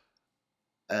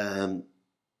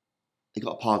 He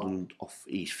got a pardon off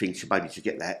his thing to maybe to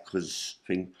get that, because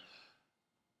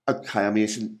okay, I mean,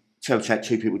 it's a terror attack,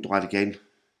 2 people died again.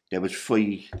 There was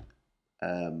 3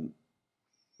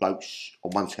 blokes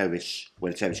on one terrace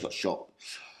where the terrorist got shot.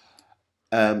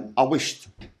 I wished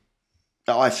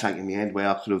that I had something in my hand where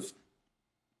I could have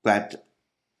grabbed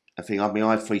a thing. I mean,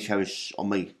 I had 3 terrorists on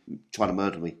me trying to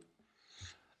murder me.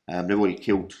 They've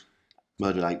already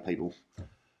murdered 8 people.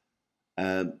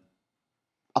 I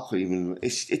couldn't even.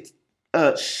 It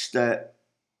hurts that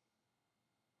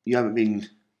you haven't been.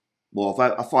 Well,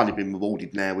 I've finally been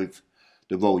rewarded now with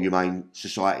the Royal Humane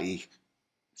Society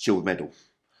Silver Medal,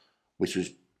 which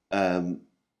was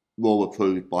royal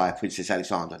approved by Princess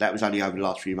Alexandra. That was only over the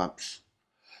last few months.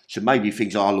 So maybe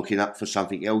things are looking up for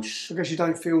something else. I guess you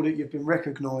don't feel that you've been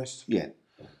recognised. Yeah.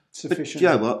 Sufficient.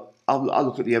 But you know what? I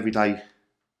look at the everyday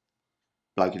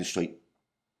bloke in the street.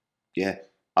 Yeah.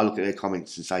 I look at their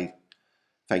comments and say,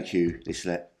 thank you, this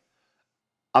and that.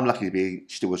 I'm lucky to be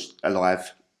still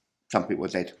alive. Some people are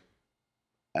dead.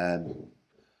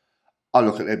 I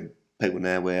look at them people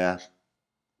now where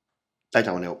they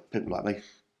don't want to help people like me.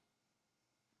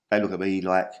 They look at me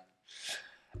like,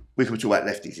 we can talk about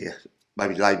lefties here.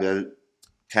 Maybe Labour,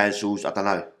 councils, I don't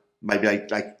know. Maybe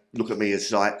they look at me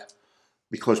as like,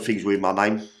 because things were in my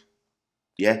name,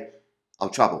 yeah, I'm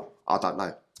trouble. I don't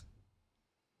know.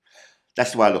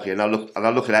 That's the way I look at it. And I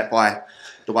look at that by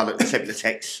the one that sent me the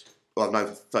text, who I've known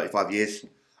for 35 years.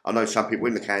 I know some people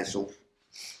in the council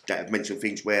that have mentioned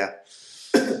things where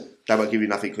they won't give you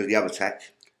nothing because of the other attack.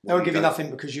 They won't give you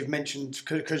nothing because you've mentioned,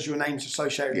 because your name's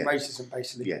associated with racism,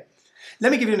 basically. Yeah.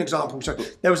 Let me give you an example. So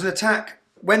there was an attack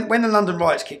when the London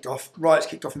riots kicked off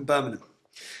in Birmingham.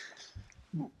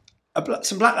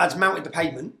 Some black lads mounted the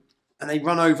pavement and they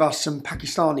run over some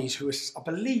Pakistanis who were, I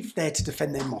believe, there to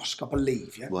defend their mosque. I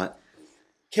believe, yeah. Right.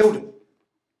 Killed them.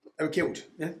 They were killed.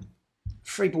 Yeah.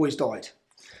 3 boys died.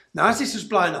 Now, as this was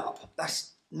blown up,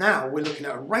 now we're looking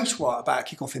at a race riot about to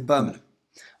kick off in Birmingham.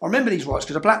 I remember these riots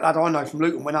because a black lad I know from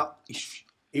Luton went up.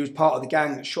 He was part of the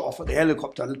gang that shot off at the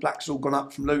helicopter. The blacks all gone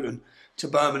up from Luton to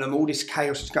Birmingham. All this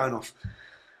chaos was going off.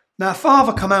 Now, a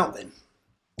father come out then.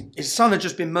 His son had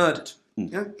just been murdered.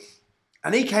 Yeah?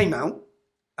 And he came out,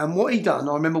 and what he done,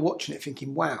 I remember watching it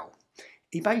thinking, wow.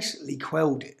 He basically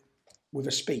quelled it with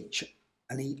a speech,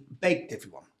 and he begged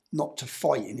everyone not to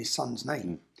fight in his son's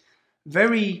name.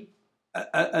 Very,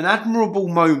 an admirable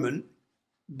moment,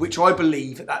 which I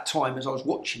believe at that time, as I was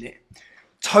watching it,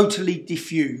 totally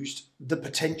diffused the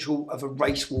potential of a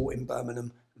race war in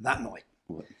Birmingham that night.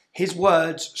 His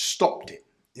words stopped it.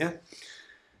 Yeah.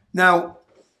 Now,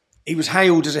 he was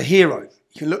hailed as a hero.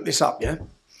 You can look this up, yeah?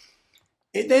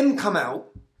 It then come out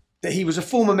that he was a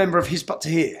former member of Hizb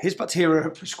ut-Tahrir. Hizb ut-Tahrir are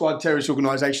a prescribed terrorist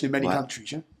organisation in many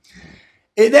countries, yeah?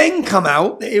 It then come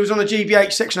out that he was on a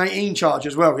GBH Section 18 charge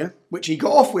as well, yeah? Which he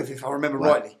got off with, if I remember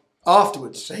rightly,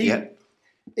 afterwards. So he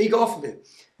got off with it.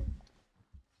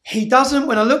 He doesn't,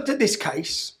 when I looked at this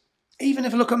case, even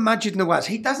if I look at Majid Nawaz,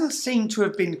 he doesn't seem to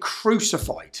have been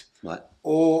crucified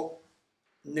or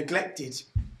neglected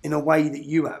in a way that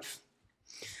you have.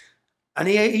 And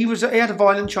he had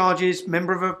violent charges,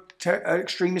 member of an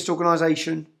extremist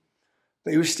organisation,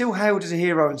 but he was still hailed as a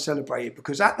hero and celebrated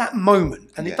because at that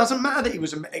moment, and it doesn't matter that he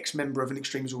was an ex-member of an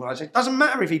extremist organisation, it doesn't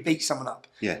matter if he beat someone up.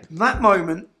 Yeah. That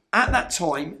moment, at that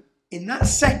time, in that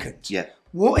second,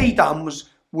 what he done was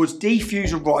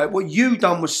defuse a riot. What you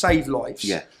done was save lives.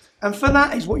 Yeah. And for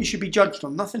that is what you should be judged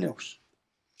on, nothing else.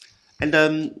 And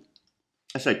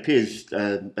I say, Piers,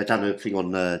 they done a thing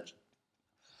on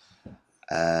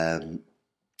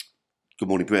Good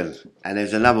Morning Britain, and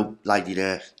there's another lady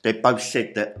there. They both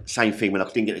said that same thing when I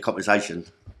didn't get the compensation.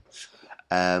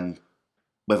 Whether I'm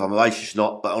a racist or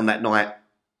not, but on that night,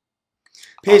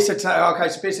 Piers said, okay,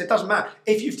 so Piers said, it doesn't matter.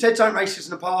 If you've said something racist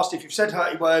in the past, if you've said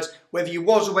hurty words, whether you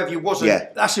was or whether you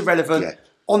wasn't, that's irrelevant. Yeah.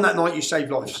 On that night, you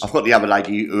saved lives. I've got the other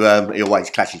lady who he always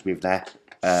clashes with now.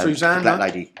 Suzanne? The black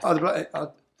lady. Oh, the black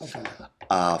okay.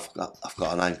 I've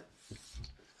got her name.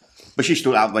 But she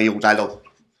stood up for me all day long.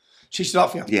 She stood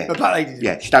up for you? Yeah. The black lady did?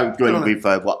 Yeah, she don't agree with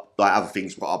other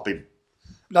things, what I've been...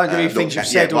 Don't agree with things you've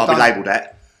said or I've done. been labelled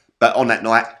at. But on that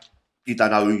night, you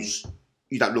don't know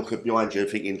you don't look behind you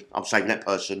thinking, I'm saving that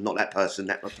person, not that person,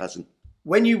 that person.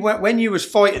 When you was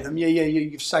fighting them,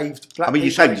 you've saved black people.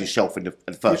 You saved yourself in the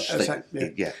first thing.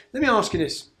 Yeah. Let me ask you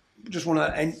this. Just want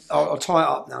to end, I'll tie it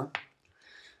up now.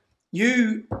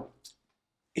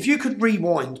 If you could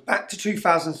rewind back to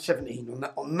 2017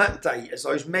 on that day, as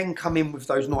those men come in with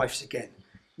those knives again,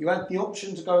 you had the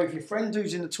option to go with your friend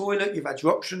who's in the toilet, you've had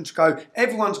your option to go,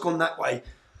 everyone's gone that way.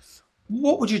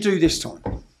 What would you do this time?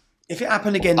 If it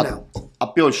happened again now?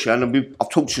 I'll be honest, Sharon, I've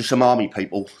talked to some army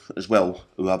people as well,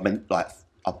 who I've met,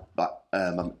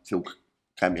 Phil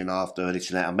came in after this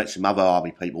and that. I met some other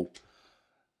army people.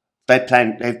 They're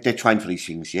trained for these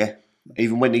things, yeah?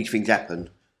 Even when these things happen,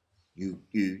 you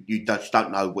just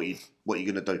don't know what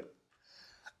you're going to do.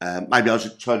 Maybe I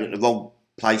was turning at the wrong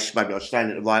place. Maybe I was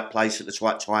standing at the right place at the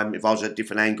right time. If I was at a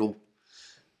different angle,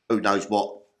 who knows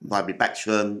what? Maybe back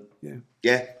to them.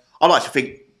 Yeah. I like to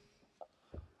think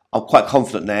I'm quite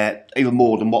confident there, even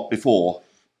more than what before,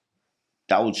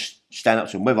 that I would stand up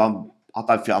to them. Whether I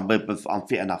don't think I'm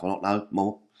fit enough or not, no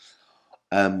more.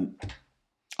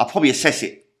 I'll probably assess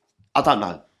it. I don't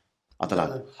know.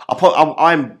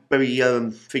 I'm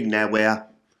very thing now where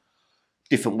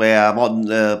I'm on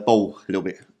the ball a little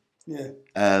bit. Yeah.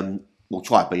 We'll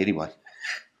try to be anyway.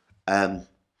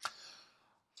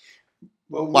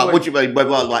 What do you mean?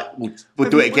 We'll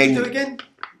do it again. Do it again?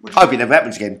 I hope it never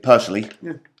happens again, personally.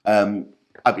 Yeah. I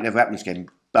hope it never happens again.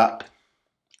 But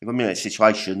if I'm in that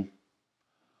situation,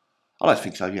 I like to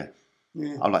think so, yeah.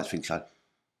 I like to think so.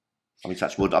 I mean,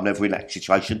 touch wood, I'm never in that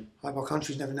situation. I hope our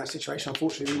country's never in that situation.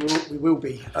 Unfortunately, we will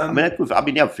be. I mean,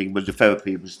 the other thing was the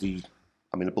therapy was the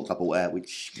book I bought out,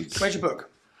 which was... Where's your book?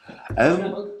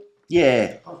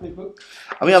 Yeah. Book?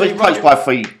 I mean, I was approached by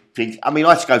 3 things. I mean,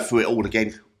 I had to go through it all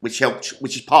again, which helped,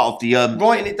 which is part of the...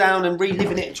 writing it down and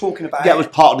reliving it and talking about it. That was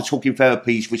part of the talking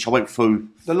therapies, which I went through.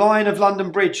 The Lion of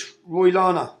London Bridge, Roy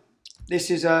Larner.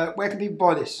 This is... where can people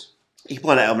buy this? You can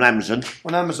buy that on Amazon.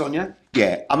 On Amazon, yeah?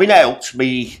 Yeah. I mean, that helped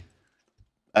me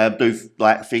do,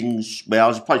 like, things where I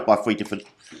was approached by 3 different...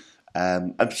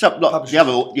 and some, like, the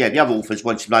other authors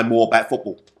wanted to know more about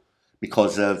football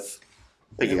because of...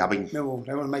 Millwall,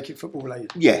 they want to make it football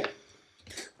related. Yeah.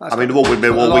 I mean, the rule with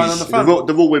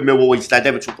Millwall always, they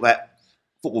never talk about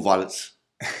football violence.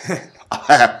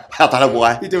 I don't know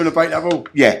why. You're doing a break that rule?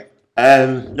 Yeah.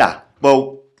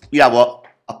 Well, you know what?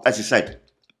 As I said,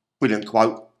 brilliant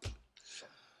quote.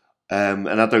 And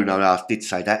I do know I did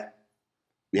say that.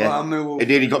 Yeah. Well, it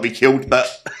nearly got me killed,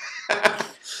 but...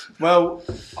 Well,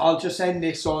 I'll just end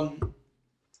this on...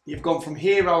 You've gone from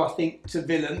hero, I think, to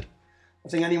villain. I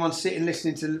think anyone sitting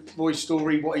listening to Roy's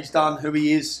story, what he's done, who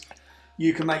he is,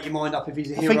 you can make your mind up if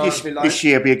he's a hero or a villain. This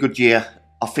year will be a good year.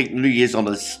 I think New Year's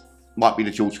honours might be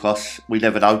the George Cross. We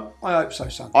never know. I hope so,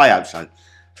 son. I hope so.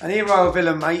 An hero or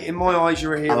villain, mate. In my eyes,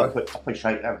 you're a hero. I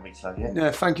appreciate having me, son. Yeah. Yeah.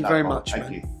 Thank you very much, thank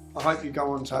man. You. I hope you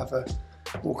go on to have a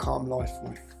more calm life,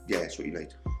 mate. Yeah, that's what you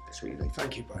need. That's what you need.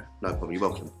 Thank you, bro. No problem. You're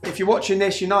welcome. If you're watching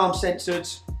this, you know I'm censored.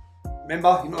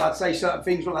 Remember, you're not allowed to say certain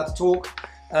things. You're not allowed to talk.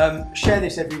 Share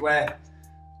this everywhere.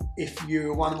 If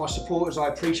you're one of my supporters, I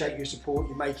appreciate your support.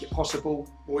 You make it possible.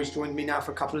 Roy's joined me now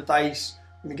for a couple of days.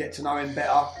 I'm going to get to know him better.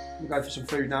 I'm going to go for some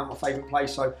food now at my favourite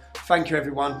place. So thank you,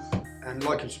 everyone. And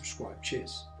like and subscribe.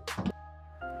 Cheers.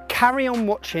 Carry on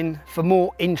watching for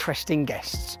more interesting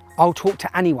guests. I'll talk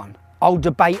to anyone. I'll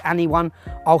debate anyone.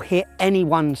 I'll hear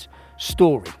anyone's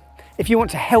story. If you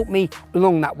want to help me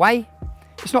along that way,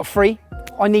 it's not free.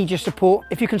 I need your support.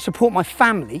 If you can support my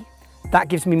family, that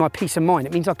gives me my peace of mind.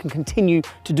 It means I can continue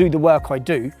to do the work I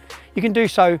do. You can do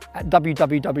so at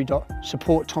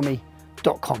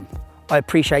www.supporttommy.com. I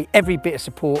appreciate every bit of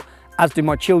support, as do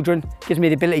my children. It gives me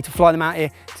the ability to fly them out here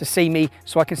to see me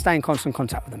so I can stay in constant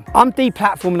contact with them. I'm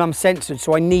deplatformed and I'm censored,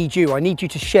 so I need you. I need you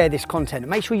to share this content and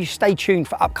make sure you stay tuned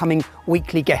for upcoming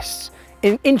weekly guests,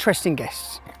 interesting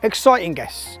guests, exciting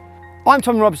guests. I'm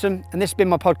Tom Robson and this has been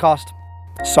my podcast,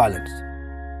 Silenced.